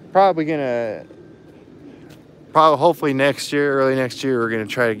 And we're probably gonna, hopefully early next year, we're gonna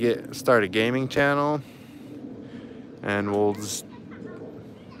try to start a gaming channel, and we'll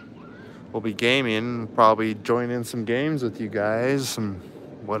be gaming, probably join in some games with you guys, some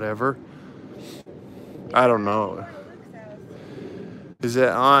whatever. I don't know. Is it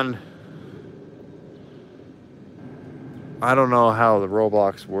on? I don't know how the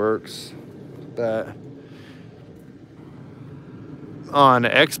Roblox works, but on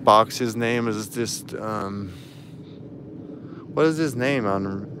Xbox, his name is just, what is his name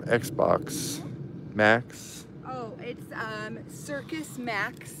on Xbox? Max? Oh, it's Circus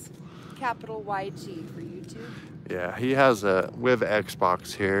Max, capital YG for YouTube. Yeah, we have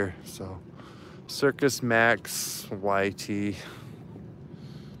Xbox here, so Circus Max YT.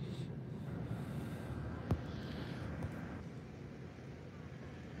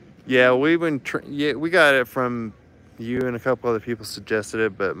 Yeah, we got it from you and a couple other people suggested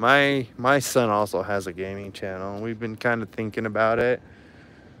it, but my son also has a gaming channel, and we've been kind of thinking about it.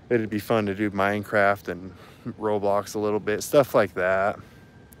 It'd be fun to do Minecraft and Roblox a little bit, stuff like that.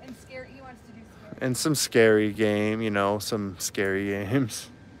 And scary, he wants to do scary. And some scary game, you know, some scary games.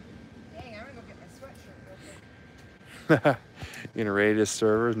 Dang, I'm gonna go get my sweatshirt real quick. You gonna raid his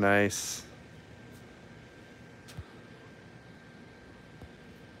server? Nice.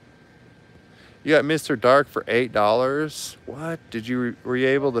 You got Mr. Dark for $8. What? Were you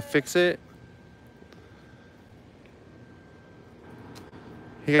able to fix it?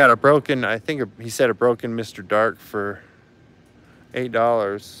 He got a broken, I think he said a broken Mr. Dark for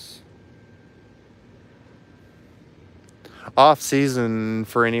 $8. Off season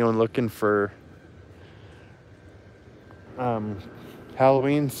for anyone looking for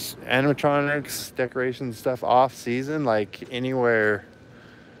Halloween's animatronics, decorations, stuff. Off season, like anywhere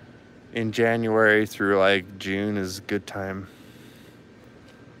in January through like June is a good time.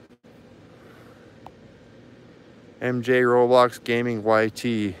 MJ Roblox Gaming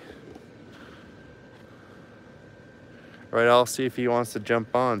YT. Right, I'll see if he wants to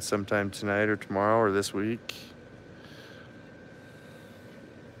jump on sometime tonight or tomorrow or this week.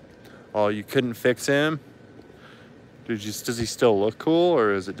 Oh, you couldn't fix him? Does he still look cool,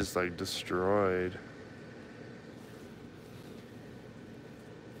 or is it just like destroyed?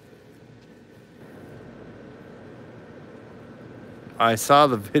 I saw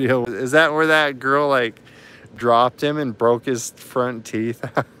the video. Is that where that girl like dropped him and broke his front teeth?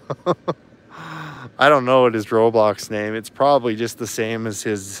 I don't know what his Roblox name. It's probably just the same as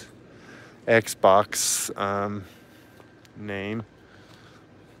his Xbox name.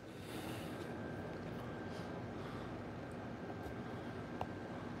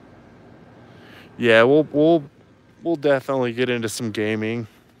 Yeah, we'll definitely get into some gaming.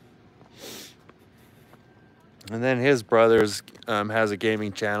 And then his brother's has a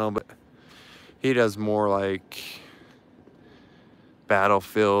gaming channel, but he does more like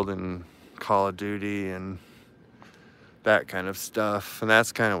Battlefield and Call of Duty and that kind of stuff. And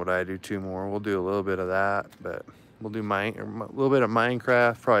that's kind of what I do too more. We'll do a little bit of that, but we'll do a little bit of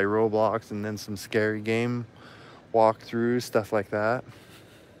Minecraft, probably Roblox, and then some scary game walkthroughs, stuff like that.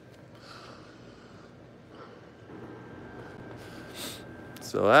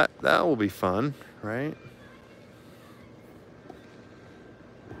 So that will be fun, right?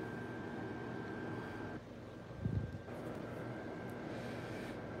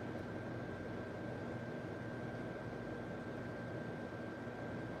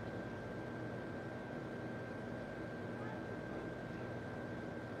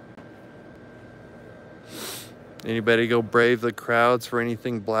 Anybody go brave the crowds for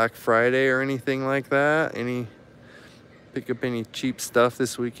anything Black Friday or anything like that? Pick up any cheap stuff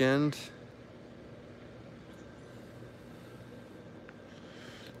this weekend?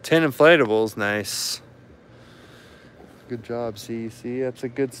 10 inflatables, nice. Good job, CEC. That's a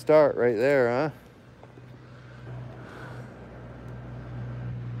good start right there, huh?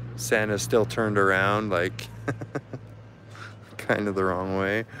 Santa's still turned around, like kind of the wrong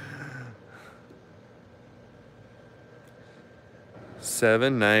way.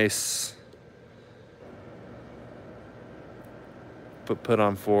 7, nice. Put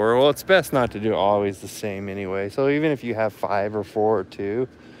on 4. Well, it's best not to do always the same anyway. So even if you have 5 or 4 or 2,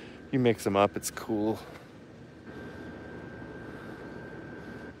 you mix them up, it's cool.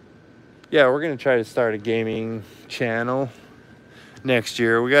 Yeah, we're gonna try to start a gaming channel next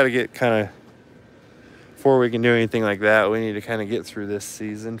year. We got to get kind of, before we can do anything like that, we need to kind of get through this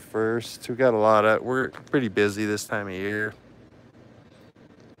season first. We're pretty busy this time of year.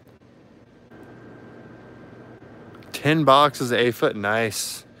 10 boxes of 8-foot,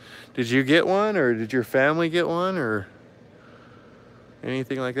 nice. Did you get one, or did your family get one, or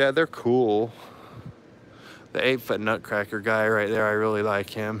anything like that? They're cool. The 8-foot nutcracker guy right there, I really like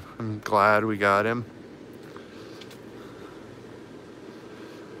him. I'm glad we got him.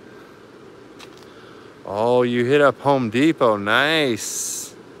 Oh, you hit up Home Depot,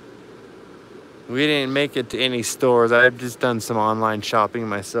 nice. We didn't make it to any stores. I've just done some online shopping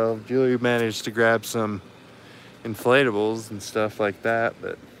myself. Julie managed to grab some inflatables and stuff like that,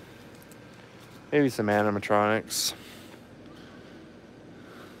 but maybe some animatronics.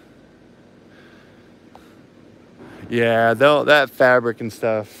 Yeah, that fabric and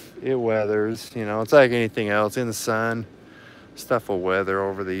stuff, it weathers, you know. It's like anything else in the sun. Stuff will weather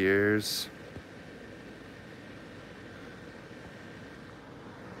over the years.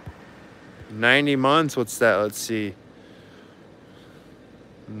 $90 months, what's that? Let's see.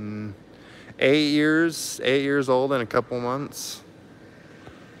 8 years old in a couple months.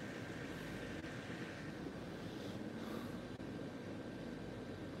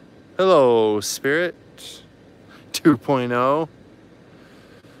 Hello, Spirit 2.0.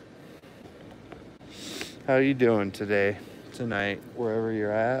 How you doing today, tonight, wherever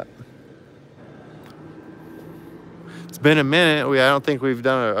you're at? It's been a minute. I don't think we've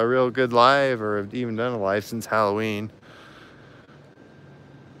done a real good live or even done a live since Halloween.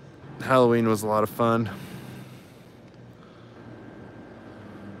 Halloween was a lot of fun.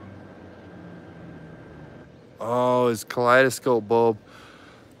 Oh, his kaleidoscope bulb.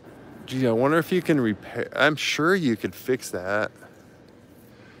 Gee, I wonder if you can repair. I'm sure you could fix that.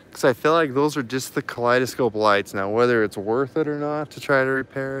 Because I feel like those are just the kaleidoscope lights. Now, whether it's worth it or not to try to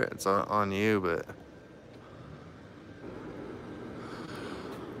repair it, it's on you, but...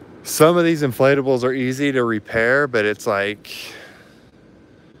 Some of these inflatables are easy to repair, but it's like...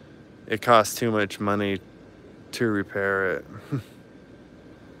 It costs too much money to repair it.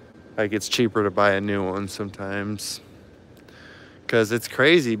 Like, it's cheaper to buy a new one sometimes. Because it's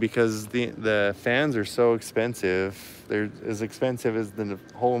crazy because the fans are so expensive. They're as expensive as the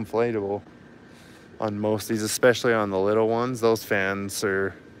whole inflatable on most of these, especially on the little ones. Those fans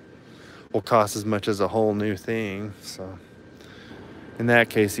will cost as much as a whole new thing. So in that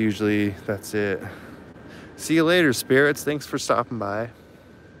case, usually that's it. See you later, spirits. Thanks for stopping by.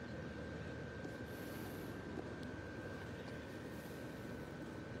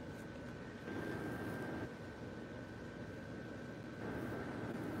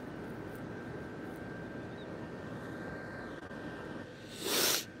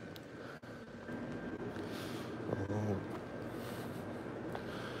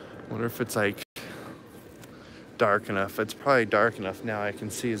 Wonder if it's like dark enough. It's probably dark enough now. I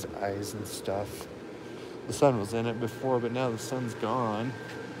can see his eyes and stuff. The sun was in it before, but now the sun's gone.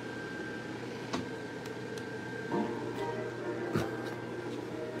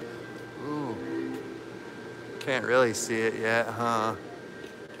 Ooh. Can't really see it yet, huh?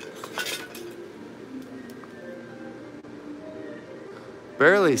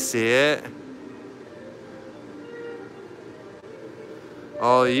 Barely see it.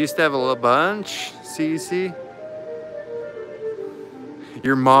 Oh, you used to have a little bunch? See?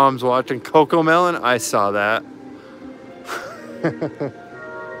 Your mom's watching Coco Melon? I saw that.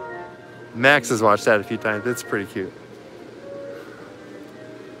 Max has watched that a few times. It's pretty cute.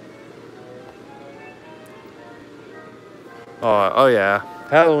 Oh yeah.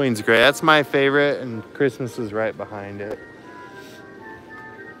 Halloween's great. That's my favorite, and Christmas is right behind it.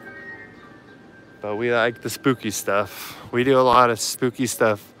 But we like the spooky stuff. We do a lot of spooky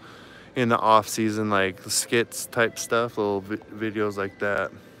stuff in the off season, like skits type stuff, little videos like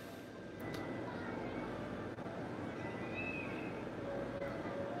that.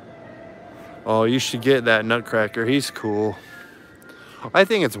 Oh, you should get that Nutcracker. He's cool. I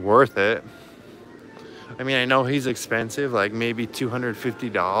think it's worth it. I mean, I know he's expensive, like maybe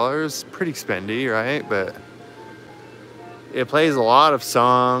 $250. Pretty spendy, right? But it plays a lot of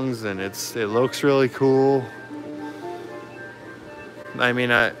songs and it looks really cool. I mean,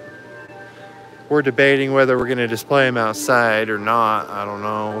 we're debating whether we're gonna display him outside or not. I don't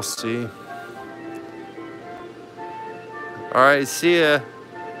know, we'll see. All right, see ya.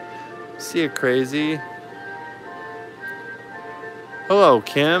 See ya, crazy. Hello,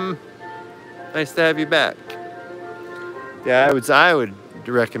 Kim. Nice to have you back. Yeah, I would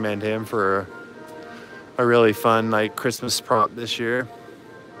recommend him for a really fun like Christmas prop this year.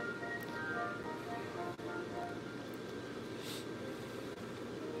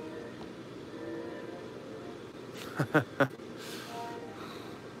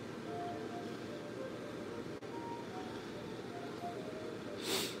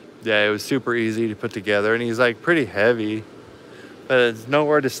 Yeah, it was super easy to put together, and he's like pretty heavy, but there's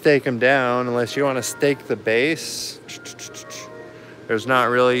nowhere to stake him down unless you want to stake the base. There's not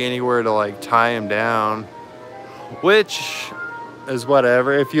really anywhere to like tie him down, which is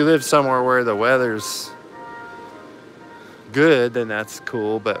whatever. If you live somewhere where the weather's good, then that's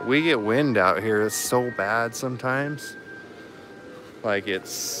cool, but we get wind out here. It's so bad sometimes. Like it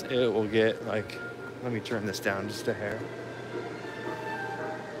will get like, let me turn this down just a hair.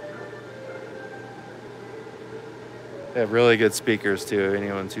 They have really good speakers too.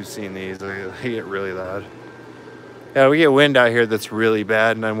 Anyone who's seen these, they get really loud. Yeah, we get wind out here that's really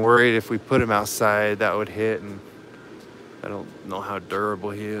bad, and I'm worried if we put him outside that would hit, and I don't know how durable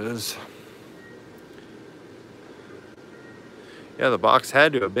he is. Yeah, the box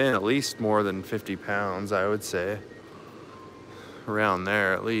had to have been at least more than 50 pounds, I would say. Around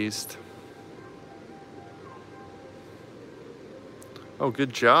there at least. Oh,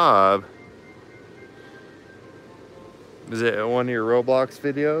 good job. Is it one of your Roblox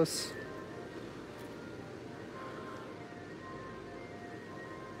videos?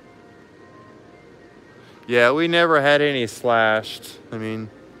 Yeah, we never had any slashed. I mean,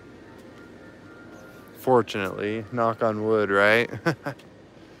 fortunately, knock on wood, right?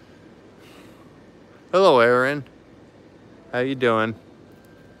 Hello, Aaron. How you doing?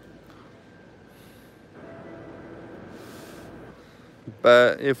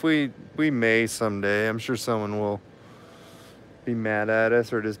 But if we may someday, I'm sure someone will be mad at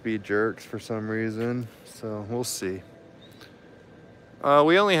us or just be jerks for some reason. So we'll see.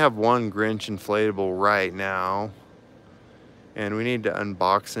 We only have one Grinch inflatable right now. And we need to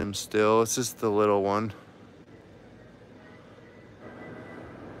unbox him still. It's just the little one.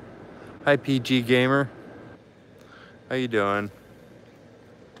 Hi, PG Gamer. How you doing?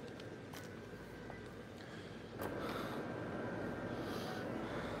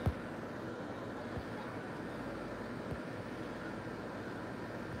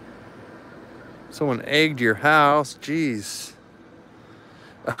 Someone egged your house. Jeez.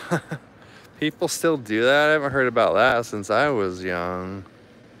 People still do that? I haven't heard about that since I was young.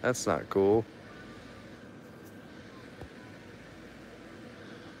 That's not cool.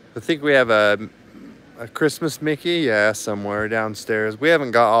 I think we have a Christmas Mickey, yeah, somewhere downstairs. We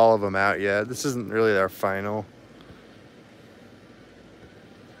haven't got all of them out yet. This isn't really our final.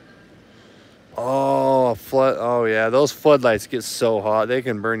 Oh, flood. Oh, yeah, those floodlights get so hot. They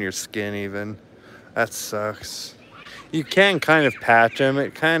can burn your skin even. That sucks. You can kind of patch them.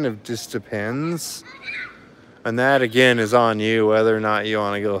 It kind of just depends. And that, again, is on you, whether or not you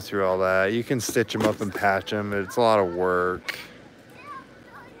want to go through all that. You can stitch them up and patch them, but it's a lot of work.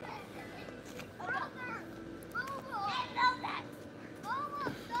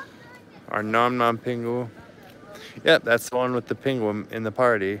 Our Nom Nom Penguin. Yep, that's the one with the penguin in the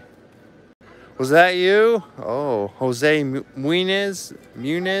party. Was that you? Oh, Jose Muniz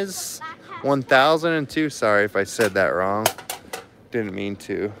 1002. Sorry if I said that wrong. Didn't mean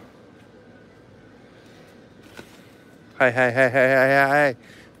to. Hi,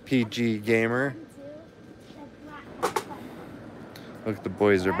 PG Gamer. Look, the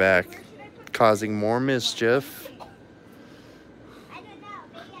boys are back, causing more mischief.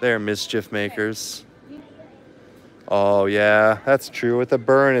 They're mischief makers. Oh yeah, that's true. With a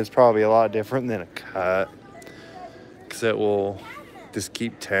burn, it's probably a lot different than a cut, because it will just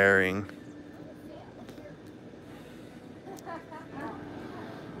keep tearing.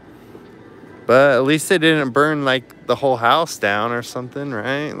 But at least it didn't burn like the whole house down or something,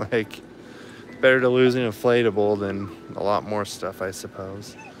 right? Like, it's better to lose an inflatable than a lot more stuff, I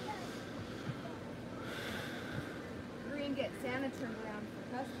suppose. Green get Santa turned around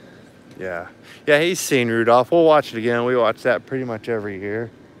for customers. Yeah. Yeah, he's seen Rudolph. We'll watch it again. We watch that pretty much every year.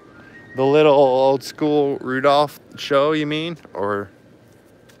 The little old school Rudolph show, you mean? Or...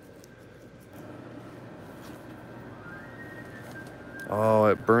 Oh,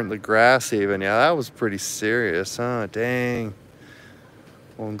 it burnt the grass even. Yeah, that was pretty serious, huh? Dang.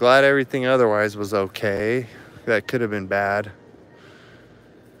 Well, I'm glad everything otherwise was okay. That could have been bad. Is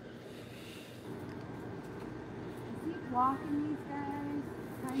he walking these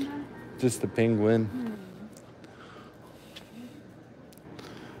guys? Kinda? Just the penguin.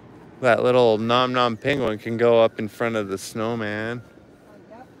 That little Nom Nom penguin can go up in front of the snowman. Oh,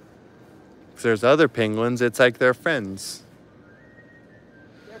 yep. 'Cause there's other penguins, it's like they're friends.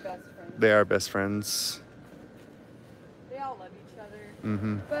 They're best friends. They are best friends. They all love each other.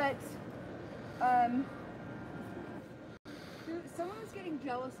 Mm-hmm. But, someone was getting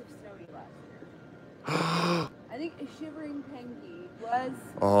jealous of Snowdy last year. I think a Shivering Pengy was...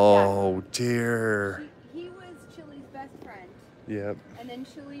 Oh, yeah, dear. he was Chili's best friend. Yep. And then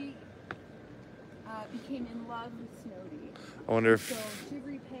Chili became in love with Snowdy. I wonder if... So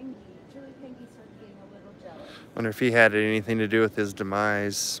Chili Pengy started getting a little jealous. Wonder if he had anything to do with his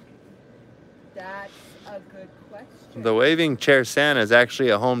demise. That's a good question. The waving chair Santa is actually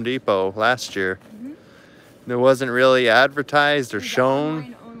a Home Depot last year. It wasn't really advertised or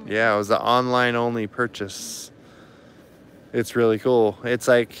shown. Yeah, it was an online only purchase. It's really cool. It's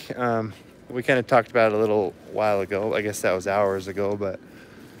like, we kind of talked about it a little while ago. I guess that was hours ago, but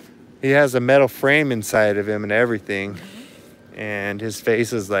he has a metal frame inside of him and everything. And his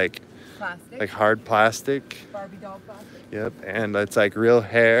face is like Plastic. like hard plastic. Barbie doll plastic. Yep, and it's like real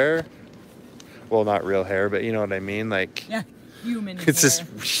hair. Well, not real hair, but you know what I mean. Like, Yeah, human hair. it's just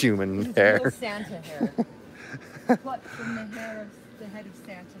human It's hair. real Santa hair. Plucked from the hair of the head of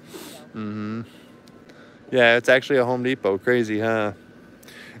Santa himself. Mm-hmm. Yeah, it's actually a Home Depot. Crazy, huh?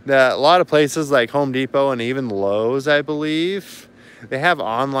 A lot of places like Home Depot and even Lowe's, I believe, they have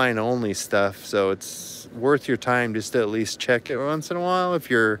online only stuff. So it's worth your time just to at least check it once in a while if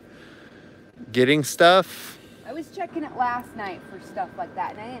you're getting stuff. I was checking it last night for stuff like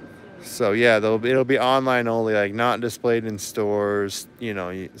that, and I didn't see So yeah, it'll be online only, like not displayed in stores. You know,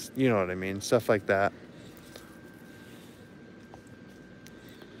 you know what I mean, stuff like that.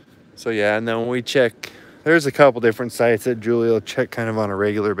 So yeah, and then when we check, there's a couple different sites that Julia will check kind of on a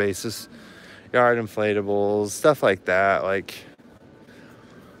regular basis. Yard Inflatables, stuff like that. Like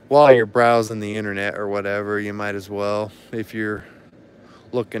while you're browsing the internet or whatever, you might as well if you're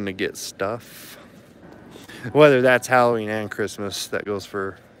looking to get stuff. Whether that's Halloween and Christmas, that goes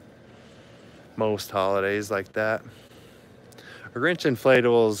for most holidays like that. A Grinch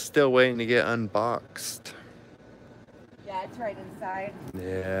Inflatable is still waiting to get unboxed. Yeah, it's right inside.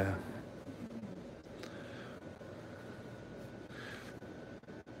 Yeah.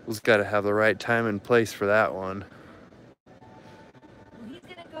 We've got to have the right time and place for that one. Well, he's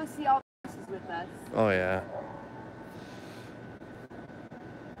gonna go see all the horses with us. Oh yeah.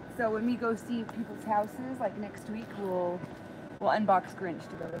 So when we go see people's houses, like next week, we'll unbox Grinch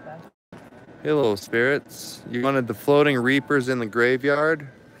to go with us. Hey, little spirits. You wanted the floating reapers in the graveyard?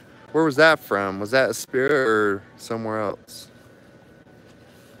 Where was that from? Was that a spirit or somewhere else?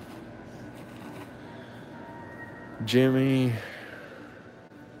 Jimmy.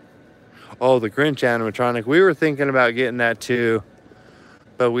 Oh, the Grinch animatronic. We were thinking about getting that too,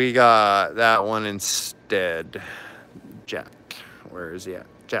 but we got that one instead. Jack. Where is he at?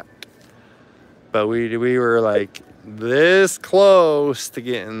 Jack. But we were like this close to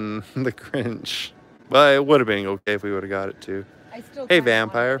getting the Grinch. But it would have been okay if we would have got it too. I still Hey, kinda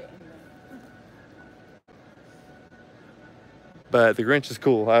vampire. wanted it. But the Grinch is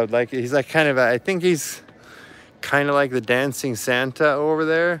cool. I would like it. He's like kind of, I think he's kind of like the dancing Santa over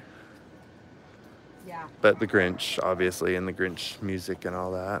there. Yeah. But the Grinch, obviously, and the Grinch music and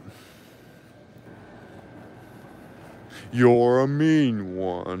all that. You're a mean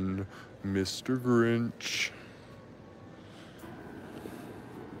one, Mr. Grinch.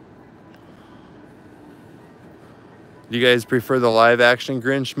 Do you guys prefer the live action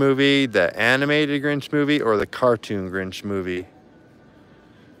Grinch movie, the animated Grinch movie, or the cartoon Grinch movie?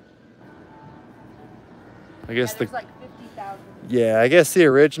 I guess There's like 50,000. yeah, I guess the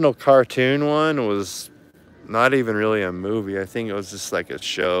original cartoon one was not even really a movie. I think it was just like a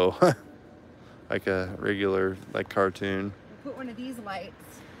show, like a regular like cartoon. We'll put one of these lights.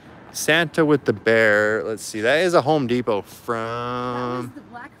 Santa with the bear. Let's see. That is a Home Depot That was from. the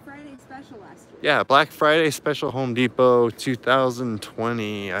Black Friday special last year. Yeah, Black Friday special Home Depot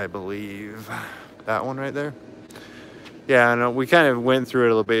 2020, I believe. That one right there. Yeah, I know. We kind of went through it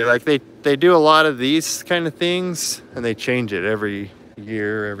a little bit. Like they do a lot of these kind of things, and they change it every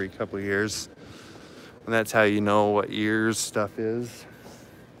year, every couple of years, and that's how you know what year's stuff is.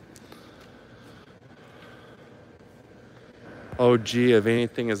 OG of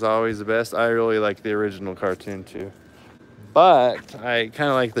anything is always the best. I really like the original cartoon too, but I kind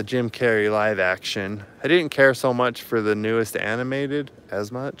of like the Jim Carrey live action. I didn't care so much for the newest animated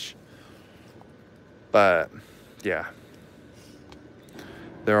as much, but yeah.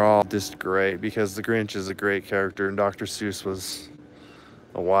 They're all just great because the Grinch is a great character and Dr. Seuss was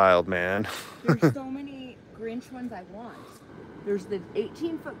a wild man. There's so many Grinch ones I want. There's the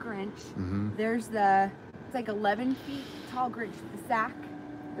 18-foot Grinch. Mm-hmm. There's the, it's like 11 feet tall Grinch with the sack.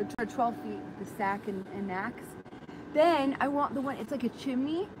 Or 12 feet with the sack and axe. Then I want the one, it's like a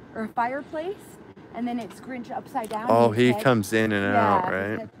chimney or a fireplace. And then it's Grinch upside down. Oh, and his he head- comes in and yeah, out, his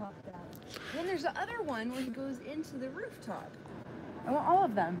right? head popped out. Then there's the other one where he goes into the rooftop. I want all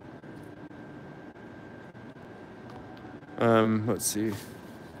of them. Let's see.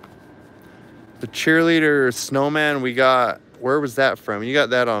 The cheerleader snowman we got, where was that from? You got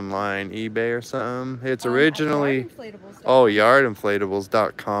that online, eBay or something? It's originally, oh,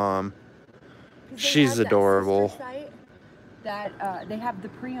 yardinflatables.com. She's adorable. That they have the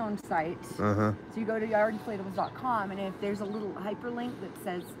pre-owned site. Uh-huh. So you go to yardinflatables.com, and if there's a little hyperlink that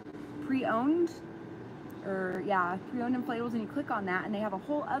says pre-owned, or yeah, pre-owned inflatables, and you click on that, and they have a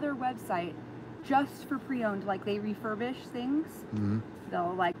whole other website just for pre-owned. Like they refurbish things. Mm-hmm.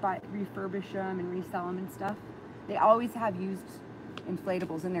 They'll like refurbish them and resell them and stuff. They always have used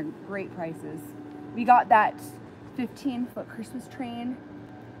inflatables, and they're great prices. We got that 15-foot Christmas train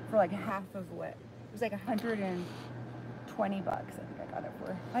for like half of what? It was like $120. I think I got it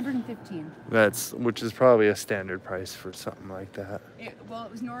for 115. That's, which is probably a standard price for something like that. Well,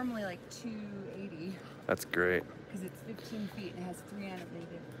 it was normally like $280 That's great. because it's 15 feet and it has 3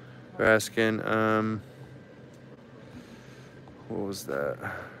 animated. We're asking, what was that?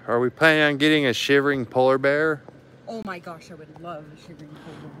 Are we planning on getting a shivering polar bear? Oh my gosh, I would love a shivering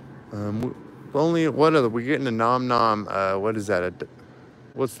polar bear. Only, what are we getting a nom nom, what is that?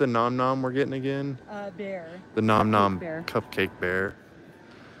 What's the nom nom we're getting again? Bear. The nom nom bear. cupcake bear.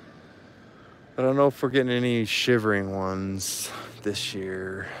 I don't know if we're getting any shivering ones this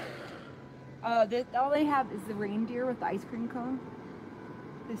year. All they have is the reindeer with the ice cream cone.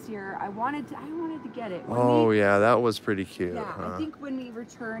 This year, I wanted to get it. Yeah, that was pretty cute. Yeah, Huh? I think when we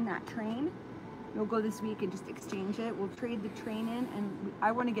return that train, we'll go this week and just exchange it. We'll trade the train in, and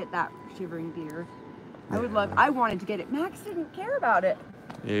I want to get that shivering deer. Yeah. I wanted to get it. Max didn't care about it.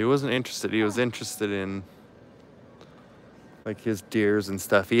 Yeah, he wasn't interested. He was interested in like his deers and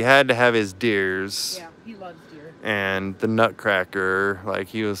stuff. He had to have his deers. Yeah, he loves deer. And the nutcracker, like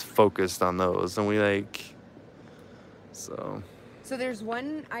he was focused on those, and we like so. So there's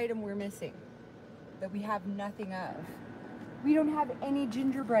one item we're missing that we have nothing of. We don't have any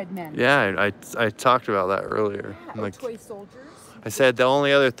gingerbread men. Yeah, I talked about that earlier. Yeah, Like toy soldiers. I said, the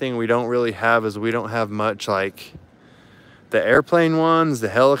only other thing we don't really have is we don't have much like the airplane ones, the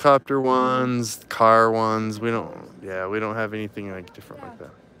helicopter ones, car ones. We don't have anything like different like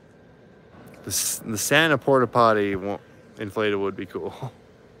that. The Santa porta potty inflatable would be cool.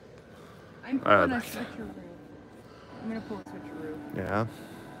 I'm pulling a switcheroo. I'm gonna pull a switcheroo. Yeah.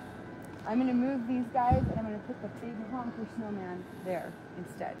 I'm gonna move these guys and I'm gonna put the big honker snowman there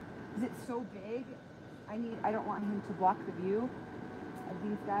instead. Because it's so big, I don't want him to block the view of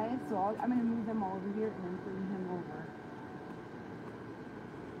these guys. So I'm gonna move them all over here and then bring him over.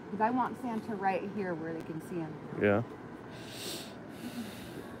 Because I want Santa right here where they can see him. Yeah.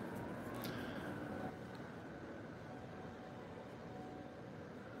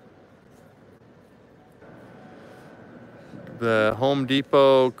 The Home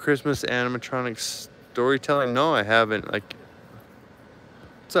Depot Christmas animatronics storytelling? No, I haven't. Like,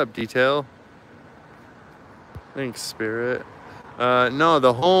 what's up, Detail? Thanks, Spirit. No,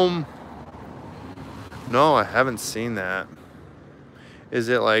 the home. No, I haven't seen that. Is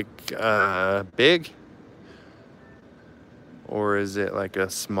it like big? Or is it like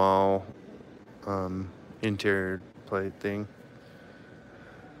a small interior plate thing?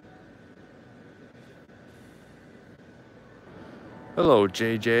 Hello,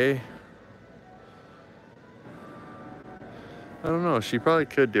 JJ. I don't know. She probably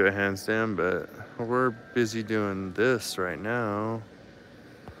could do a handstand, but we're busy doing this right now.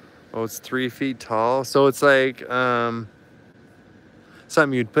 Oh, it's 3 feet tall. So it's like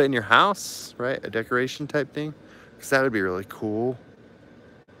something you'd put in your house, right? A decoration type thing. Because that would be really cool.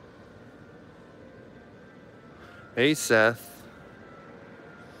 Hey, Seth.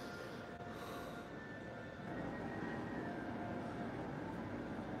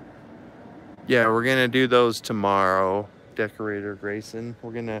 Yeah, we're gonna do those tomorrow. Decorator Grayson.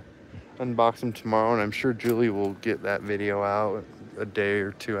 We're gonna unbox them tomorrow, and I'm sure Julie will get that video out a day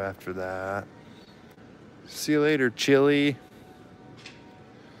or two after that. See you later, Chili.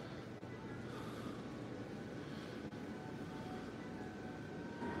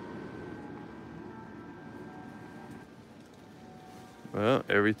 Well,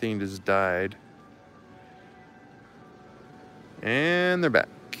 everything just died. And they're back.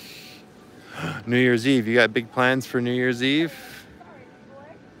 New Year's Eve. You got big plans for New Year's Eve?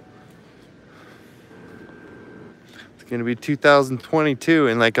 It's going to be 2022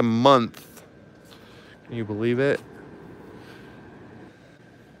 in like a month. Can you believe it?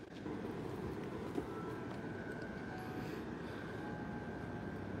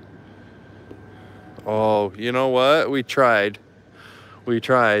 Oh, you know what? We tried,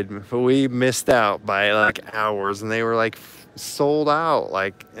 but we missed out by like hours, and they were like sold out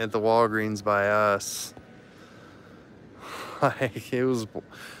like at the Walgreens by us. Like it was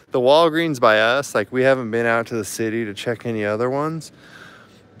the Walgreens by us. Like we haven't been out to the city to check any other ones,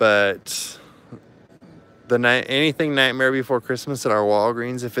 but anything Nightmare Before Christmas at our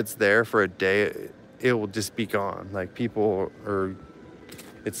Walgreens, if it's there for a day, it will just be gone. Like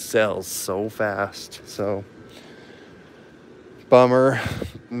it sells so fast. So bummer,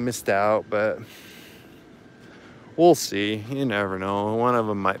 missed out, but we'll see. You never know. One of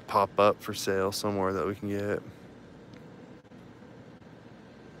them might pop up for sale somewhere that we can get.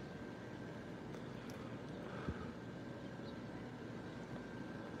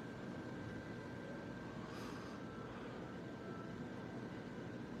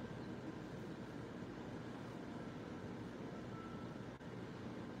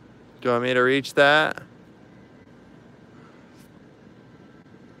 Do you want me to reach that?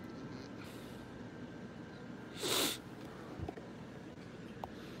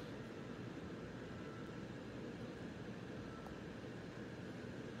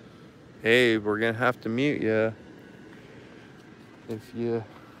 Hey, we're gonna have to mute you if you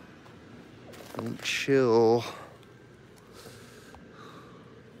don't chill.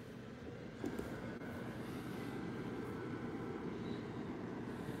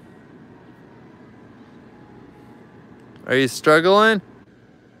 Are you struggling?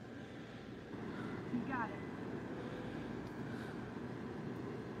 You got it.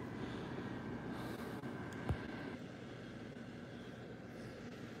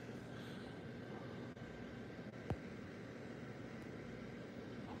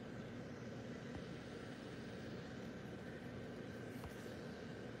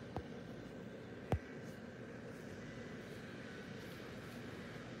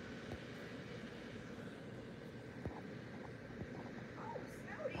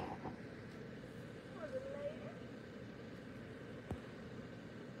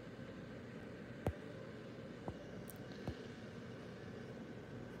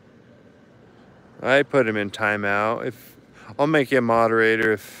 I put him in timeout. If I'll make you a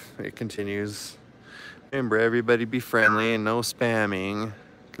moderator if it continues. Remember, everybody be friendly and no spamming,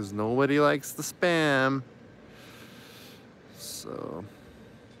 because nobody likes the spam. So,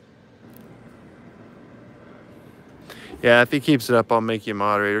 yeah, if he keeps it up, I'll make you a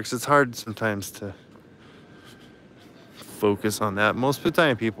moderator, because it's hard sometimes to focus on that. Most of the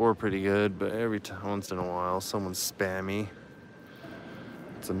time, people are pretty good, but every time, once in a while, someone's spammy.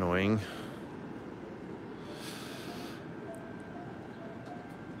 It's annoying.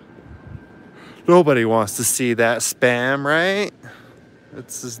 Nobody wants to see that spam, right?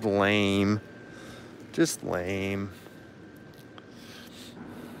 It's just lame. Just lame.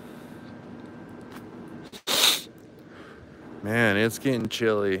 Man, it's getting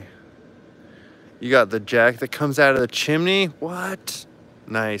chilly. You got the jack that comes out of the chimney? What?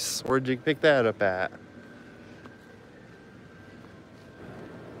 Nice. Where'd you pick that up at?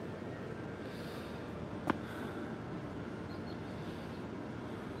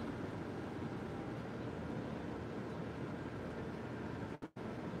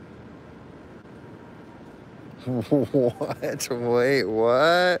 What? Wait,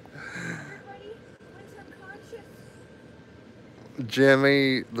 what?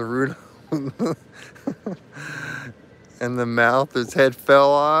 Jimmy, the root and the mouth, his head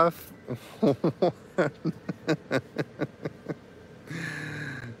fell off.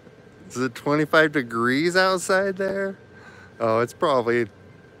 Is it 25 degrees outside there? Oh, it's probably,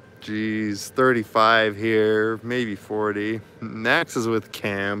 geez, 35 here, maybe 40. Max is with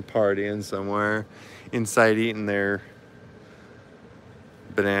Cam partying somewhere inside eating their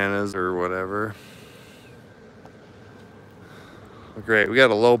bananas or whatever. Great, we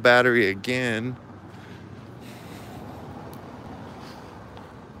got a low battery again.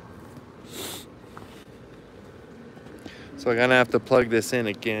 So I'm gonna have to plug this in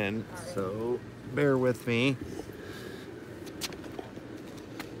again. So bear with me.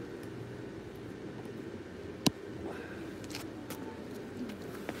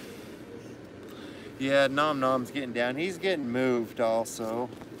 Yeah, Nom Nom's getting down. He's getting moved also.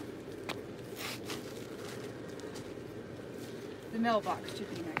 The mailbox should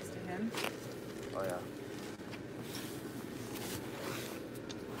be next to him. Oh yeah.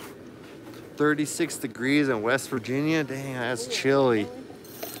 36 degrees in West Virginia. Dang, that's chilly.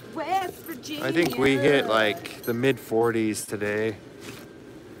 West Virginia. I think we hit like the mid 40s today.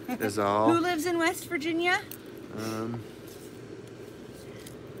 Is all. Who lives in West Virginia?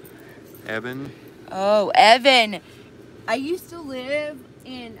 Evan. Oh, Evan. I used to live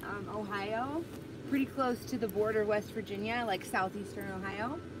in Ohio, pretty close to the border, West Virginia, like southeastern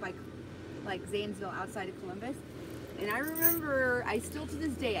Ohio, like Zanesville, outside of Columbus. And I remember, I still to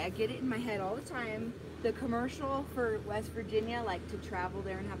this day, I get it in my head all the time, the commercial for West Virginia, like to travel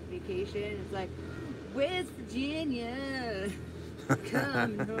there and have a vacation. It's like, West Virginia,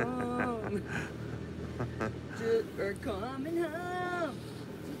 coming home, we're coming home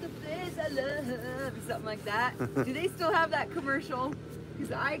to the place I love, something like that. Do they still have that commercial?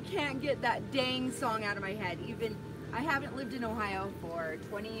 Because I can't get that dang song out of my head. Even, I haven't lived in Ohio for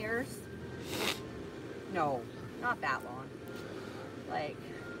 20 years. No, not that long. Like,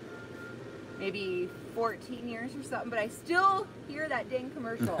 maybe 14 years or something, but I still hear that dang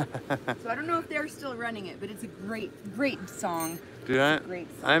commercial. So I don't know if they're still running it, but it's a great, great song. Dude, Great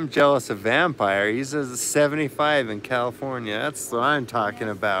song. I'm jealous of Vampire. He says it's 75 in California. That's what I'm talking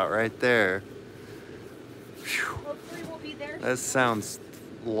about right there. Whew. Hopefully we'll be there That sounds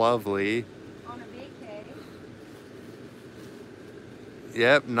lovely. on a vacay.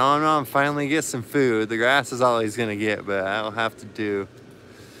 Yep, Nom Nom finally get some food. The grass is all he's gonna get, but I'll have to do.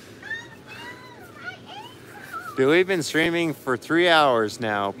 Dude, we've been streaming for 3 hours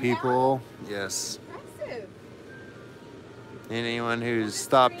now, people. Yes. Impressive. Anyone who's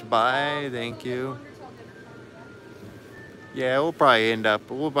stopped by, thank you. Yeah, we'll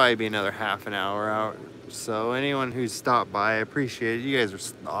probably be another half an hour out. So anyone who's stopped by, I appreciate it. You guys are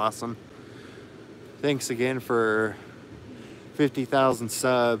awesome. Thanks again for 50,000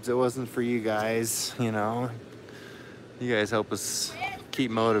 subs. It wasn't for you guys, you know. You guys help us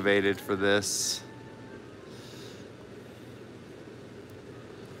keep motivated for this.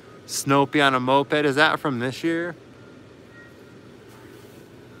 Snoopy on a moped, is that from this year?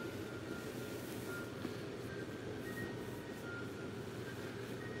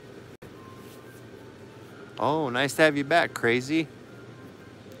 Oh, nice to have you back, Crazy.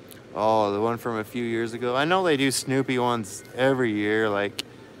 Oh, the one from a few years ago. I know they do Snoopy ones every year, like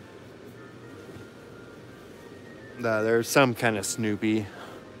there's some kind of Snoopy.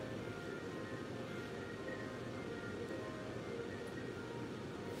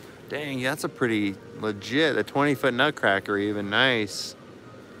 Dang, that's a pretty legit, a 20-foot nutcracker even, nice.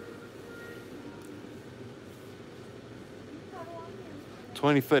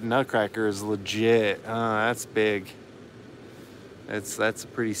 "20-foot nutcracker is legit. That's big. That's a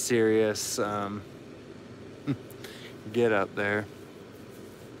pretty serious get up there.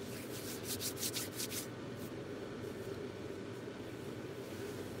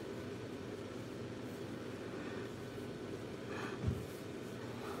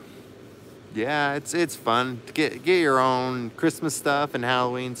 Yeah, it's fun to get your own Christmas stuff, and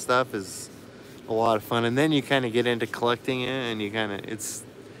Halloween stuff is a lot of fun, and then you kind of get into collecting it, and you kind of it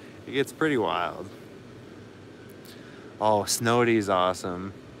gets pretty wild. Oh, Snowdy's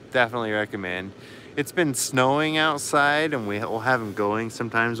awesome. Definitely recommend. It's been snowing outside, and we'll have him going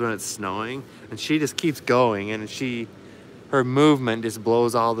sometimes when it's snowing, and she just keeps going, and her movement just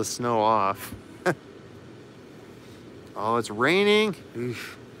blows all the snow off. Oh, it's raining.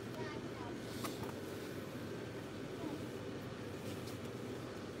 Oof.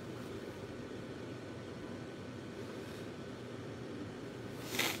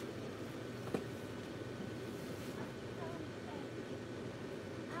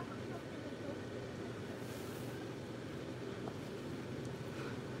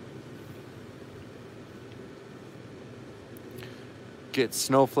 Get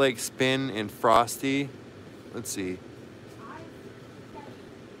Snowflake Spin in Frosty. Let's see.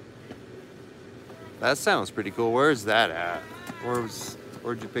 That sounds pretty cool. Where's that at?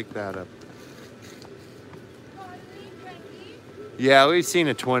 Where'd you pick that up? Yeah, we've seen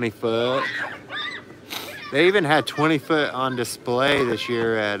a 20-foot. They even had 20-foot on display this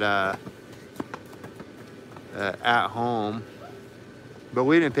year at home. But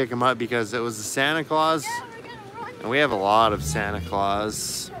we didn't pick them up because it was the Santa Claus. And we have a lot of Santa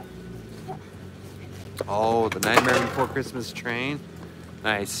Claus. Oh, the Nightmare Before Christmas train.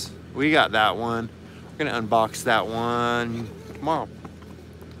 Nice. We got that one. We're gonna unbox that one tomorrow.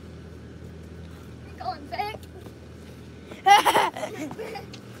 Going back.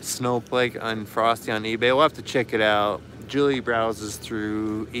 Snowflake and Frosty on eBay. We'll have to check it out. Julie browses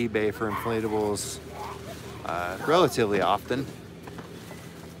through eBay for inflatables relatively often.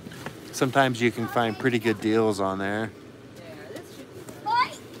 Sometimes you can find pretty good deals on there.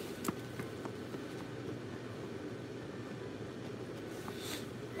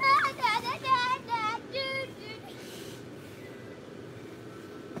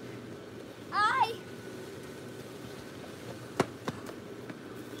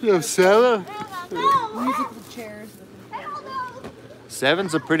 You have Santa? Musical chairs.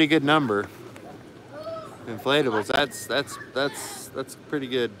 7's a pretty good number. Inflatables, that's pretty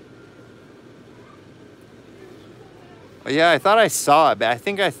good. Yeah, I thought I saw it, but I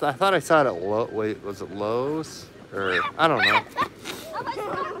thought I saw it at wait, was it Lowe's? Or I don't know.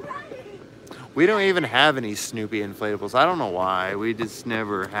 We don't even have any Snoopy inflatables. I don't know why. We just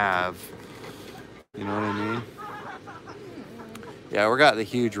never have. You know what I mean? Yeah, we got the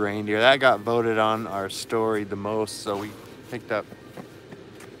huge reindeer. That got voted on our story the most, so we picked up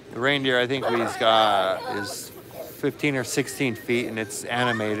the reindeer. I think we've got is 15 or 16 feet, and it's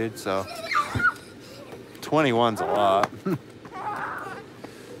animated, so 21's a lot.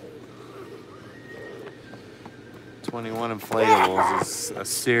 21 inflatables is a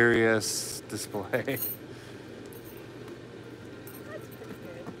serious display.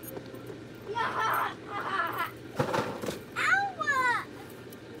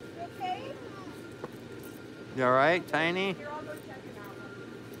 You all right, Tiny?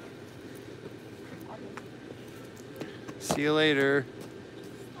 See you later.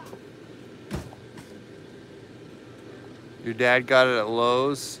 Your dad got it at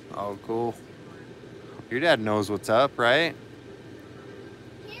Lowe's? Oh, cool. Your dad knows what's up, right?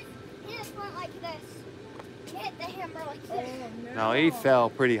 He just went like this. He hit the hammer like this. Oh, No, he fell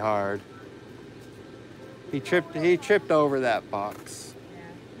pretty hard. He tripped over that box.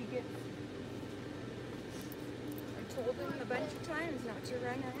 Yeah, I told him a bunch of times not to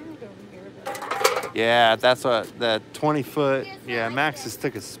run around over here, but Yeah, that's what the 20-foot. Yeah, Max just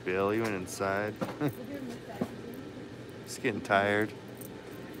took a spill. He went inside. He's getting tired.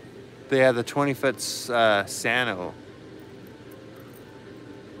 They had the 20-foot Santa.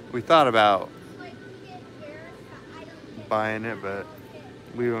 We thought about buying it, but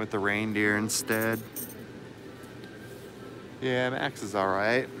we went with the reindeer instead. Yeah, Max is all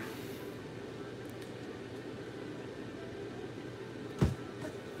right.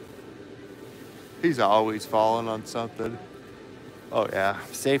 He's always falling on something. Oh yeah,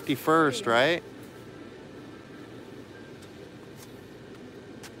 safety first, right?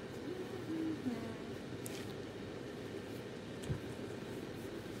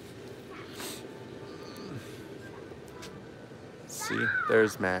 See,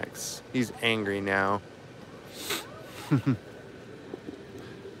 there's Max. He's angry now.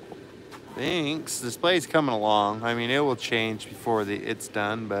 Thanks. The display's coming along. I mean, it will change before it's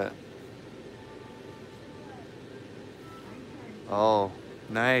done, but... Oh,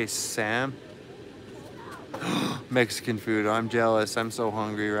 nice, Sam. Mexican food. I'm jealous. I'm so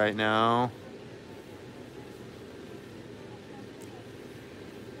hungry right now.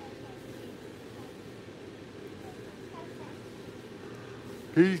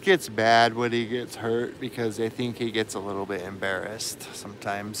 He gets bad when he gets hurt because I think he gets a little bit embarrassed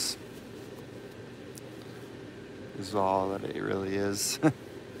sometimes. Is all that it really is.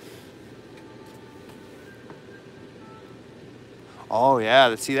 Oh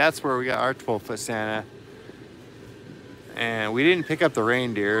yeah, see that's where we got our 12-foot Santa. And we didn't pick up the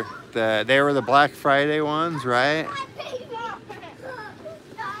reindeer. They were the Black Friday ones, right?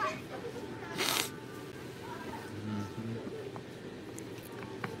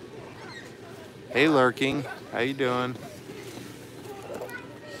 Hey, Lurking. How you doing?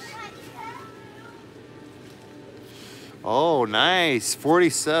 Oh, nice. 40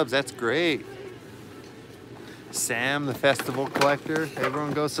 subs. That's great. Sam, the festival collector.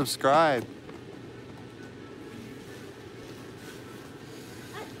 Everyone go subscribe.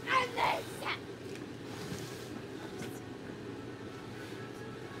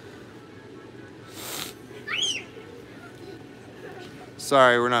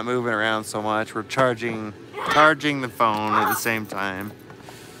 Sorry, we're not moving around so much. We're charging the phone at the same time.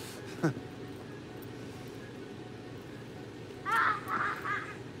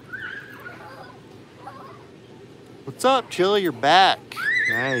 What's up, Chili? You're back.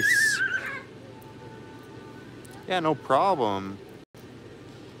 Nice. Yeah, no problem.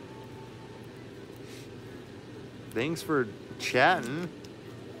 Thanks for chatting.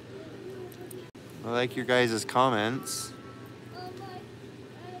 I like your guys' comments.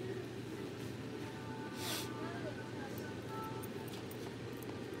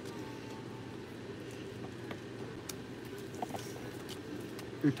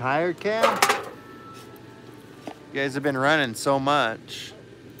 You're tired, Cam? You guys have been running so much.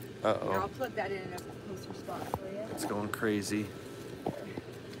 Uh-oh. Here, I'll plug that in a closer spot for you. It's going crazy.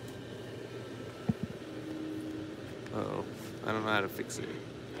 Uh-oh. I don't know how to fix it.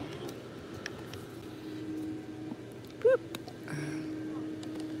 Boop.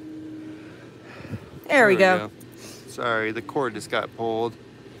 There we go. Sorry, the cord just got pulled.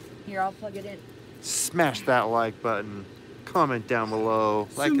 Here, I'll plug it in. Smash that like button. Comment down below.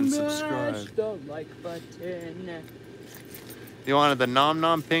 Like and subscribe. Smash the like button. You wanted the Nom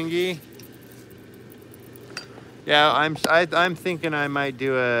Nom Pingy? Yeah, I'm thinking I might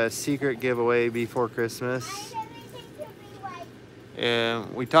do a secret giveaway before Christmas.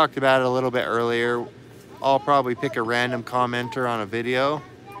 And we talked about it a little bit earlier. I'll probably pick a random commenter on a video.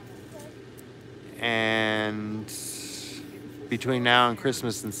 And between now and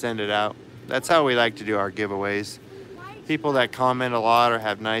Christmas and send it out. That's how we like to do our giveaways. People that comment a lot or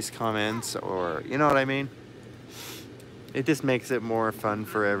have nice comments, or you know what I mean? It just makes it more fun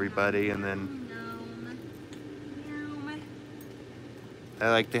for everybody. And then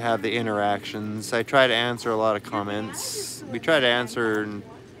I like to have the interactions. I try to answer a lot of comments. We try to answer and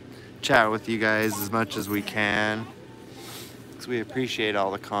chat with you guys as much as we can, because we appreciate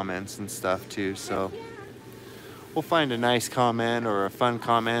all the comments and stuff too. So we'll find a nice comment or a fun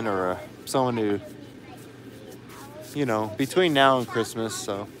comment or someone who, you know, between now and Christmas.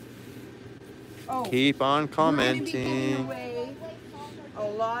 So keep on commenting. We're going to be giving away a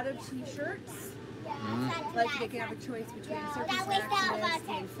lot of t-shirts. Like they can have a choice between Circus Maximus,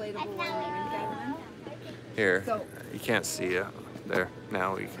 the Inflatable, and the Wind. Here, So, you can't see it there.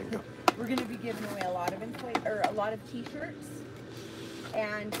 Now we can go. we're going to be giving away a lot of t-shirts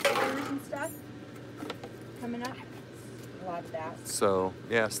and stickers and stuff coming up. A lot of that. So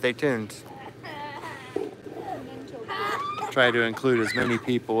yeah, stay tuned. Try to include as many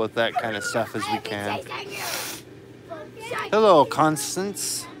people with that kind of stuff as we can. Hello,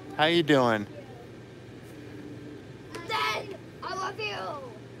 Constance. How you doing? Dad, I love you.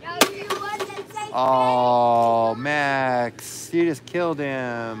 Now you want to say Oh, Max, you just killed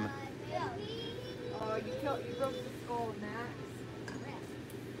him. Oh, you broke the skull, Max.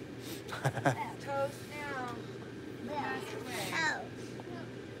 Toast now.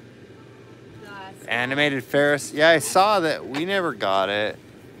 Animated Ferris. Yeah, I saw that. We never got it.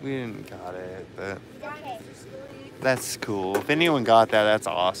 We didn't got it, but that's cool. If anyone got that, that's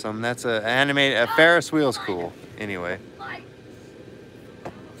awesome. That's a Ferris wheel's cool. Anyway.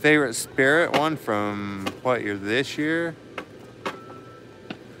 Favorite spirit one from what year? This year?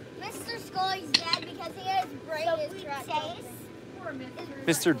 Mr. Scully's dead because he has brain his truck.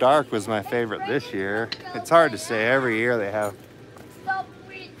 Mr. Dark was my favorite this year. It's hard to say. Every year they have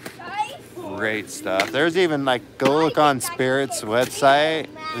great stuff. There's even like, go look on Spirit's website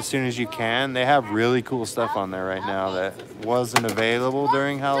as soon as you can. They have really cool stuff on there right now that wasn't available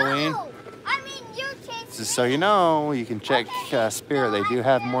during Halloween. Just so you know, you can check Spirit. They do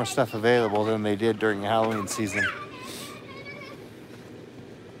have more stuff available than they did during the Halloween season.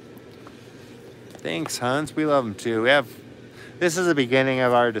 Thanks, Hunts. We love them too. This is the beginning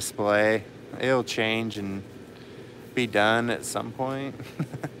of our display. It'll change and be done at some point.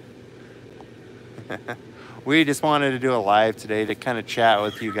 We just wanted to do a live today to kind of chat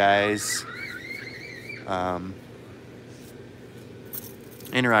with you guys.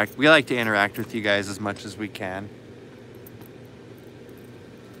 Interact. We like to interact with you guys as much as we can.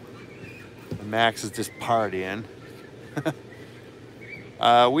 Max is just partying.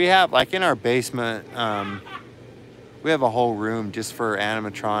 We have, like, in our basement, we have a whole room just for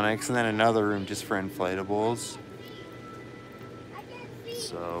animatronics and then another room just for inflatables.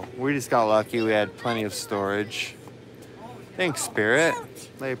 So we just got lucky. We had plenty of storage. Thanks, Spirit.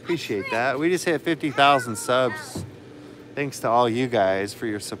 I appreciate that. We just hit 50,000 subs. Thanks to all you guys for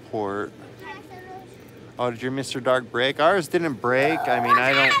your support. Oh, did your Mr. Dark break? Ours didn't break. I mean,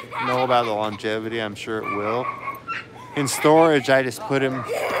 I don't know about the longevity. I'm sure it will. In storage, I just put him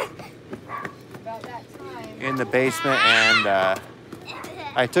in the basement and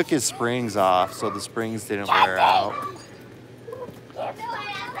I took his springs off so the springs didn't wear out.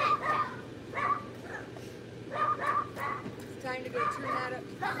 It's time to go turn that up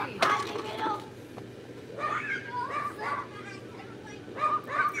to 3.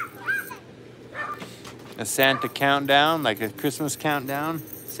 A Santa countdown, like a Christmas countdown,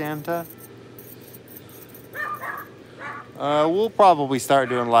 Santa. We'll probably start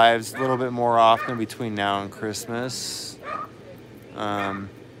doing lives a little bit more often between now and Christmas.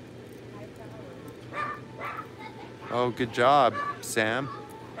 Oh, good job, Sam.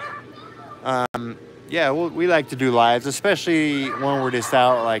 Yeah, we like to do lives, especially when we're just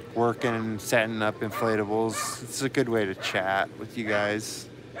out like working and setting up inflatables. It's a good way to chat with you guys.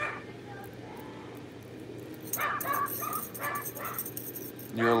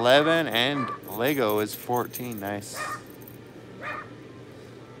 You're 11 and Lego is 14. Nice.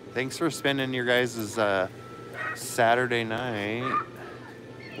 Thanks for spending your guys' Saturday night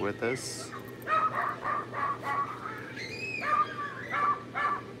with us.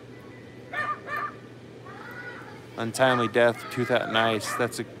 Untimely Death, nice.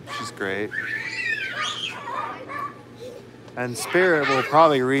 She's great. And Spirit will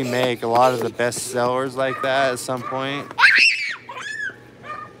probably remake a lot of the best sellers like that at some point.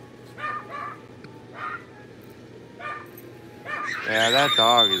 Yeah, that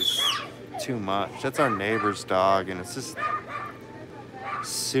dog is too much. That's our neighbor's dog, and it's just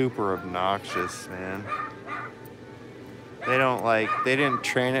super obnoxious, man. They didn't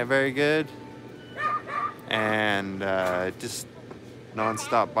train it very good, and just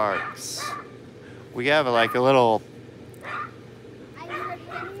non-stop barks. We have like a little,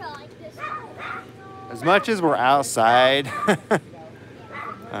 as much as we're outside,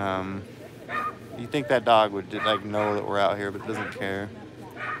 you think that dog would like know that we're out here, but doesn't care.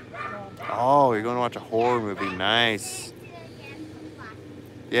 Oh, you're going to watch a horror movie. Nice.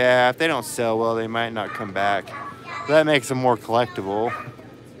 Yeah, if they don't sell well, they might not come back. That makes them more collectible.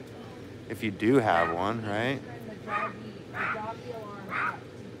 If you do have one, right?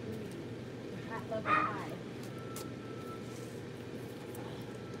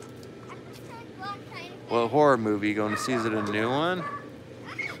 What horror movie you going to see? Is it a new one?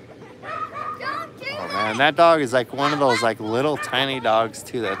 Oh man, that dog is like one of those like little tiny dogs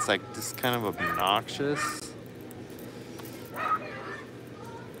too that's like just kind of obnoxious.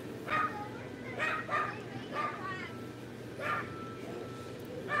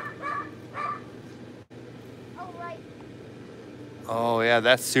 Oh yeah,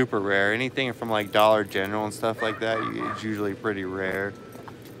 that's super rare. Anything from like Dollar General and stuff like that is usually pretty rare.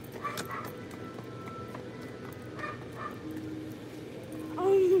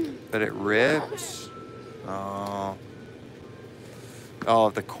 But it ripped. Oh. Oh,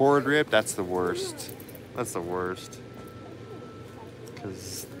 if the cord ripped, that's the worst. That's the worst.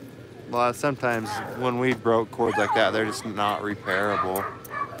 Because sometimes when we broke cords like that, they're just not repairable.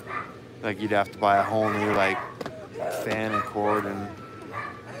 Like you'd have to buy a whole new like fan and cord, and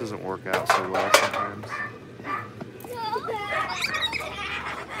it doesn't work out so well sometimes.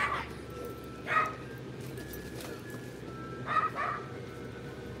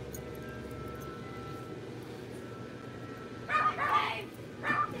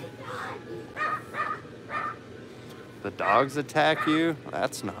 The dogs attack you?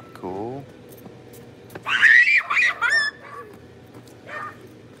 That's not cool.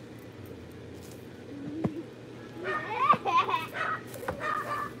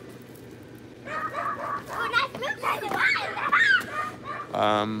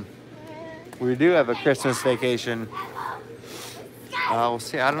 We do have a Christmas vacation. We'll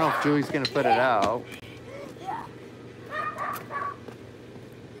see. I don't know if Julie's gonna put it out.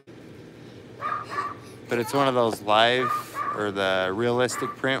 But it's one of those live or the realistic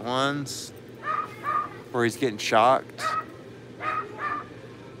print ones where he's getting shocked.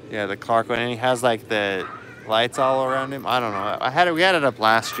 Yeah, the Clark one, and he has like the lights all around him. I don't know. We had it up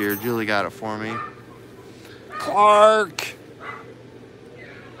last year. Julie got it for me. Clark.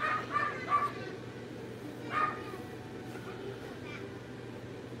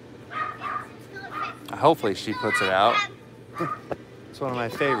 Hopefully she puts it out. It's one of my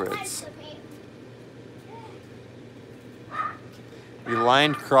favorites. You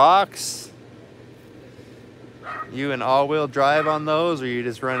lined Crocs? You an all-wheel drive on those, or you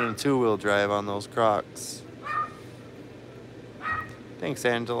just running two-wheel drive on those Crocs? Thanks,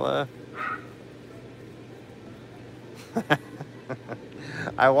 Angela.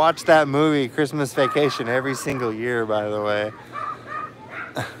 I watch that movie, Christmas Vacation, every single year, by the way.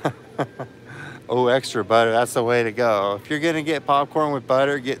 Oh, extra butter, that's the way to go. If you're gonna get popcorn with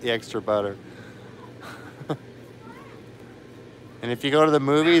butter, get the extra butter. And if you go to the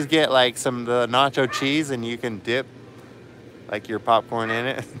movies, get like some of the nacho cheese and you can dip like your popcorn in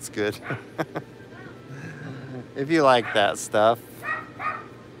it. It's good. If you like that stuff.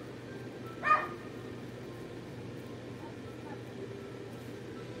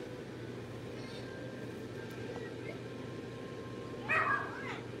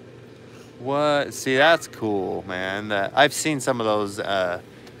 What? See, that's cool, man. I've seen some of those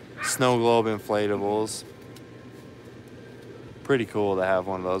snow globe inflatables. Pretty cool to have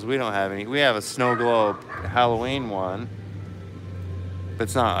one of those. We don't have any. We have a snow globe Halloween one, but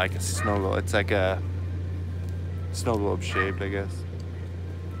it's not like a snow globe. It's like a snow globe shaped, I guess.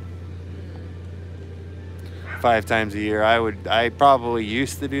 5 times a year. I probably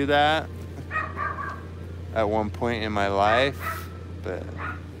used to do that at one point in my life, but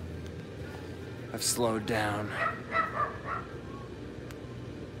I've slowed down.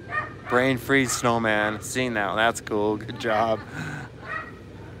 Brain freeze snowman. Seen that one. That's cool. Good job.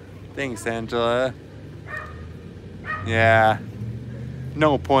 Thanks, Angela. Yeah.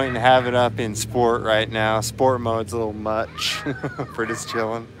 No point in having it up in sport right now. Sport mode's a little much for just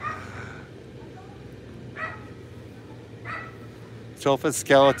chilling. Sofa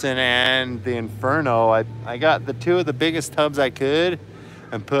skeleton and the Inferno. I got the 2 of the biggest tubs I could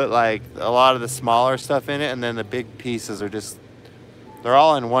and put like a lot of the smaller stuff in it, and then the big pieces are just, they're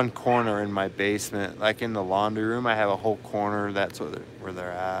all in one corner in my basement. Like in the laundry room, I have a whole corner. That's where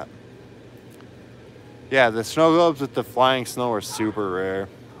they're at. Yeah, the snow globes with the flying snow are super rare.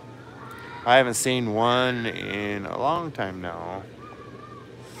 I haven't seen one in a long time now.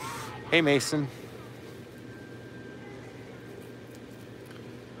 Hey, Mason.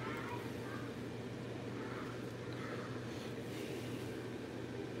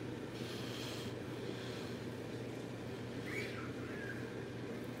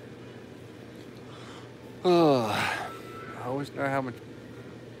 Oh, I always know how much.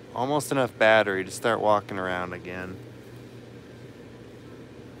 Almost enough battery to start walking around again.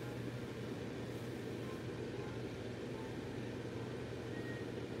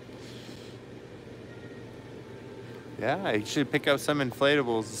 Yeah, you should pick up some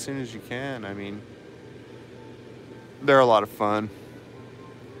inflatables as soon as you can. I mean, they're a lot of fun.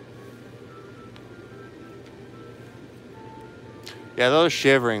 Yeah, those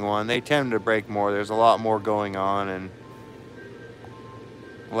shivering one, they tend to break more. There's a lot more going on, and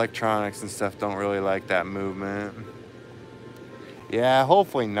electronics and stuff don't really like that movement. Yeah,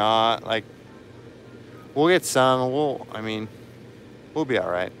 hopefully not. Like, we'll get some. I mean, We'll be all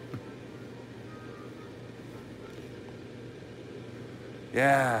right.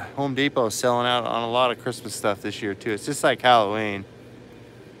 Yeah, Home Depot's selling out on a lot of Christmas stuff this year too. It's just like Halloween.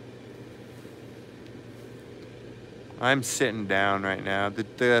 I'm sitting down right now.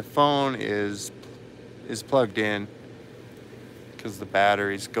 The phone is plugged in because the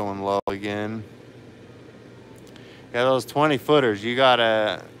battery's going low again. Yeah, those 20 footers, you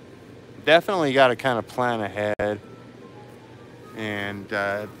definitely gotta kind of plan ahead and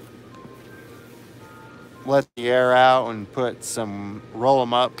let the air out and roll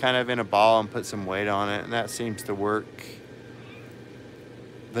them up kind of in a ball and put some weight on it, and that seems to work.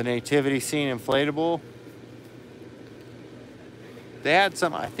 The nativity scene inflatable, I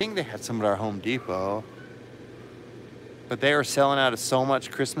think they had some at our Home Depot, but they were selling out of so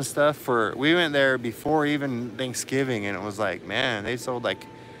much Christmas stuff. We went there before even Thanksgiving, and it was like, man, they sold like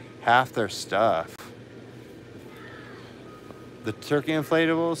half their stuff. The turkey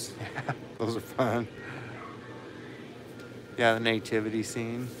inflatables, yeah, those are fun. Yeah, the nativity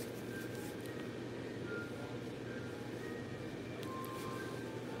scene.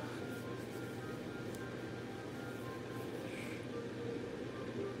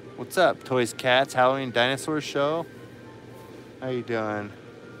 What's up, Toys Cats Halloween Dinosaur Show? How you doing?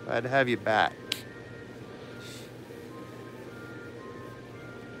 Glad to have you back.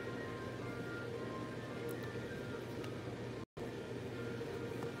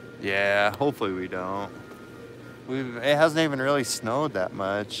 Yeah, hopefully we don't. It hasn't even really snowed that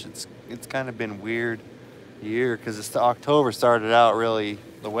much. It's kind of been weird year because October started out really,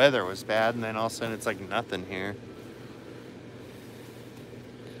 the weather was bad, and then all of a sudden it's like nothing here.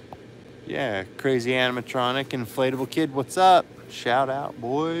 Yeah, crazy animatronic inflatable kid, what's up? Shout out,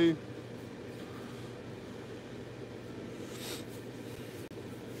 boy.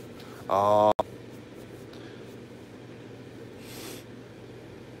 Oh,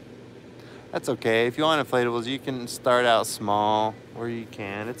 that's okay. If you want inflatables, you can start out small, or you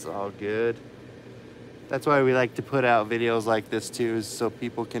can. It's all good. That's why we like to put out videos like this too, is so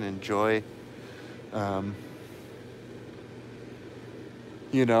people can enjoy,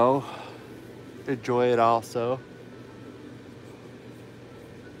 you know, enjoy it also.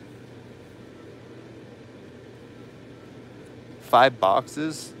 $5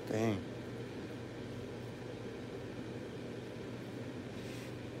 boxes? Dang.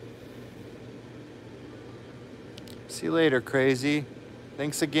 See you later, crazy.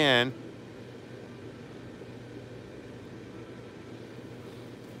 Thanks again.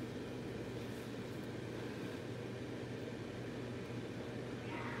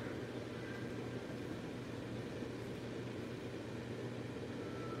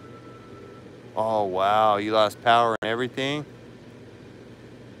 Oh, wow. You lost power and everything?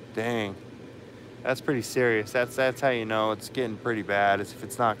 Dang. That's pretty serious. That's how you know it's getting pretty bad, is if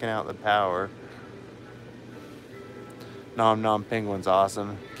it's knocking out the power. Nom Nom Penguin's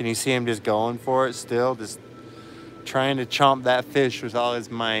awesome. Can you see him just going for it still? Just trying to chomp that fish with all his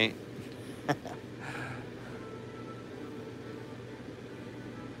might.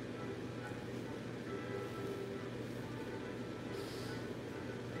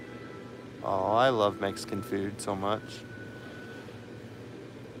 Oh, I love Mexican food so much.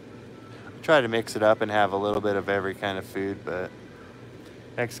 I try to mix it up and have a little bit of every kind of food, but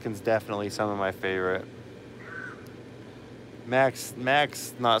Mexican's definitely some of my favorite. Max,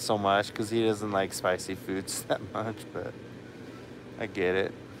 not so much, because he doesn't like spicy foods that much, but I get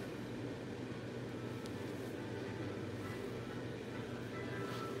it.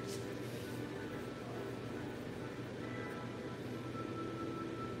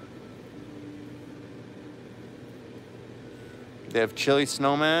 They have chili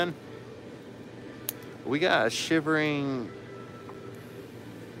snowman. We got a shivering,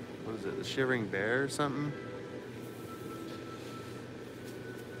 what is it, the shivering bear or something?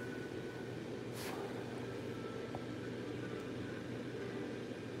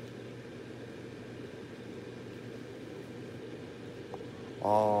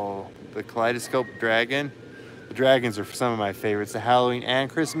 Oh, the kaleidoscope dragon. The dragons are some of my favorites. The Halloween and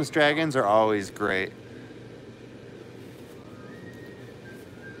Christmas dragons are always great.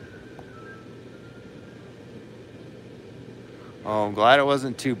 Oh, I'm glad it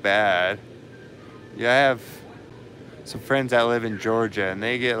wasn't too bad. Yeah, I have some friends that live in Georgia, and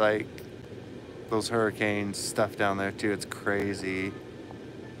they get like those hurricane stuff down there too. It's crazy.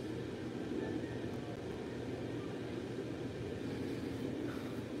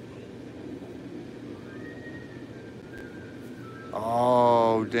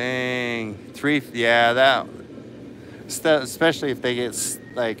 Oh, dang. Yeah, that stuff, especially if they get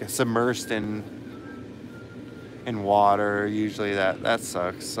like submersed in And water, usually that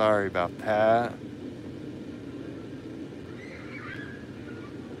sucks. Sorry about that.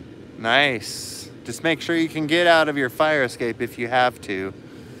 Nice. Just make sure you can get out of your fire escape if you have to,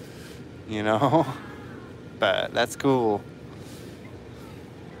 you know? But that's cool.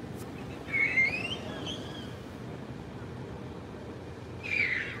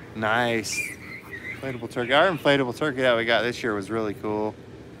 Nice. Inflatable turkey. Our inflatable turkey that we got this year was really cool.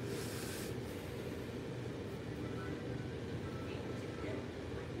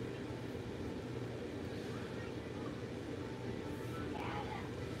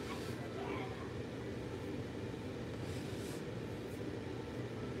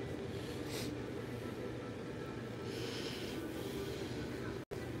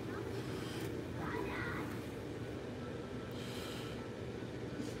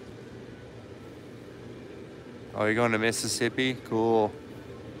 Oh, you're going to Mississippi? Cool.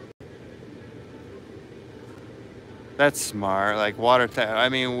 That's smart. Like I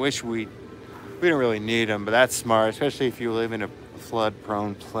mean, we don't really need them, but that's smart, especially if you live in a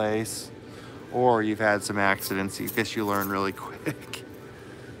flood-prone place or you've had some accidents. I guess you learn really quick.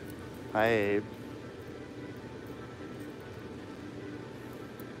 Hi, Abe.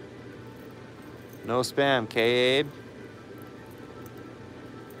 No spam, okay, Abe?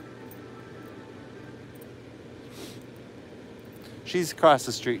 She's across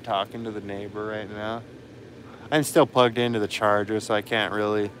the street talking to the neighbor right now. I'm still plugged into the charger, so I can't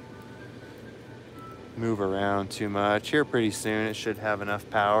really move around too much. Here pretty soon, it should have enough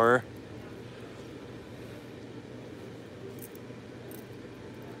power.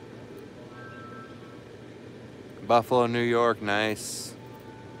 Buffalo, New York, nice.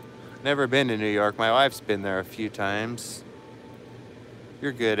 Never been to New York. My wife's been there a few times.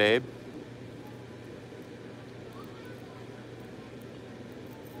 You're good, Abe.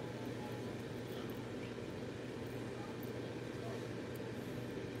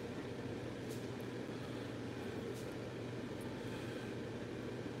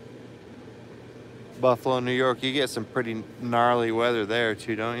 Buffalo, New York, you get some pretty gnarly weather there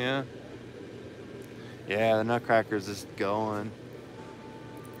too, don't you? Yeah, the Nutcracker's just going.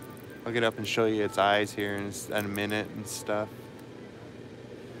 I'll get up and show you its eyes here in a minute and stuff.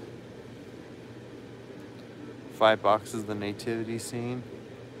 5 boxes, the nativity scene.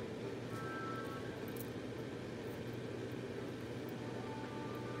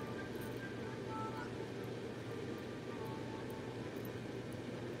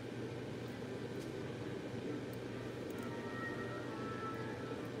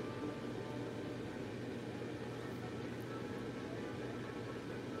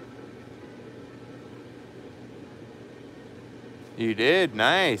 You did?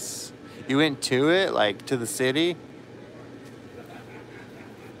 Nice. You went to it, like to the city?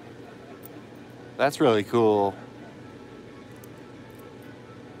 That's really cool.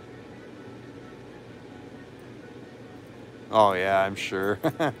 Oh yeah, I'm sure.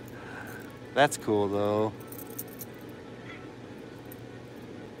 That's cool though.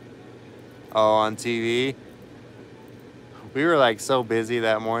 Oh, on TV? We were like so busy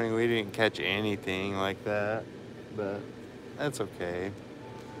that morning we didn't catch anything like that, but that's okay.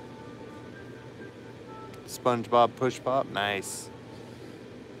 SpongeBob Push Pop, nice.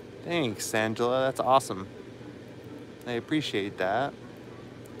 Thanks, Angela, that's awesome. I appreciate that.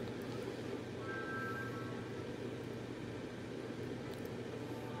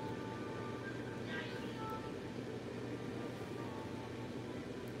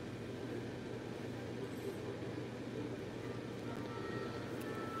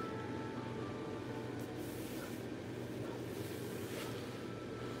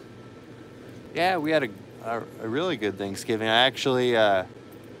 Yeah, we had a really good Thanksgiving. I actually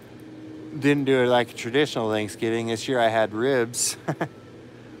didn't do it like a traditional Thanksgiving. This year I had ribs.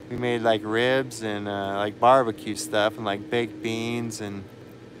 We made like ribs and like barbecue stuff and like baked beans and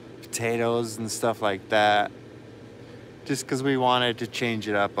potatoes and stuff like that. Just because we wanted to change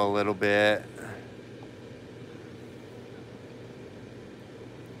it up a little bit.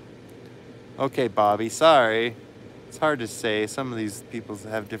 Okay, Bobby, sorry. It's hard to say. Some of these people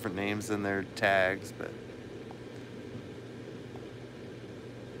have different names in their tags, but...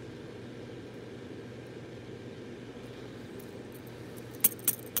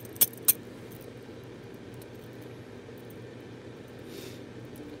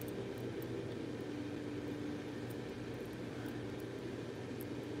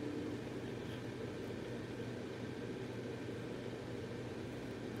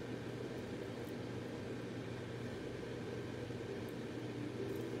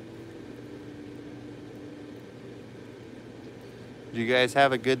 Did you guys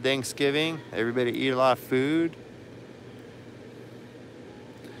have a good Thanksgiving? Everybody eat a lot of food?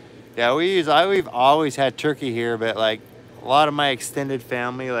 Yeah, we've always had turkey here, but like a lot of my extended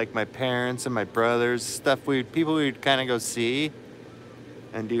family, like my parents and my brothers, people we'd kind of go see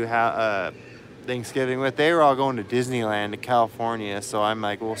and do Thanksgiving with. They were all going to Disneyland to California, so I'm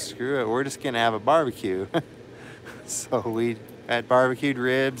like, well, screw it, we're just gonna have a barbecue. So we had barbecued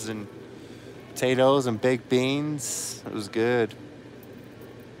ribs and potatoes and baked beans. It was good.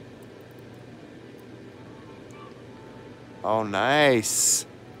 Oh, nice.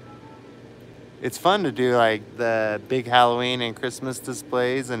 It's fun to do like the big Halloween and Christmas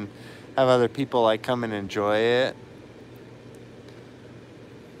displays and have other people like come and enjoy it.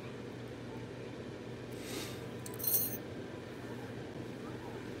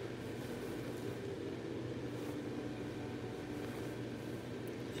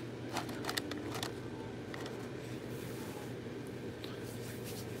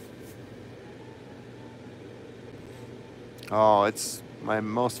 Oh, it's my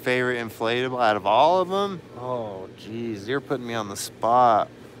most favorite inflatable out of all of them. Oh, geez, you're putting me on the spot.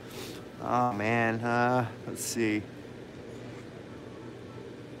 Oh, man, let's see.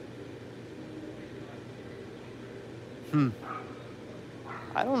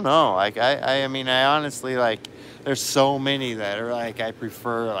 I don't know. Like, I mean, I honestly, like, there's so many that are, like, I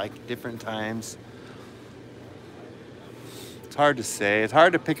prefer, like, different times. It's hard to say. It's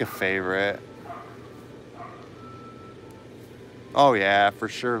hard to pick a favorite. Oh, yeah, for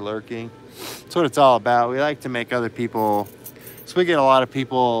sure, lurking. That's what it's all about. We like to make other people... So we get a lot of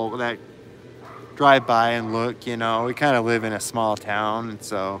people that drive by and look, you know. We kind of live in a small town, and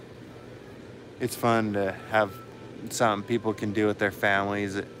so it's fun to have something people can do with their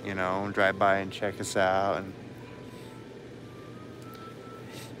families, you know, and drive by and check us out. And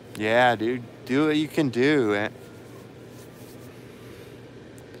yeah, dude, do what you can do.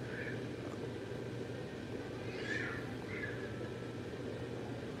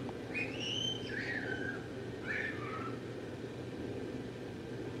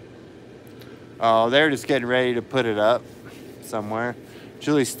 Oh, they're just getting ready to put it up somewhere.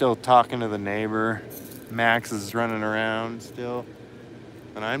 Julie's still talking to the neighbor. Max is running around still.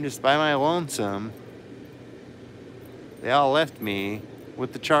 And I'm just by my lonesome. They all left me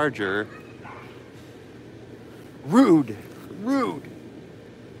with the charger. Rude. Rude.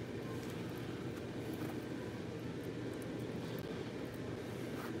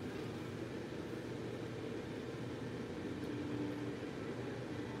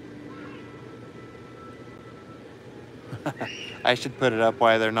 I should put it up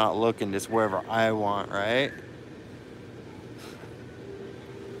while they're not looking, just wherever I want, right?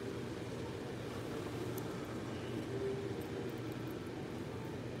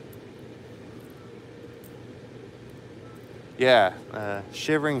 Yeah,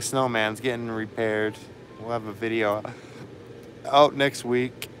 Shivering Snowman's getting repaired. We'll have a video out next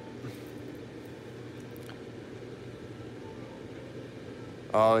week.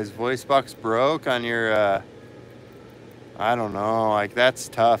 Oh, his voice box broke on your, I don't know, like that's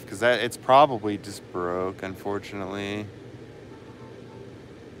tough because it's probably just broke, unfortunately.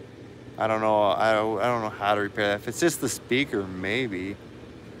 I don't know, I don't know how to repair that. If it's just the speaker, maybe.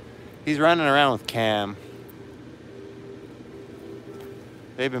 He's running around with Cam.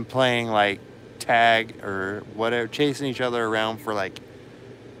 They've been playing like tag or whatever, chasing each other around for like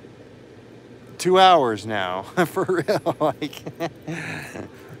 2 hours now. For real. Like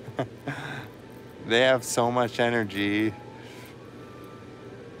they have so much energy.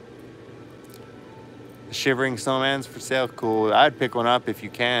 The Shivering Snowman's for sale. Cool. I'd pick one up if you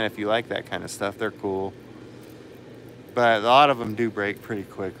can, if you like that kind of stuff. They're cool. But a lot of them do break pretty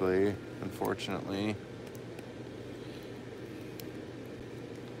quickly, unfortunately.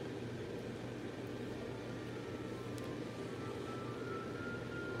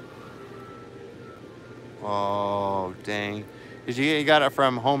 Oh, dang. You got it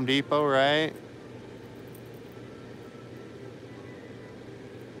from Home Depot, right?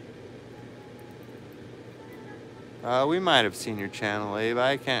 We might have seen your channel, Abe.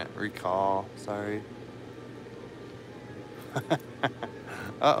 I can't recall. Sorry.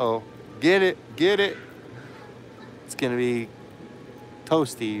 Uh-oh. Get it. Get it. It's going to be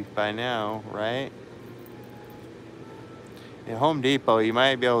toasty by now, right? At Home Depot, you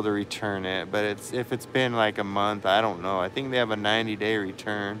might be able to return it, but if it's been like a month, I don't know. I think they have a 90-day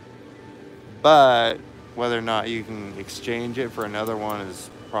return. But whether or not you can exchange it for another one is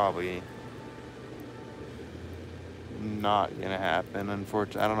probably not gonna happen,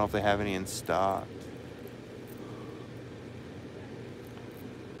 unfortunately. I don't know if they have any in stock.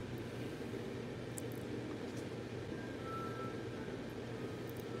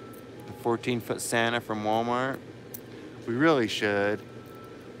 The 14-foot Santa from Walmart. We really should.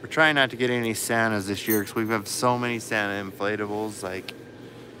 We're trying not to get any Santas this year because we have so many Santa inflatables. Like,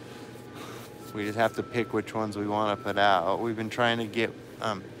 we just have to pick which ones we want to put out. We've been trying to get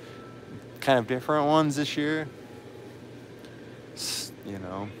kind of different ones this year. You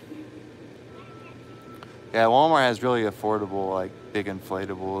know. Yeah, Walmart has really affordable, like, big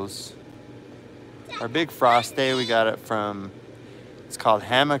inflatables. Our big Frost Day, we got it from, it's called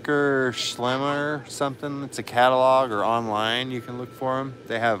Hammaker Schlemmer something. It's a catalog or online. You can look for them.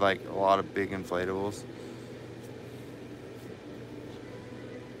 They have, like, a lot of big inflatables.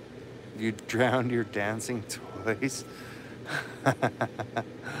 You drowned your dancing toys.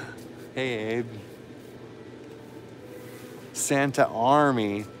 Hey, Abe. Santa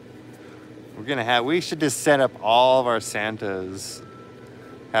Army. We should just set up all of our Santas.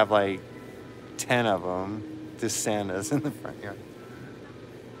 Have like 10 of them. Just Santas in the front yard.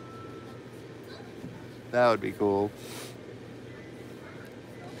 That would be cool.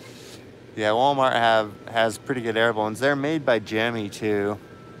 Yeah, Walmart has pretty good air balloons. They're made by Jemmy too.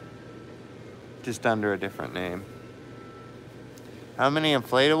 Just under a different name. How many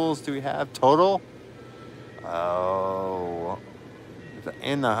inflatables do we have total? Oh,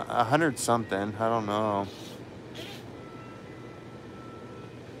 in the 100 something. I don't know.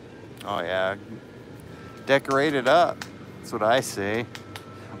 Oh yeah, decorate it up. That's what I say.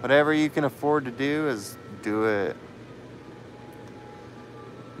 Whatever you can afford to do is do it.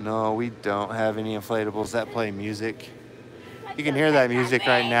 No, we don't have any inflatables that play music. You can hear that music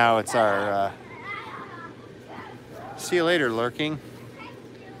right now. It's our see you later, lurking.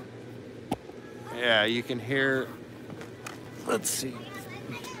 Yeah, you can hear. Let's see.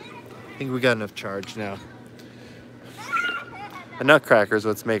 I think we got enough charge now. The Nutcracker's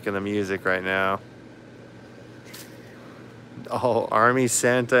what's making the music right now. Oh, Army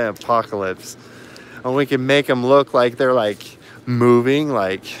Santa Apocalypse. And we can make them look like they're like moving,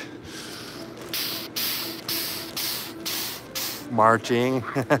 like marching.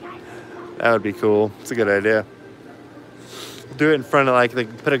 That would be cool. It's a good idea. Do it in front of like,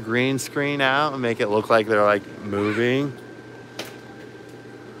 put a green screen out and make it look like they're like moving.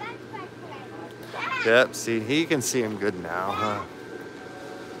 Yep, see, he can see him good now, huh?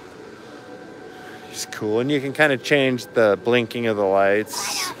 He's cool, and you can kind of change the blinking of the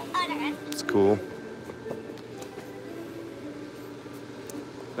lights. It's cool.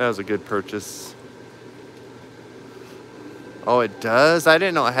 That was a good purchase. Oh, it does? I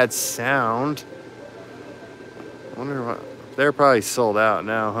didn't know it had sound. I wonder what... They're probably sold out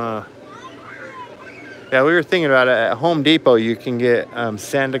now, huh? Yeah, we were thinking about it. At Home Depot, you can get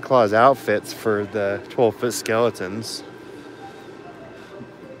Santa Claus outfits for the 12-foot skeletons.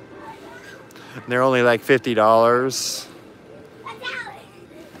 And they're only like $50.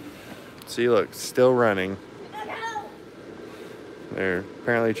 See, look, still running. They're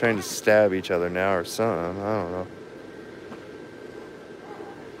apparently trying to stab each other now or something. I don't know.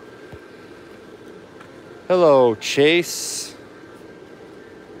 Hello, Chase.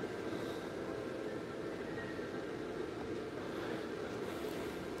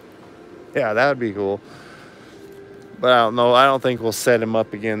 Yeah, that would be cool. But I don't know. I don't think we'll set him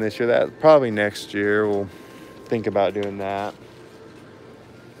up again this year. That probably next year we'll think about doing that.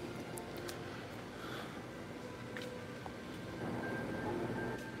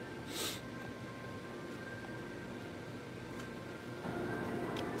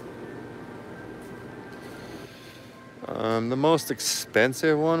 The most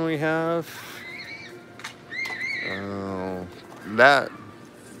expensive one we have.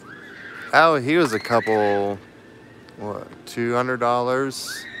 He was a couple, what,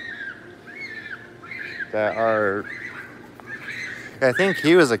 $200. I think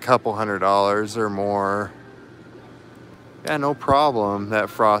he was a couple $100 or more. Yeah, no problem, that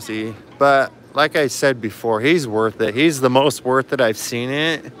Frosty. But like I said before, he's worth it. He's the most worth it I've seen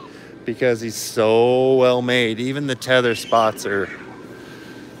it because he's so well made. Even the tether spots are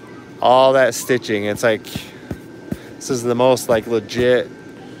all that stitching. It's like, this is the most like legit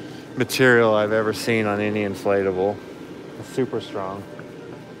material I've ever seen on any inflatable. It's super strong.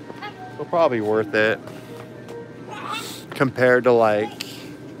 So probably worth it compared to like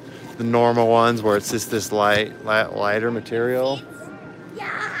the normal ones where it's just this lighter material.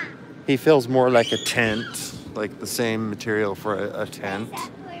 He feels more like a tent, like the same material for a tent.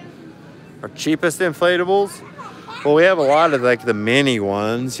 Our cheapest inflatables, well, we have a lot of like the mini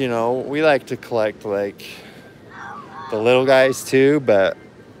ones, you know. We like to collect like the little guys too, but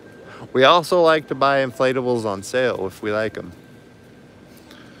we also like to buy inflatables on sale if we like them.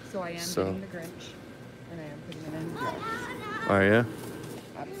 So I am getting the Grinch, and I am putting it in the box. Are you?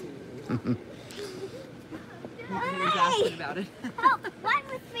 Absolutely. He was asking about it. Oh, run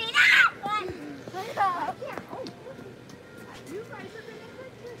with me.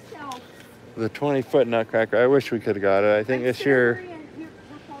 The 20-foot nutcracker. I wish we could have got it. I think this year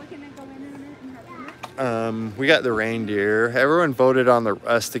we got the reindeer. Everyone voted on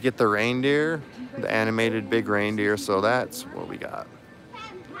us to get the reindeer, the animated big reindeer, so that's what we got.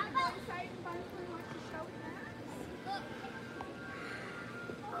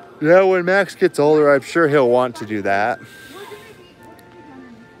 Yeah, when Max gets older, I'm sure he'll want to do that.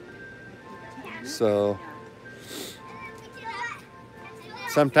 So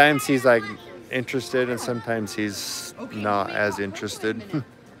sometimes he's like interested and sometimes he's not as interested.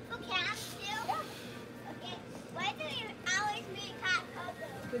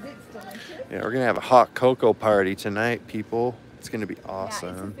 Yeah, we're gonna have a hot cocoa party tonight, people. It's gonna be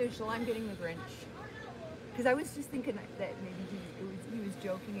awesome. Yeah, it's official. I'm getting the Grinch. Because I was just thinking that maybe he was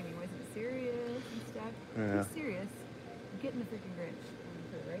joking and he wasn't serious and stuff. Yeah. He's serious. I'm getting the freaking Grinch. I'm gonna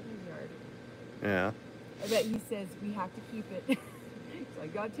put it right in his yard. Yeah. I bet he says we have to keep it. So I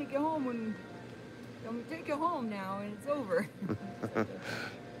gotta take it home when I'm gonna take it home now and it's over.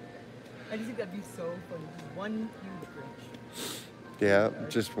 I just think that'd be so funny. One huge Grinch. Yeah,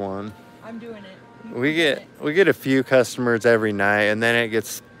 just one. I'm doing it. We get a few customers every night, and then it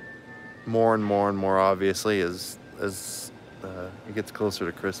gets more and more and more obviously as it gets closer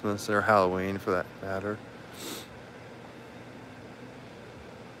to Christmas or Halloween for that matter.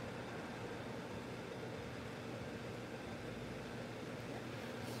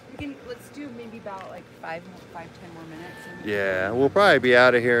 Let's do maybe about like 5-10 more minutes. Yeah, we'll probably be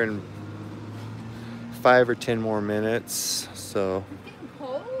out of here in 5 or 10 more minutes. So. It's getting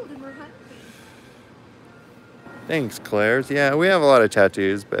cold and we're hungry. Thanks, Claire's. Yeah, we have a lot of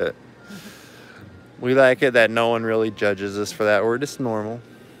tattoos, but we like it that no one really judges us for that. We're just normal.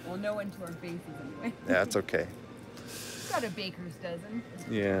 Well, no one to our faces anyway. Yeah, it's okay. Got a baker's dozen.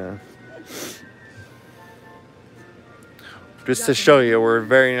 Yeah. Just to show you, we're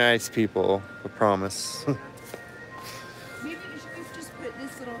very nice people. I promise. Maybe should we just put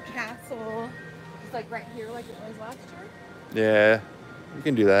this little castle just like right here like it was last year? Yeah, you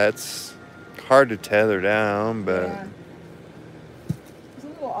can do that. It's hard to tether down, but... Yeah. It was a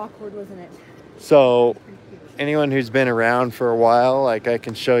little awkward, wasn't it? So, anyone who's been around for a while, like I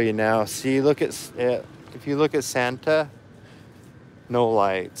can show you now. See, look at... If you look at Santa, no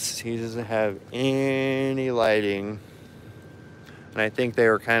lights. He doesn't have any lighting. And I think they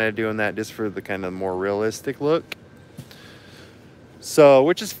were kind of doing that just for the kind of more realistic look. So,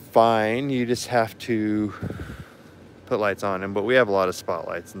 which is fine. You just have to put lights on him. But we have a lot of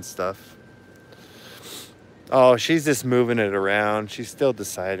spotlights and stuff. Oh, she's just moving it around. She's still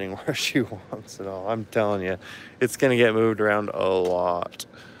deciding where she wants it all. I'm telling you, it's going to get moved around a lot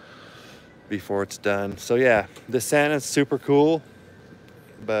before it's done. So, yeah, the Santa's super cool,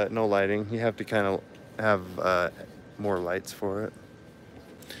 but no lighting. You have to kind of have more lights for it.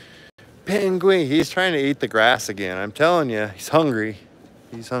 Penguin, he's trying to eat the grass again. I'm telling you, he's hungry.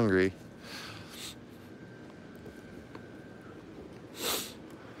 He's hungry.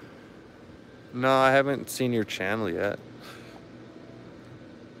 No, I haven't seen your channel yet.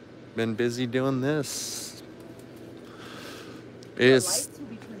 Been busy doing this. The lights will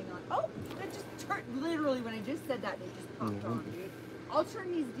be turning on. Oh, that just turned, literally when I just said that, they just popped on, dude. I'll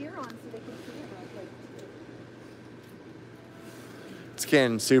turn these deer on so they can see it real quick. It's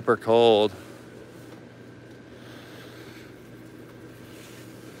getting super cold.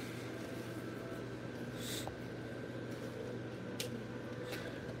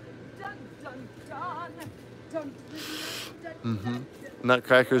 Dun, dun, dun. Dun, dun, Mm-hmm.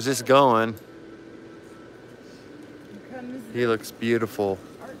 Nutcracker's just going. He looks beautiful.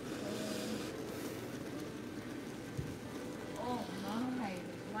 Oh my,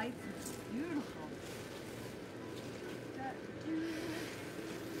 the lights are beautiful.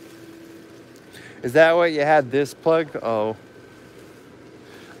 Is that what you had this plug? Oh.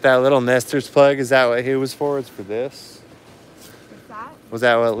 That little Nestor's plug, is that what he was for? It's for this? What's that? Was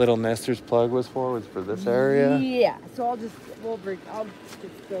that what little Nestor's plug was for? Was for this area? Yeah. So I'll just go unplug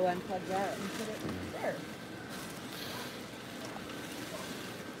that and put it there.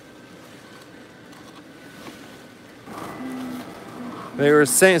 They were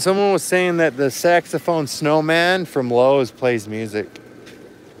saying, someone was saying that the saxophone snowman from Lowe's plays music.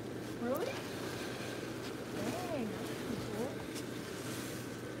 Really? Dang, that's cool.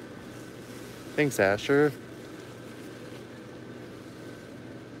 Thanks, Asher.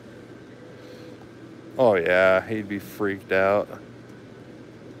 Oh yeah, he'd be freaked out.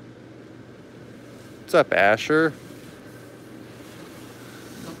 What's up, Asher?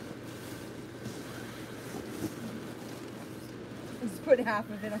 Just put half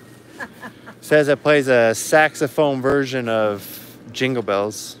of it on. Says it plays a saxophone version of jingle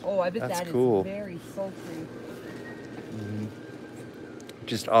bells. Oh, I bet That's that cool. is very sultry.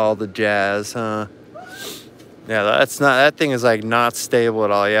 Just all the jazz, huh? Yeah, that thing is like not stable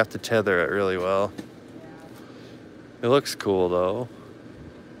at all. You have to tether it really well. It looks cool though.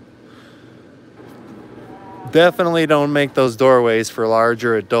 Definitely don't make those doorways for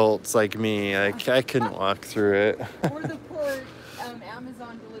larger adults like me. I couldn't walk through it. Or the poor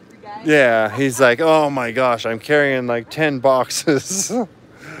Amazon delivery guy. Yeah, he's like, oh my gosh, I'm carrying like 10 boxes.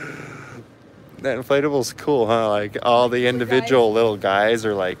 That inflatable's cool, huh? Like all the individual little guys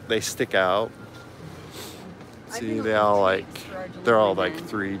are like, they stick out. See, they all like, they're all like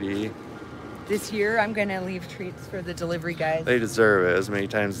 3D. This year, I'm gonna leave treats for the delivery guys. They deserve it as many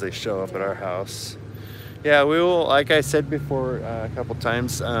times as they show up at our house. Yeah, we will, like I said before a couple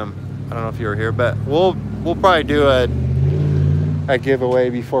times, I don't know if you were here, but we'll probably do a giveaway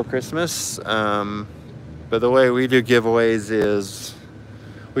before Christmas. But the way we do giveaways is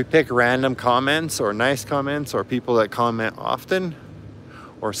we pick random comments or nice comments or people that comment often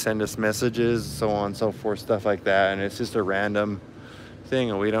or send us messages, so on and so forth, stuff like that. And it's just a random thing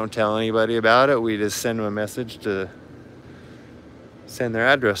and we don't tell anybody about it. We just send them a message to send their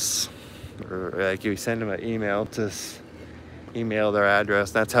address. Or like you send them an email to email their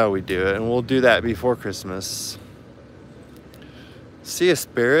address. That's how we do it. And we'll do that before Christmas. See ya,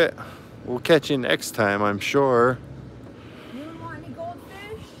 Spirit. We'll catch you next time, I'm sure. You don't want any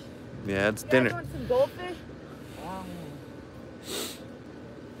goldfish? Yeah, it's You dinner. guys want some goldfish?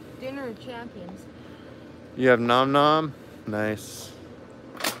 Dinner of champions. You have nom nom? Nice.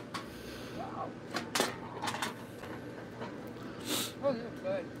 Oh, you look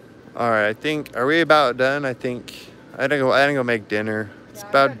good. Alright, I think, are we about done? I think, I didn't go make dinner. It's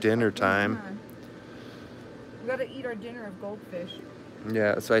about dinner time. We gotta eat our dinner of goldfish.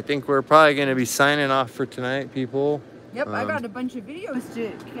 Yeah, so I think we're probably going to be signing off for tonight, people. Yep, I got a bunch of videos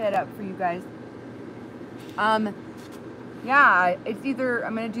to get up for you guys. Yeah, it's either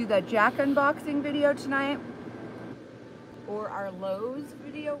I'm gonna do the Jack unboxing video tonight, or our Lowe's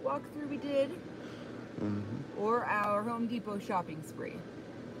video walkthrough we did, or our Home Depot shopping spree.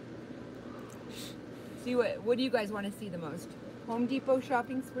 See what do you guys want to see the most? Home Depot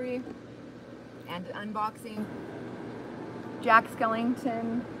shopping spree and unboxing, Jack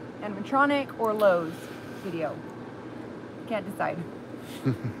Skellington animatronic, or Lowe's video. Can't decide.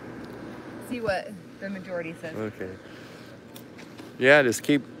 See what the majority says. Okay. Yeah, just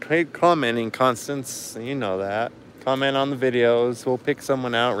keep commenting, Constance. You know that. Comment on the videos. We'll pick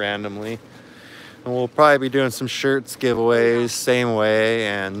someone out randomly. And we'll probably be doing some shirts giveaways, same way,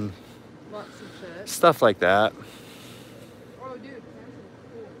 and Lots of shit. stuff like that. Oh, dude,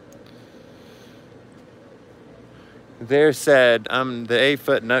 cool. There said, I'm the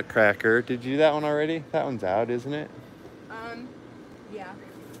 8-foot nutcracker. Did you do that one already? That one's out, isn't it? Yeah.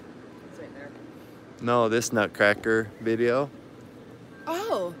 It's right there. No, this nutcracker video.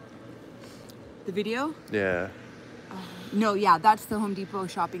 Oh. The video? Yeah. No, yeah, that's the Home Depot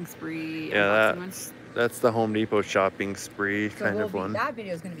shopping spree. Yeah, unboxing one. that's the Home Depot shopping spree So kind of one. that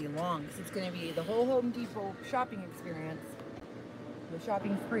video is going to be long because it's going to be the whole Home Depot shopping experience, the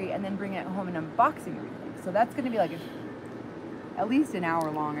shopping spree, and then bring it home and unboxing everything. So that's going to be like at least an hour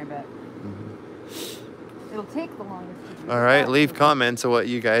long, I bet. It'll take the longest to do. All right, leave comments of what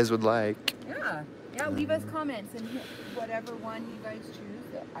you guys would like. Yeah, leave us comments and hit whatever one you guys choose.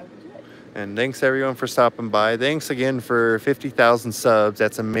 I will do it. And thanks everyone for stopping by. Thanks again for 50,000 subs.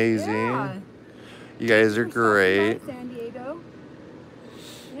 That's amazing. Yeah. You guys are Thanks for stopping great. by, San Diego.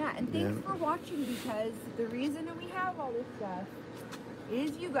 Yeah, and thanks for watching, because the reason that we have all this stuff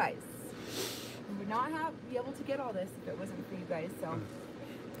is you guys. We would not be able to get all this if it wasn't for you guys. So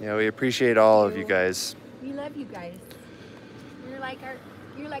Yeah, we appreciate all of you guys. we love you guys. You're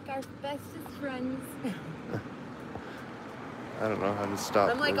like our bestest friends. I don't know how to stop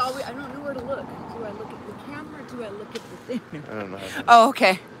I'm like this. always, I don't know where to look. Do I look at the camera? Or do I look at the thing? I don't know how to. Oh,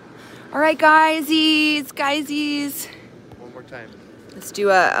 okay. All right, guysies. One more time. Let's do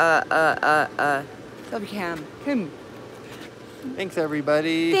a selfie cam. Thanks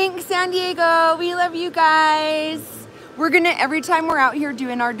everybody. Thanks, San Diego. We love you guys. We're gonna, every time we're out here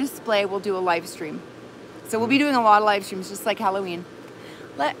doing our display, we'll do a live stream. So we'll be doing a lot of live streams, just like Halloween.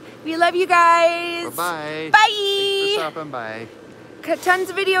 We love you guys. Bye-bye. Bye. Thanks for stopping by. Tons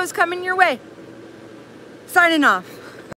of videos coming your way. Signing off.